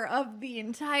shower of the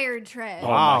entire trip. Oh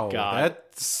my Wow, God.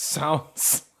 that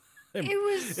sounds It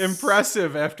was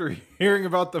impressive after hearing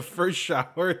about the first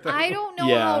shower. I don't know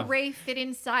Yeah. how Ray fit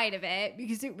inside of it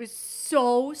because it was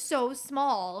so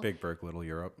small. Big Burke, Little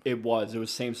Europe. It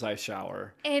was same size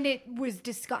shower. And it was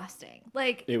disgusting.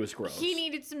 Like It was gross. He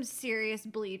needed some serious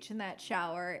bleach in that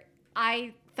shower.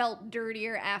 I felt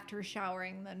dirtier after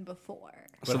showering than before.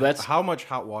 So But that's, how much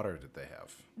hot water did they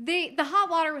have? The hot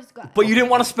water was good. but you didn't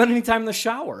want to spend any time in the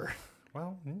shower.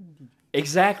 Well,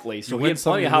 Exactly. So You we win had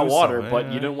some, plenty you of hot lose water, some. but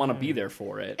you Yeah, didn't want to be there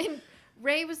for it. And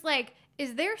Ray was like,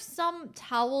 "Is there some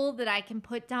towel that I can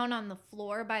put down on the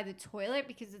floor by the toilet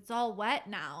because it's all wet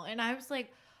now?" And I was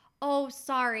like, "Oh,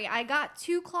 sorry. I got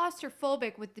too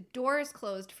claustrophobic with the doors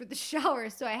closed for the shower,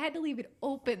 so I had to leave it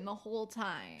open the whole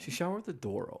time." She showered the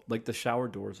door, like the shower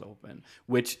door's open.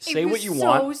 Which It say was what you so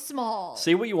want. small.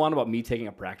 Say what you want about me taking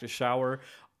a practice shower.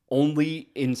 Only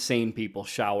insane people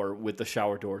shower with the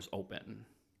shower doors open.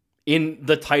 In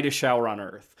the tightest shower on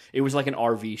earth. It was like an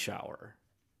RV shower.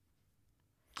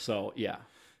 So, yeah.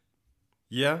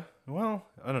 yeah. Well,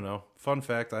 I don't know. Fun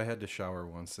fact: I had to shower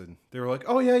once, and they were like,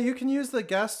 "Oh yeah, you can use the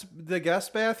guest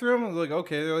bathroom." I was like,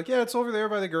 "Okay." They're like, "Yeah, it's over there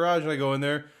by the garage." And I go in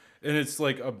there, and it's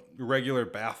like a regular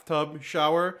bathtub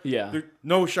shower. Yeah.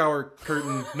 No shower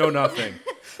curtain, no nothing.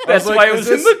 That's like, why it is was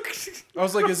in this- the... I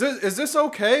was like, "Is this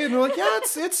okay?" And they're like, "Yeah,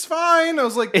 it's fine." I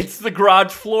was like, It's the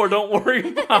garage floor. Don't worry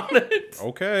about it.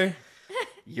 "Okay."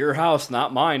 Your house,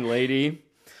 not mine, lady.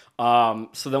 So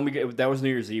then that was New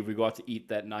Year's Eve. We go out to eat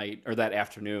that night or that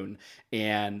afternoon,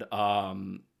 and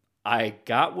I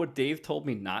got what Dave told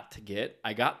me not to get.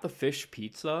 I got the fish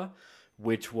pizza,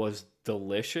 which was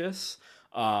delicious.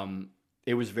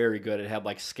 It was very good. It had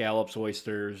like scallops,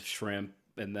 oysters, shrimp,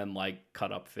 and then like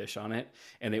cut up fish on it,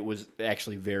 and it was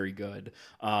actually very good.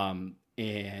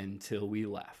 Until we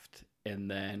left.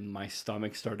 And then my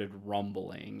stomach started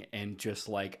rumbling and just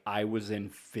like I was in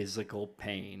physical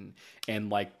pain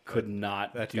and like could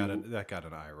not That do got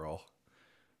an eye roll.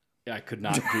 I could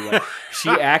not do it. She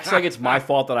acts like it's my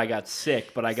fault that I got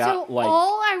sick, but I got so like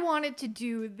all I wanted to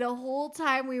do the whole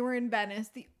time we were in Venice,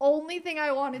 the only thing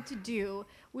I wanted to do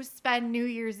was spend New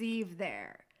Year's Eve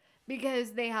there.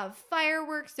 Because they have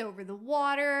fireworks over the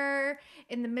water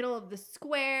in the middle of the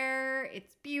square.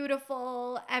 It's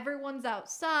beautiful. Everyone's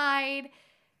outside.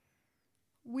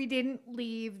 We didn't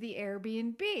leave the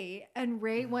Airbnb. And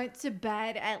Ray went to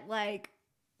bed at like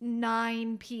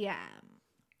 9 p.m.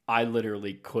 I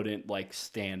literally couldn't like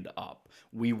stand up.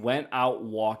 We went out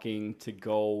walking to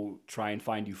go try and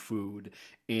find you food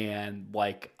and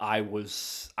like I was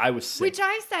sick. Which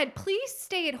I said, please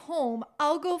stay at home.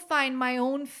 I'll go find my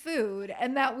own food.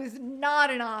 And that was not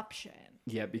an option.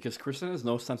 Yeah, because Kristen has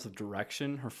no sense of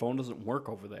direction. Her phone doesn't work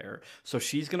over there. So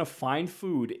she's going to find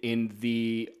food in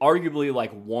the arguably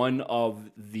like one of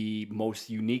the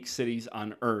most unique cities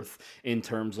on earth in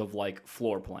terms of like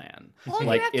floor plan. All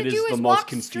like you have to it is do the is most walk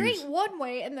confused. straight one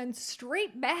way and then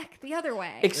straight back the other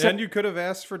way. Except And you could have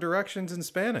asked for directions in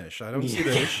Spanish. I don't see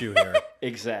the issue here.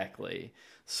 exactly.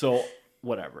 So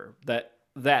whatever.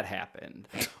 That happened.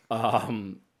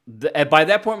 By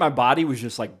that point, my body was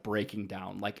just like breaking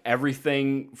down. Like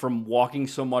everything from walking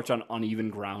so much on uneven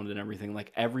ground and everything,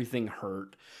 like everything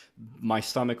hurt. My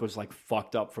stomach was like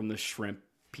fucked up from the shrimp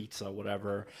pizza,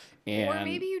 whatever. And Or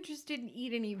maybe you just didn't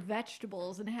eat any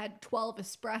vegetables and had 12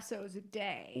 espressos a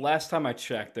day. last time I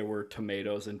checked, there were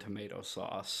tomatoes and tomato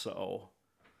sauce. So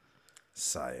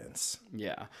Science.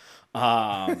 yeah.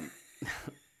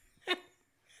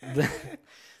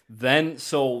 Then,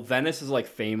 so Venice is like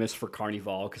famous for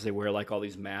Carnival because they wear like all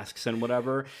these masks and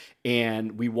whatever.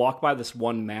 And we walk by this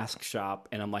one mask shop,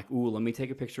 and I'm like, ooh, let me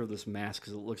take a picture of this mask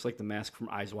because it looks like the mask from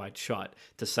Eyes Wide Shut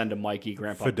to send to Mikey,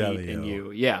 Grandpa Pete, Fidelio. and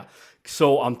you. Yeah.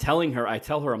 So I tell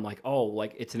her, I'm like, oh,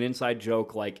 like it's an inside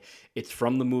joke. Like it's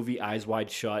from the movie Eyes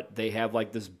Wide Shut. They have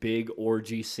like this big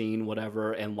orgy scene,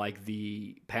 whatever. And like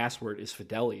the password is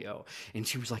Fidelio. And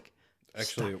she was like,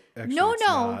 Actually, No, it's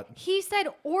no. not. He said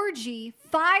orgy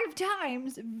 5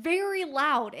 times very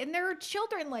loud. And there are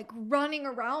children like running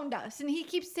around us. And he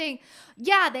keeps saying,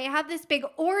 yeah, they have this big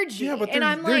orgy. Yeah, but and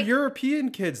I'm they're like, European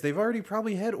kids. They've already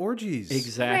probably had orgies.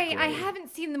 exactly. Ray, I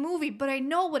haven't seen the movie, but I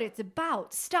know what it's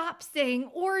about. Stop saying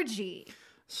orgy.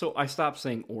 So I stopped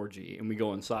saying orgy and we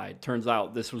go inside. Turns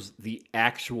out this was the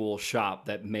actual shop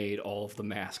that made all of the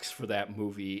masks for that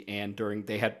movie. And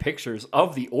they had pictures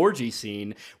of the orgy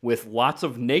scene with lots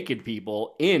of naked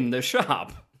people in the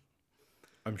shop.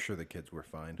 I'm sure the kids were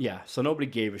fine. Yeah, so nobody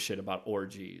gave a shit about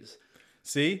orgies.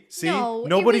 See? No,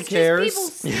 Nobody it was cares.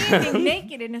 Just people standing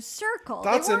naked in a circle. They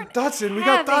Dotson, weren't we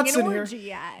got having Dotson an here. orgy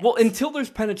yet. Well, until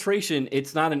there's penetration,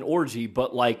 it's not an orgy,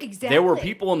 but like there were Exactly.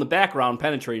 people in the background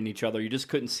penetrating each other. You just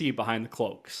couldn't see behind the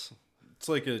cloaks. It's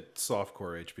like a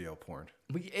softcore HBO porn.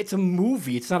 It's a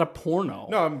movie. It's not a porno.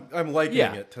 No, I'm likening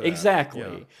yeah, it to that. exactly.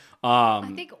 Yeah.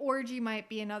 I think orgy might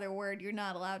be another word you're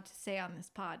not allowed to say on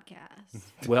this podcast.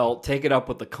 Well, take it up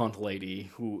with the cunt lady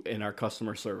who in our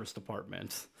customer service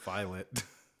department. Violet.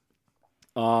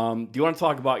 Do you want to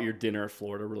talk about your dinner at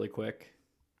Florida really quick?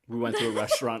 We went to a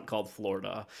restaurant called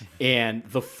Florida, and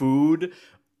the food.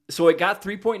 So it got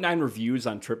 3.9 reviews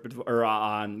on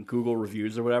on Google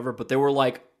reviews or whatever, but they were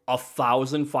like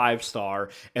 1,000 5-star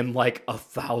and like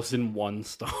 1,000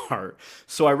 1-star.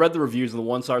 So I read the reviews, and the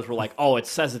 1-stars were like, "Oh, it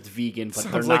says it's vegan, but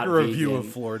they're Sounds like not a review vegan." of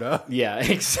Florida. Yeah,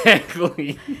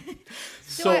 exactly.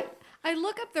 So I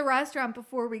look up the restaurant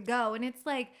before we go, and it's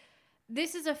like,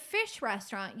 this is a fish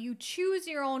restaurant. You choose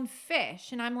your own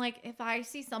fish. And I'm like, if I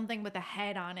see something with a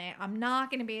head on it, I'm not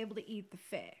going to be able to eat the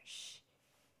fish.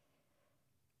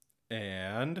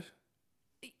 And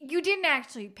You didn't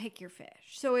actually pick your fish,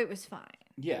 so it was fine.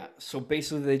 Yeah, so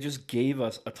basically they just gave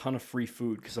us a ton of free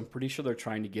food because I'm pretty sure they're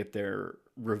trying to get their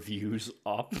reviews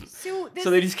up. So So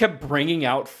they just kept bringing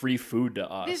out free food to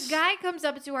us. this guy comes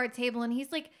up to our table, and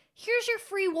he's like, here's your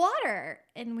free water.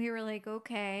 And we were like,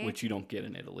 okay. Which you don't get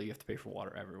in Italy. You have to pay for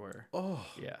water everywhere. oh,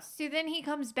 Yeah. So then he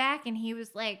comes back, and he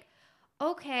was like,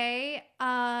 okay,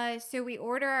 so we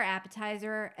order our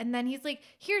appetizer, and then he's like,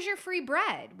 here's your free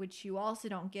bread, which you also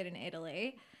don't get in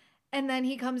Italy. And then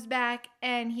he comes back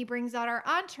and he brings out our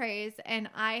entrees, and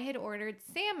I had ordered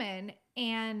salmon,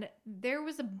 and there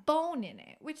was a bone in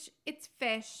it, which it's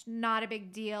fish, not a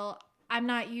big deal. I'm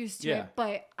not used to Yeah. it,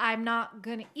 but I'm not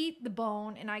gonna eat the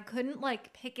bone, and I couldn't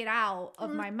like pick it out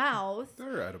of my mouth.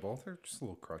 they're edible. They're just a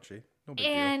little crunchy. No big deal.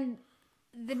 And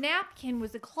the napkin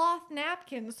was a cloth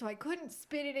napkin, so I couldn't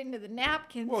spit it into the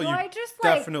napkin. Well, so you I just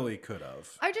like definitely could have.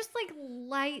 I just like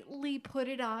lightly put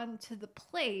it onto the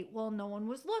plate while no one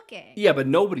was looking. Yeah, but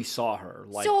nobody saw her.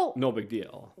 Like, So- no big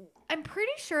deal. I'm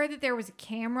pretty sure that there was a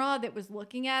camera that was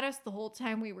looking at us the whole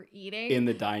time we were eating. In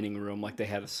the dining room, like they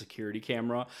had a security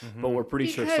camera, but we're pretty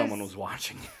sure Because- someone was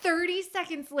watching. 30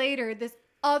 seconds later, this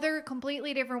other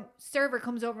completely different server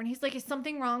comes over, and he's like, is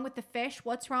something wrong with the fish?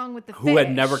 What's wrong with the fish? Who had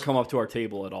never come up to our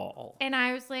table at all. And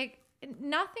I was like,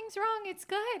 nothing's wrong. It's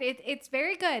good. It's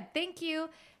very good. Thank you.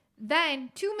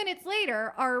 Then 2 minutes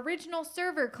later, our original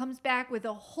server comes back with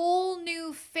a whole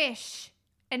new fish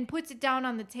and puts it down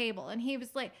on the table. And he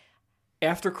was like,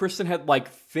 After Kristen had like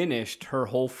finished her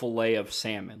whole fillet of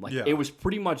salmon, like Yeah. it was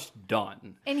pretty much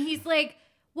done. and he's like,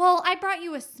 Well, I brought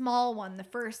you a small one the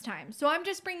first time, so I'm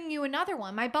just bringing you another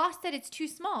one. My boss said it's too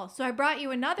small, so I brought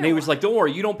you another And he was one. like, don't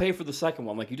worry, you don't pay for the second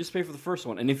one. Like, you just pay for the first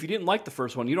one. And if you didn't like the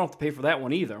first one, you don't have to pay for that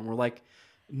one either. And we're like,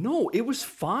 no, it was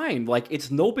fine. Like, it's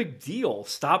no big deal.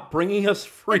 Stop bringing us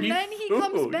free And then he food.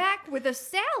 comes back with a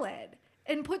salad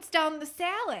and puts down the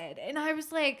salad. And I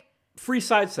was like, Free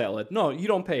side salad. No, you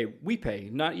don't pay. We pay,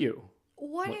 not you.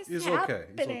 what is He's happening? okay.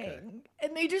 He's okay.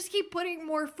 And they just keep putting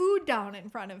more food down in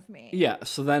front of me. Yeah,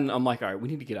 so then I'm like, all right, we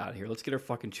need to get out of here. Let's get our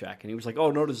fucking check. And he was like, oh,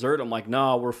 no dessert? I'm like,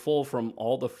 no, we're full from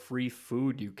all the free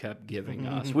food you kept giving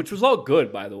us, which was all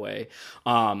good, by the way.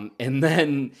 And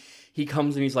then he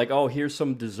comes and he's like, oh, here's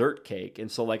some dessert cake.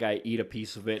 And so, like, I eat a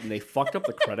piece of it, and they fucked up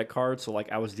the credit card. So,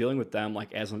 like, I was dealing with them,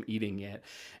 like, as I'm eating it.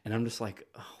 And I'm just like,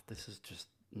 oh, this is just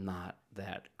not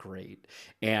that great.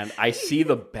 And I see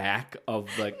the back of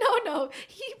the... No,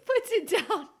 he puts it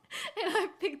down. And I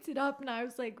picked it up and I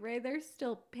was like, Ray, there's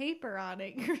still paper on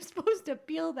it. You're supposed to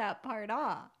peel that part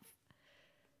off.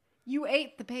 You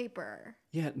ate the paper.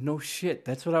 Yeah, no shit.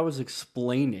 That's what I was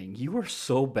explaining. You are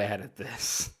so bad at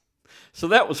this. So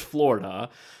that was Florida.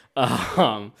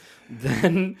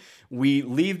 Then we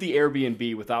leave the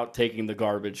Airbnb without taking the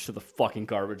garbage to the fucking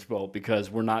garbage boat because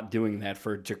we're not doing that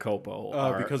for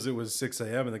Jacopo. Because it was 6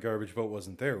 a.m. and the garbage boat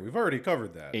wasn't there. We've already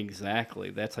covered that.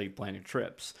 Exactly. That's how you plan your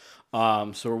trips.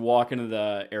 So we're walking to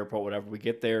the airport, whatever. We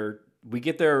get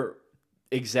there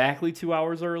exactly 2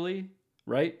 hours early,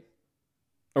 right?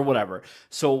 Or whatever.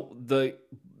 So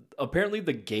apparently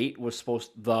the gate was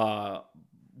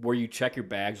where you check your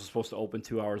bags was supposed to open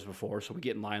 2 hours before. So we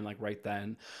get in line like right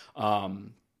then.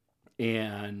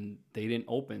 And they didn't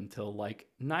open till like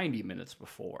 90 minutes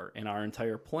before. And our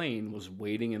entire plane was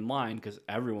waiting in line because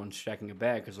everyone's checking a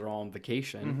bag because they're all on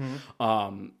vacation.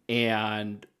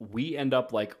 And we end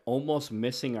up like almost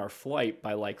missing our flight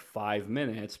by like 5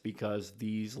 minutes because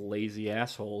these lazy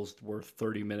assholes were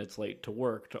 30 minutes late to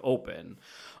work to open.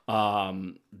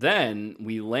 Then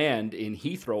we land in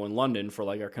Heathrow in London for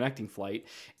like our connecting flight,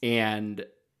 and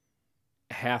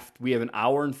we have an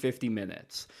hour and 50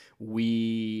 minutes.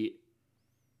 We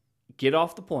get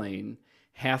off the plane,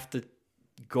 have to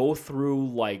go through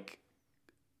like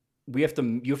you have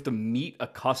to meet a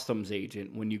customs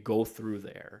agent when you go through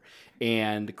there.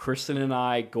 And Kristen and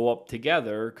I go up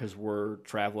together because we're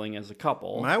traveling as a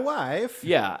couple. My wife.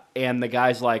 Yeah. And the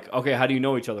guy's like, okay, how do you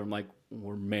know each other? I'm like,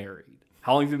 we're married.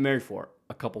 How long have you been married for?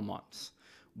 A couple months.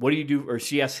 What do you do? Or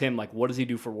she asks him, like, what does he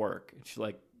do for work? And she's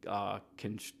like,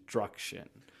 construction.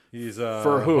 He's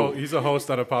For who? He's a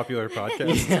host on a popular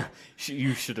podcast. Yeah.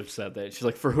 You should have said that. She's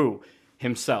like, for who?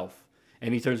 Himself.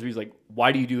 And he turns to me, he's like,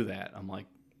 why do you do that? I'm like,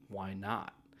 why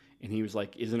not? And he was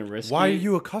like, isn't it risky? Why are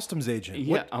you a customs agent?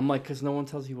 Yeah, What? I'm like, because no one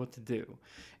tells you what to do.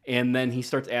 And then he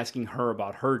starts asking her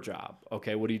about her job.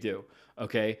 Okay, what do you do?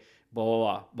 Okay, blah, blah,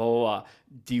 blah, blah, blah, blah.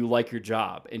 Do you like your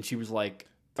job? And she was like,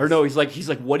 or no, he's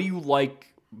like, what do you like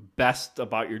best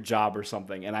about your job or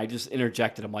something? And I just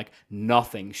interjected. I'm like,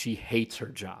 nothing. She hates her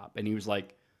job. And he was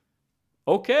like,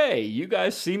 okay, you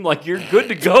guys seem like you're good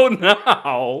to go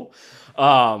now.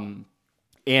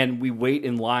 And we wait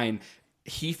in line.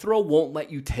 Heathrow won't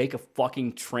let you take a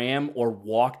fucking tram or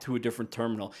walk to a different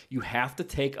terminal. You have to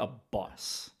take a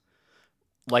bus.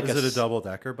 Like Is it a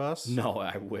double-decker bus? No,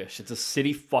 I wish. It's a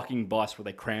city fucking bus where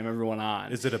they cram everyone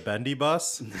on. Is it a bendy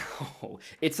bus? No.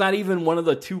 It's not even one of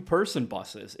the two-person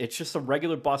buses. It's just a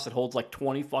regular bus that holds like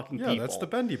 20 fucking Yeah, people. that's the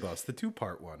bendy bus, the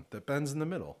two-part one that bends in the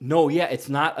middle. No, yeah, it's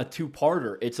not a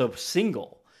two-parter. It's a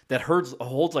single that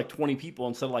holds like 20 people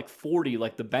instead of like 40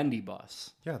 like the bendy bus.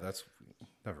 Yeah, that's...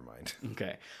 Never mind.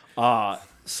 Okay.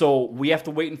 So we have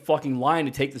to wait in fucking line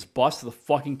to take this bus to the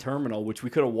fucking terminal, which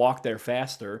we could have walked there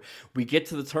faster. We get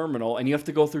to the terminal, and you have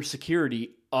to go through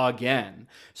security again.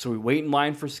 So we wait in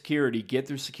line for security, get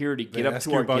through security, get up ask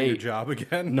to you our about gate. your job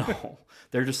again? No.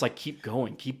 They're just like, keep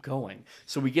going, keep going.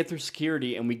 So we get through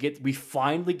security, and we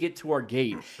finally get to our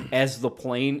gate as the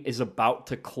plane is about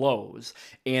to close.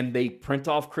 And they print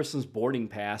off Kristen's boarding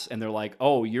pass, and they're like,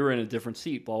 oh, you're in a different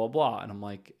seat, blah, blah, blah. And I'm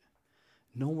like...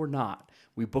 No, we're not.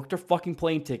 We booked our fucking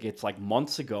plane tickets like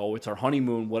months ago. It's our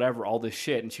honeymoon, whatever, all this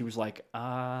shit. And she was like,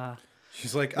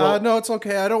 She's like, Well- no, it's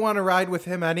okay. I don't want to ride with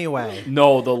him anyway.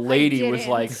 No, the lady was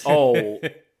didn't. like, oh,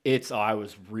 I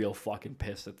was real fucking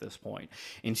pissed at this point.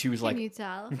 And she was Can like, you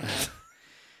tell?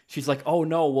 she's like, oh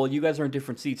no, well, you guys are in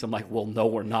different seats. I'm like, well, no,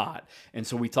 we're not. And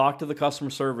so we talked to the customer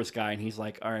service guy, and he's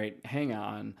like, all right, hang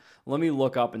on. Let me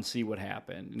look up and see what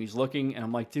happened. And he's looking, and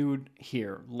I'm like, dude,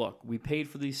 here, look, we paid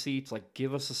for these seats. Like,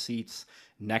 give us the seats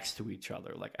next to each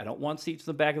other. Like, I don't want seats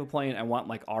in the back of the plane. I want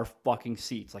like our fucking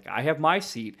seats. Like, I have my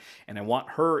seat and I want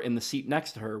her in the seat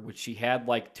next to her, which she had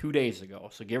like 2 days ago.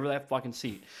 So give her that fucking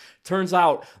seat. Turns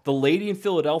out the lady in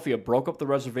Philadelphia broke up the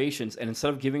reservations and instead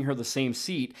of giving her the same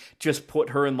seat, just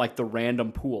put her in like the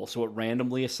random pool. So it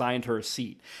randomly assigned her a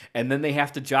seat. And then they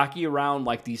have to jockey around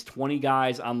like these 20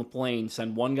 guys on the plane,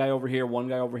 send one guy over here, one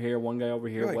guy over here, one guy over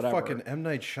here, You're like whatever. fucking M.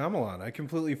 Night Shyamalan. I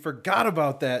completely forgot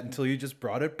about that until you just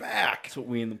brought it back. That's what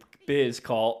we in the biz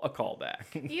call a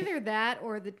callback. Either that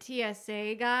or the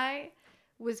TSA guy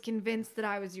was convinced that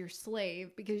I was your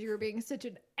slave because you were being such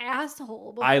an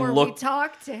asshole before we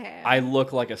talked to him. I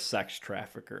look like a sex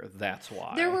trafficker. That's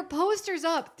why. There were posters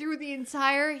up through the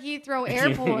entire Heathrow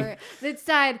Airport that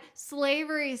said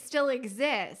slavery still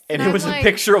exists. And it was a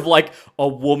picture of like a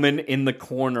woman in the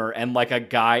corner and like a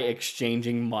guy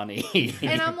exchanging money.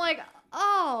 And I'm like,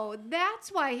 oh,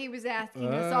 that's why he was asking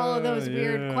us all of those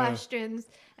weird questions.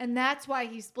 And that's why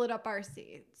he split up our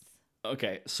seats.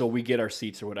 Okay, so we get our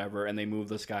seats or whatever, and they move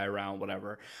this guy around,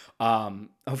 whatever.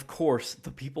 Of course, the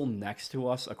people next to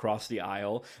us across the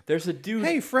aisle, there's a dude...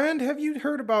 Hey, friend, have you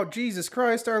heard about Jesus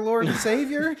Christ, our Lord and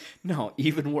Savior? No,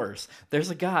 even worse. There's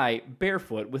a guy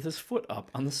barefoot with his foot up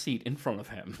on the seat in front of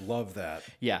him. Love that.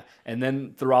 Yeah, and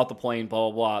then throughout the plane, blah,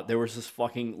 blah, blah, there was this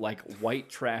fucking, like, white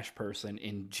trash person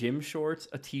in gym shorts,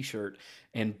 a t-shirt,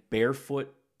 and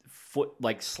barefoot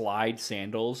like slide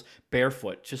sandals,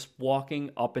 barefoot, just walking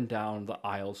up and down the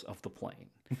aisles of the plane.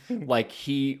 Like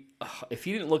if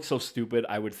he didn't look so stupid,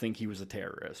 I would think he was a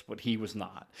terrorist, but he was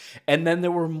not. And then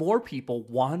there were more people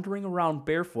wandering around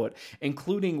barefoot,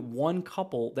 including one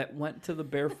couple that went to the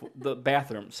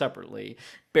bathroom separately,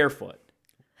 barefoot.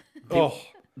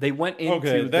 They went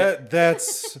into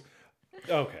that's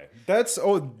okay.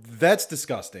 That's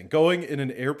disgusting. Going in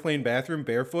an airplane bathroom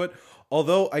barefoot.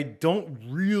 Although I don't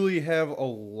really have a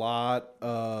lot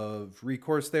of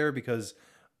recourse there because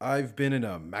I've been in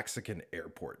a Mexican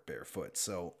airport barefoot.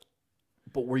 So,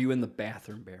 but were you in the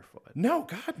bathroom barefoot? No,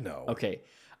 God, no. Okay.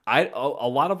 A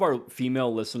lot of our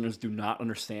female listeners do not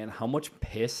understand how much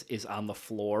piss is on the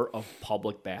floor of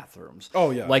public bathrooms.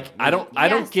 Oh yeah. Like I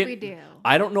don't get we do.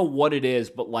 I don't know what it is,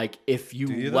 but like if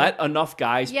you let enough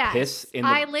guys piss in the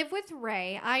I live with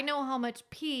Ray. I know how much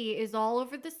pee is all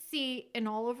over the seat and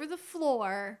all over the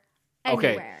floor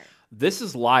anywhere. Okay. This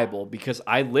is libel because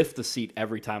I lift the seat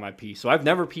every time I pee. So I've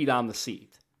never peed on the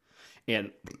seat.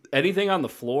 And anything on the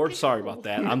floor, sorry about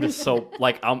that. I'm just so,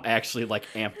 like, I'm actually, like,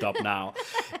 amped up now.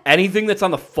 Anything that's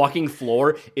on the fucking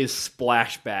floor is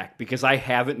splashback because I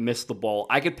haven't missed the bowl.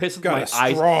 I could piss with my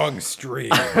eyes. Strong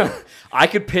streak. I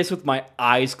could piss with my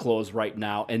eyes closed right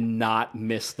now and not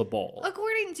miss the bowl.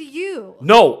 According to you.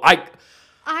 No,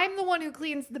 I'm the one who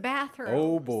cleans the bathroom.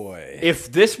 Oh, boy.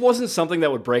 If this wasn't something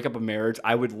that would break up a marriage,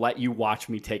 I would let you watch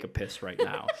me take a piss right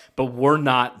now. But we're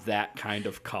not that kind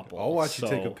of couple. I'll watch you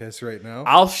take a piss right now.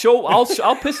 I'll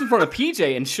piss in front of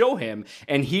PJ and show him,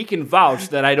 and he can vouch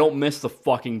that I don't miss the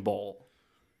fucking bowl.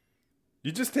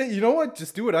 You just take, you know what?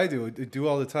 Just do what I do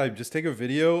all the time. Just take a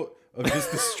video of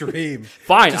just the stream.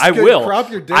 Fine, just I will.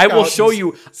 Crop your dick I will out show and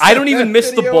you. I don't even miss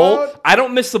the video bowl. out. I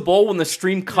don't miss the bowl when the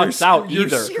stream cuts out You're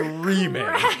either. screaming.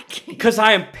 Because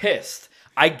I am pissed.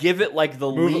 I give it like the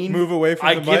lean. Move away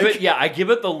from the mic? I give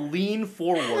it the lean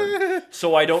forward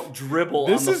so I don't dribble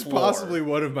on the floor. This is possibly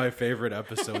one of my favorite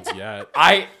episodes yet.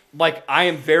 I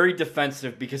am very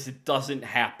defensive because it doesn't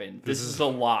happen. This is a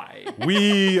lie.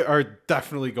 We are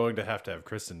definitely going to have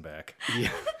Kristen back. Yeah.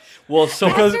 Well, so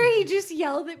After he just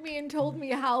yelled at me and told me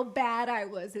how bad I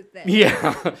was at this.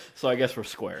 yeah. So I guess we're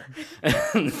square.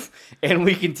 And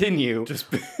we continue.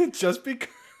 Just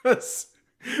because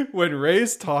when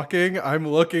Ray's talking, I'm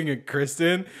looking at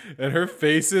Kristen and her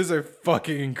faces are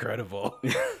fucking incredible.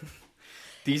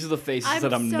 These are the faces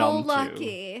that I'm so numb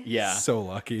lucky. to. Yeah. So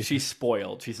lucky. She's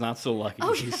spoiled. She's not so lucky.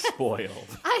 Oh, She's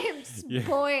spoiled. I am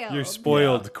spoiled. You're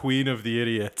spoiled, queen of the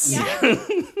idiots. Yeah.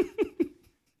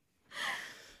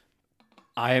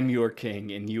 I am your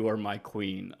king and you are my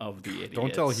queen of the idiots.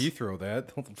 Don't tell Heathrow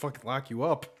that. They'll fucking lock you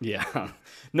up. Yeah.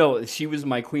 No, she was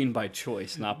my queen by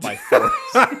choice, not by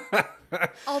force.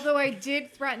 Although I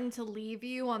did threaten to leave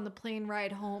you on the plane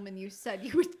ride home, and you said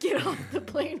you would get off the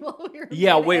plane while we were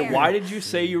Yeah, in wait, air. why did you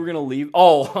say you were going to leave?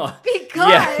 Oh, Because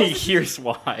yeah, here's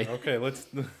why. Okay,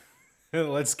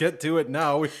 let's get to it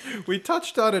now. We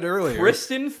touched on it earlier.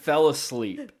 Kristen fell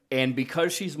asleep, and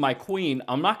because she's my queen,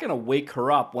 I'm not going to wake her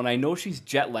up when I know she's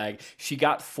jet lagged. She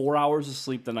got 4 hours of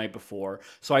sleep the night before,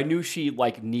 so I knew she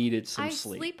needed some I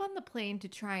sleep. sleep on the plane to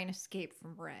try and escape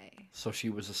from Ray. So she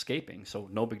was escaping, so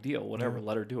no big deal. Whatever,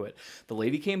 let her do it. The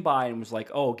lady came by and was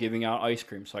like, oh, giving out ice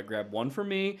cream. So I grabbed one for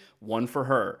me, one for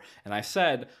her. And I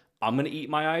said, I'm going to eat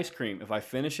my ice cream. If I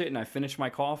finish it and I finish my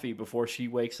coffee before she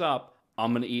wakes up,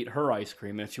 I'm going to eat her ice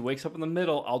cream. And if she wakes up in the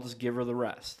middle, I'll just give her the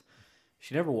rest.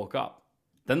 She never woke up.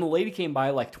 Then the lady came by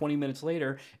like 20 minutes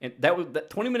later, and that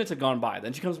 20 minutes had gone by.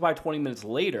 Then she comes by 20 minutes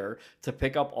later to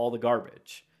pick up all the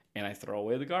garbage. And I throw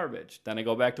away the garbage. Then I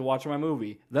go back to watching my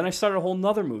movie. Then I start a whole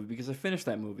nother movie because I finished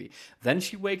that movie. Then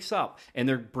she wakes up, and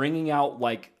they're bringing out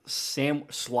like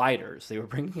sliders. They were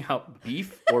bringing out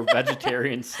beef or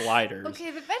vegetarian sliders.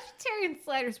 Okay, the vegetarian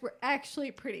sliders were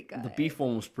actually pretty good. The beef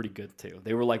one was pretty good too.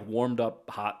 They were like warmed up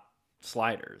hot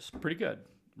sliders. Pretty good.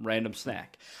 Random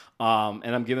snack.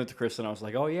 And I'm giving it to Kristen. I was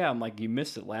like, oh yeah. I'm like, you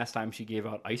missed it last time she gave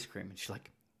out ice cream. And she's like,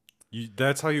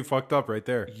 That's how you fucked up right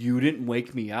there. you didn't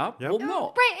wake me up? Yep. Well,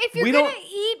 no. Right, if you're We gonna don't-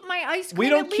 eat my ice cream, we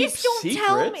don't at least keep don't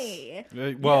tell secrets.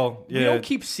 me. Well, We yeah. don't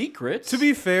keep secrets. To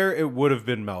be fair, it would have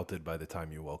been melted by the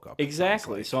time you woke up. it sounds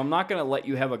Exactly. like. So I'm not going to let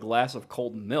you have a glass of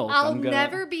cold milk. I'll I'm gonna...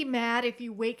 never be mad if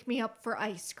you wake me up for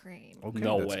ice cream. Okay,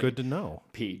 No that's way. good to know.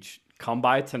 Peach, come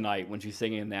by tonight when she's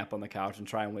taking a nap on the couch and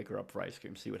try and wake her up for ice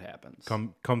cream. See what happens.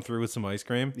 Come through with some ice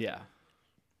cream. Yeah.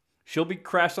 She'll be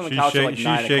crashed on the She's, couch at like she's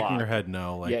 9 shaking o'clock. her head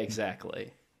no. Like, Yeah,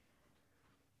 exactly.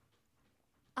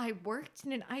 I worked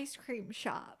in an ice cream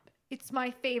shop. It's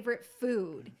my favorite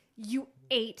food. You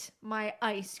ate my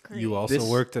ice cream. you also This-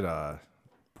 worked at a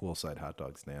poolside hot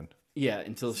dog stand. Yeah,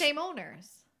 until Same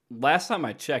owners. last time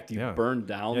I checked, you Yeah. burned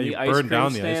down Yeah, the you ice burned cream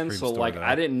down the ice stand. cream So store like, there.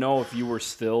 I didn't know if you were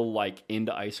still like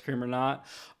into ice cream or not.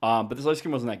 But this ice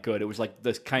cream wasn't that good. It was like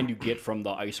this kind you get from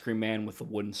the ice cream man with the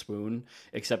wooden spoon,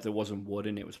 except it wasn't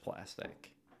wooden; it was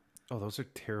plastic. Oh, those are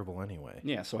terrible anyway.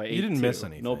 Yeah, so I ate. You didn't miss two.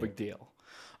 anything. No big deal.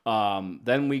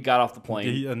 Then we got off the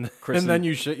plane. And Kristen- then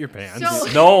you shit your pants.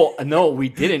 So- No, we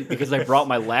didn't because I brought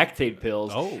my Lactaid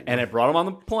pills Oh. and I brought them on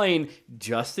the plane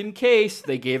just in case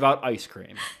they gave out ice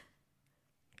cream.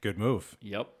 Good move.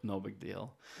 Yep, no big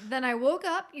deal. Then I woke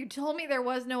up, you told me there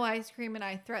was no ice cream, and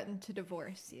I threatened to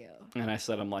divorce you. And I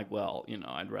said, I'm like, well,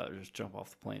 I'd rather just jump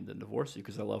off the plane than divorce you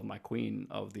because I love my queen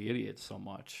of the idiots so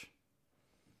much.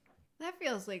 That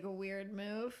feels like a weird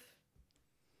move.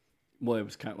 Well, it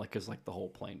was kind of like because like the whole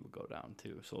plane would go down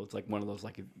too, so it's like one of those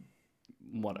like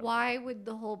whatever. Why would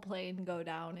the whole plane go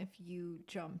down if you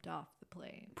jumped off the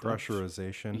plane?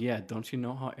 Pressurization. Yeah, don't you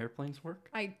know how airplanes work?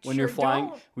 I When sure you're flying,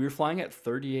 don't. we were flying at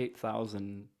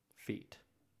 38,000 feet.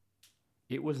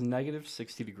 It was negative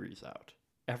 60 degrees out.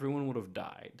 Everyone would have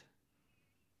died.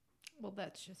 Well,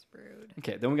 that's just rude.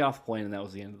 Okay, then we got off the plane, and that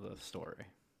was the end of the story.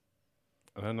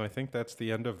 And I think that's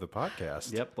the end of the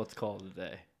podcast. Yep, let's call it a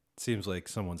day. Seems like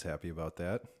someone's happy about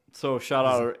that. So shout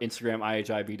out our Instagram,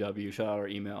 IHIBW. Shout out our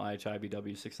email,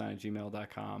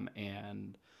 IHIBW69@gmail.com,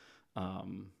 and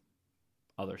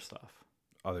other stuff.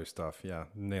 Other stuff. Yeah,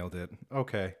 nailed it.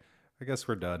 Okay. I guess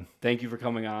we're done. Thank you for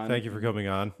coming on. Thank you for coming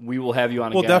on. We will have you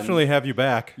on We'll again. definitely have you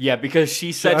back. Yeah, because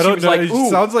she said I she don't was know. like, It ooh.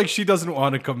 sounds like she doesn't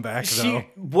want to come back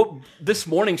though. This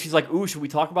morning, she's like, ooh, should we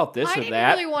talk about this I or didn't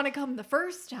that? really want to come the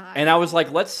first time. And I was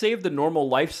like, let's save the normal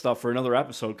life stuff for another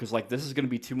episode because like this is going to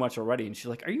be too much already. And she's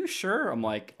like, are you sure? I'm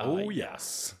like, Oh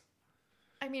yes.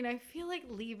 I mean, I feel like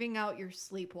leaving out your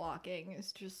sleepwalking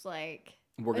is just like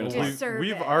We're a gonna We've, disservice.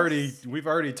 we've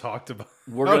already talked about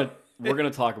we're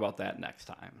gonna talk about that next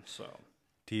time. So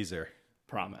teaser.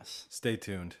 promise. Stay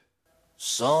tuned.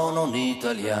 Sono un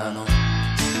italiano.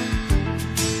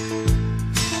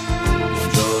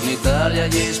 Buongiorno Italia,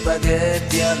 gli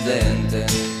spaghetti al dente.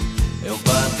 E un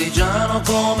partigiano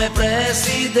come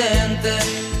presidente.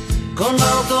 Con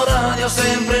l'autoradio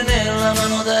sempre nella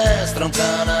mano destra, un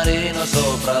canarino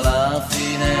sopra la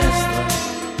finestra.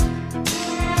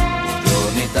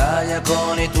 Buongiorno Italia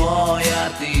con i tuoi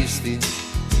artisti.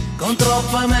 Con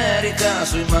troppa America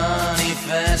sui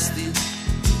manifesti.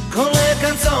 Con le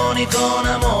canzoni, con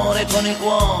amore, con il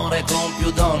cuore, con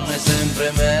più donne,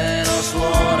 sempre meno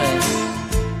suore.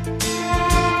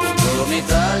 Buongiorno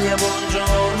Italia,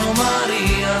 buongiorno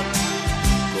Maria,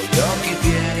 con gli occhi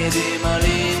pieni di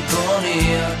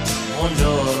malinconia.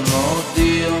 Buongiorno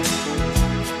Dio,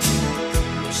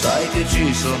 lo sai che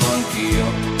ci sono anch'io.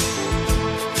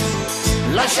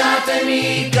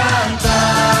 Lasciatemi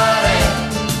cantare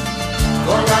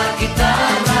con la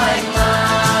chitarra in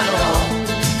mano.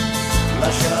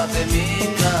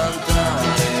 Lasciatemi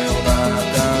cantare una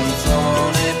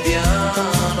canzone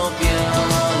piano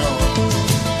piano.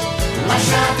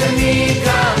 Lasciatemi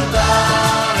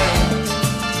cantare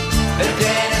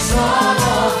perché ne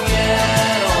sono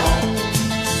fiero.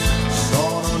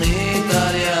 Sono un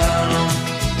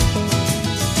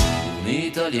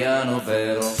italiano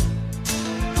vero.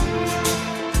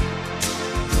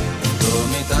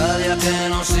 Buongiorno Italia che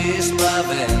non si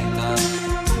spaventa.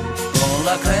 Con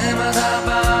la crema da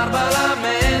barba la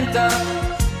menta,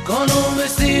 con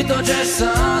dipinto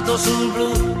gessato sul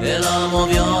blu e l'amo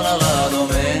viola la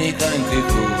domenica in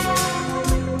TV.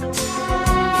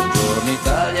 Buongiorno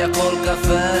Italia col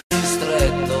caffè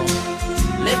ristretto,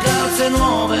 le calze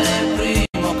nuove nel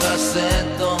primo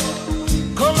cassetto,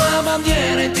 con la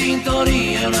bandiera in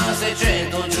tintoria e una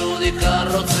 600 giù di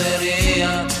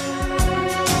carrozzeria.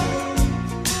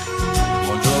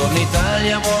 Buongiorno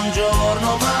Italia,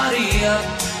 buongiorno Maria,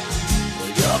 con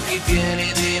gli occhi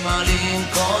pieni di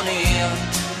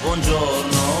malinconia.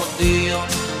 Buongiorno Dio,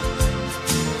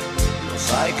 lo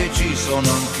sai che ci sono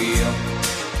anch'io.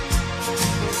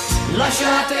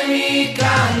 Lasciatemi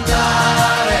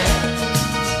cantare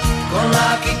con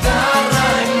la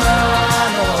chitarra in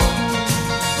mano,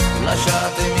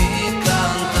 lasciatemi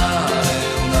cantare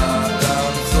una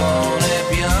canzone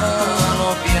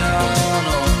piano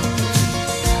piano,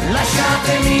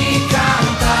 lasciatemi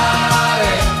cantare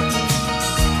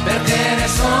perché ne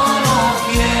sono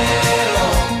fiero,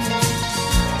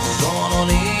 sono un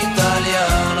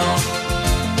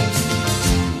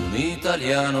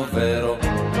italiano vero.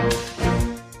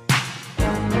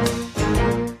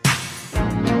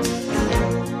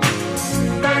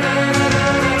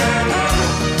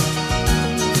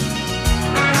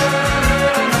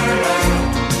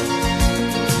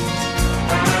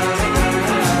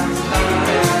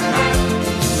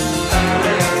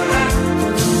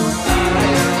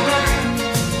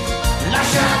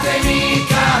 Lasciatemi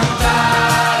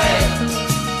cantare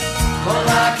con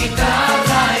la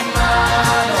chitarra in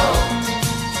mano,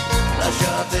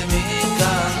 lasciatemi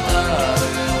cantare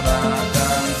una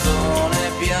canzone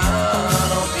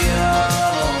piano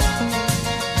piano,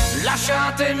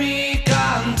 lasciatemi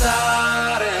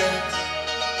cantare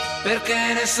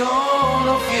perché ne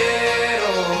sono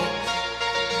fiero,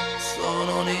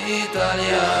 sono un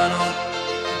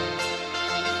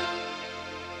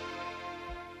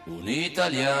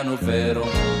italiano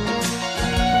vero.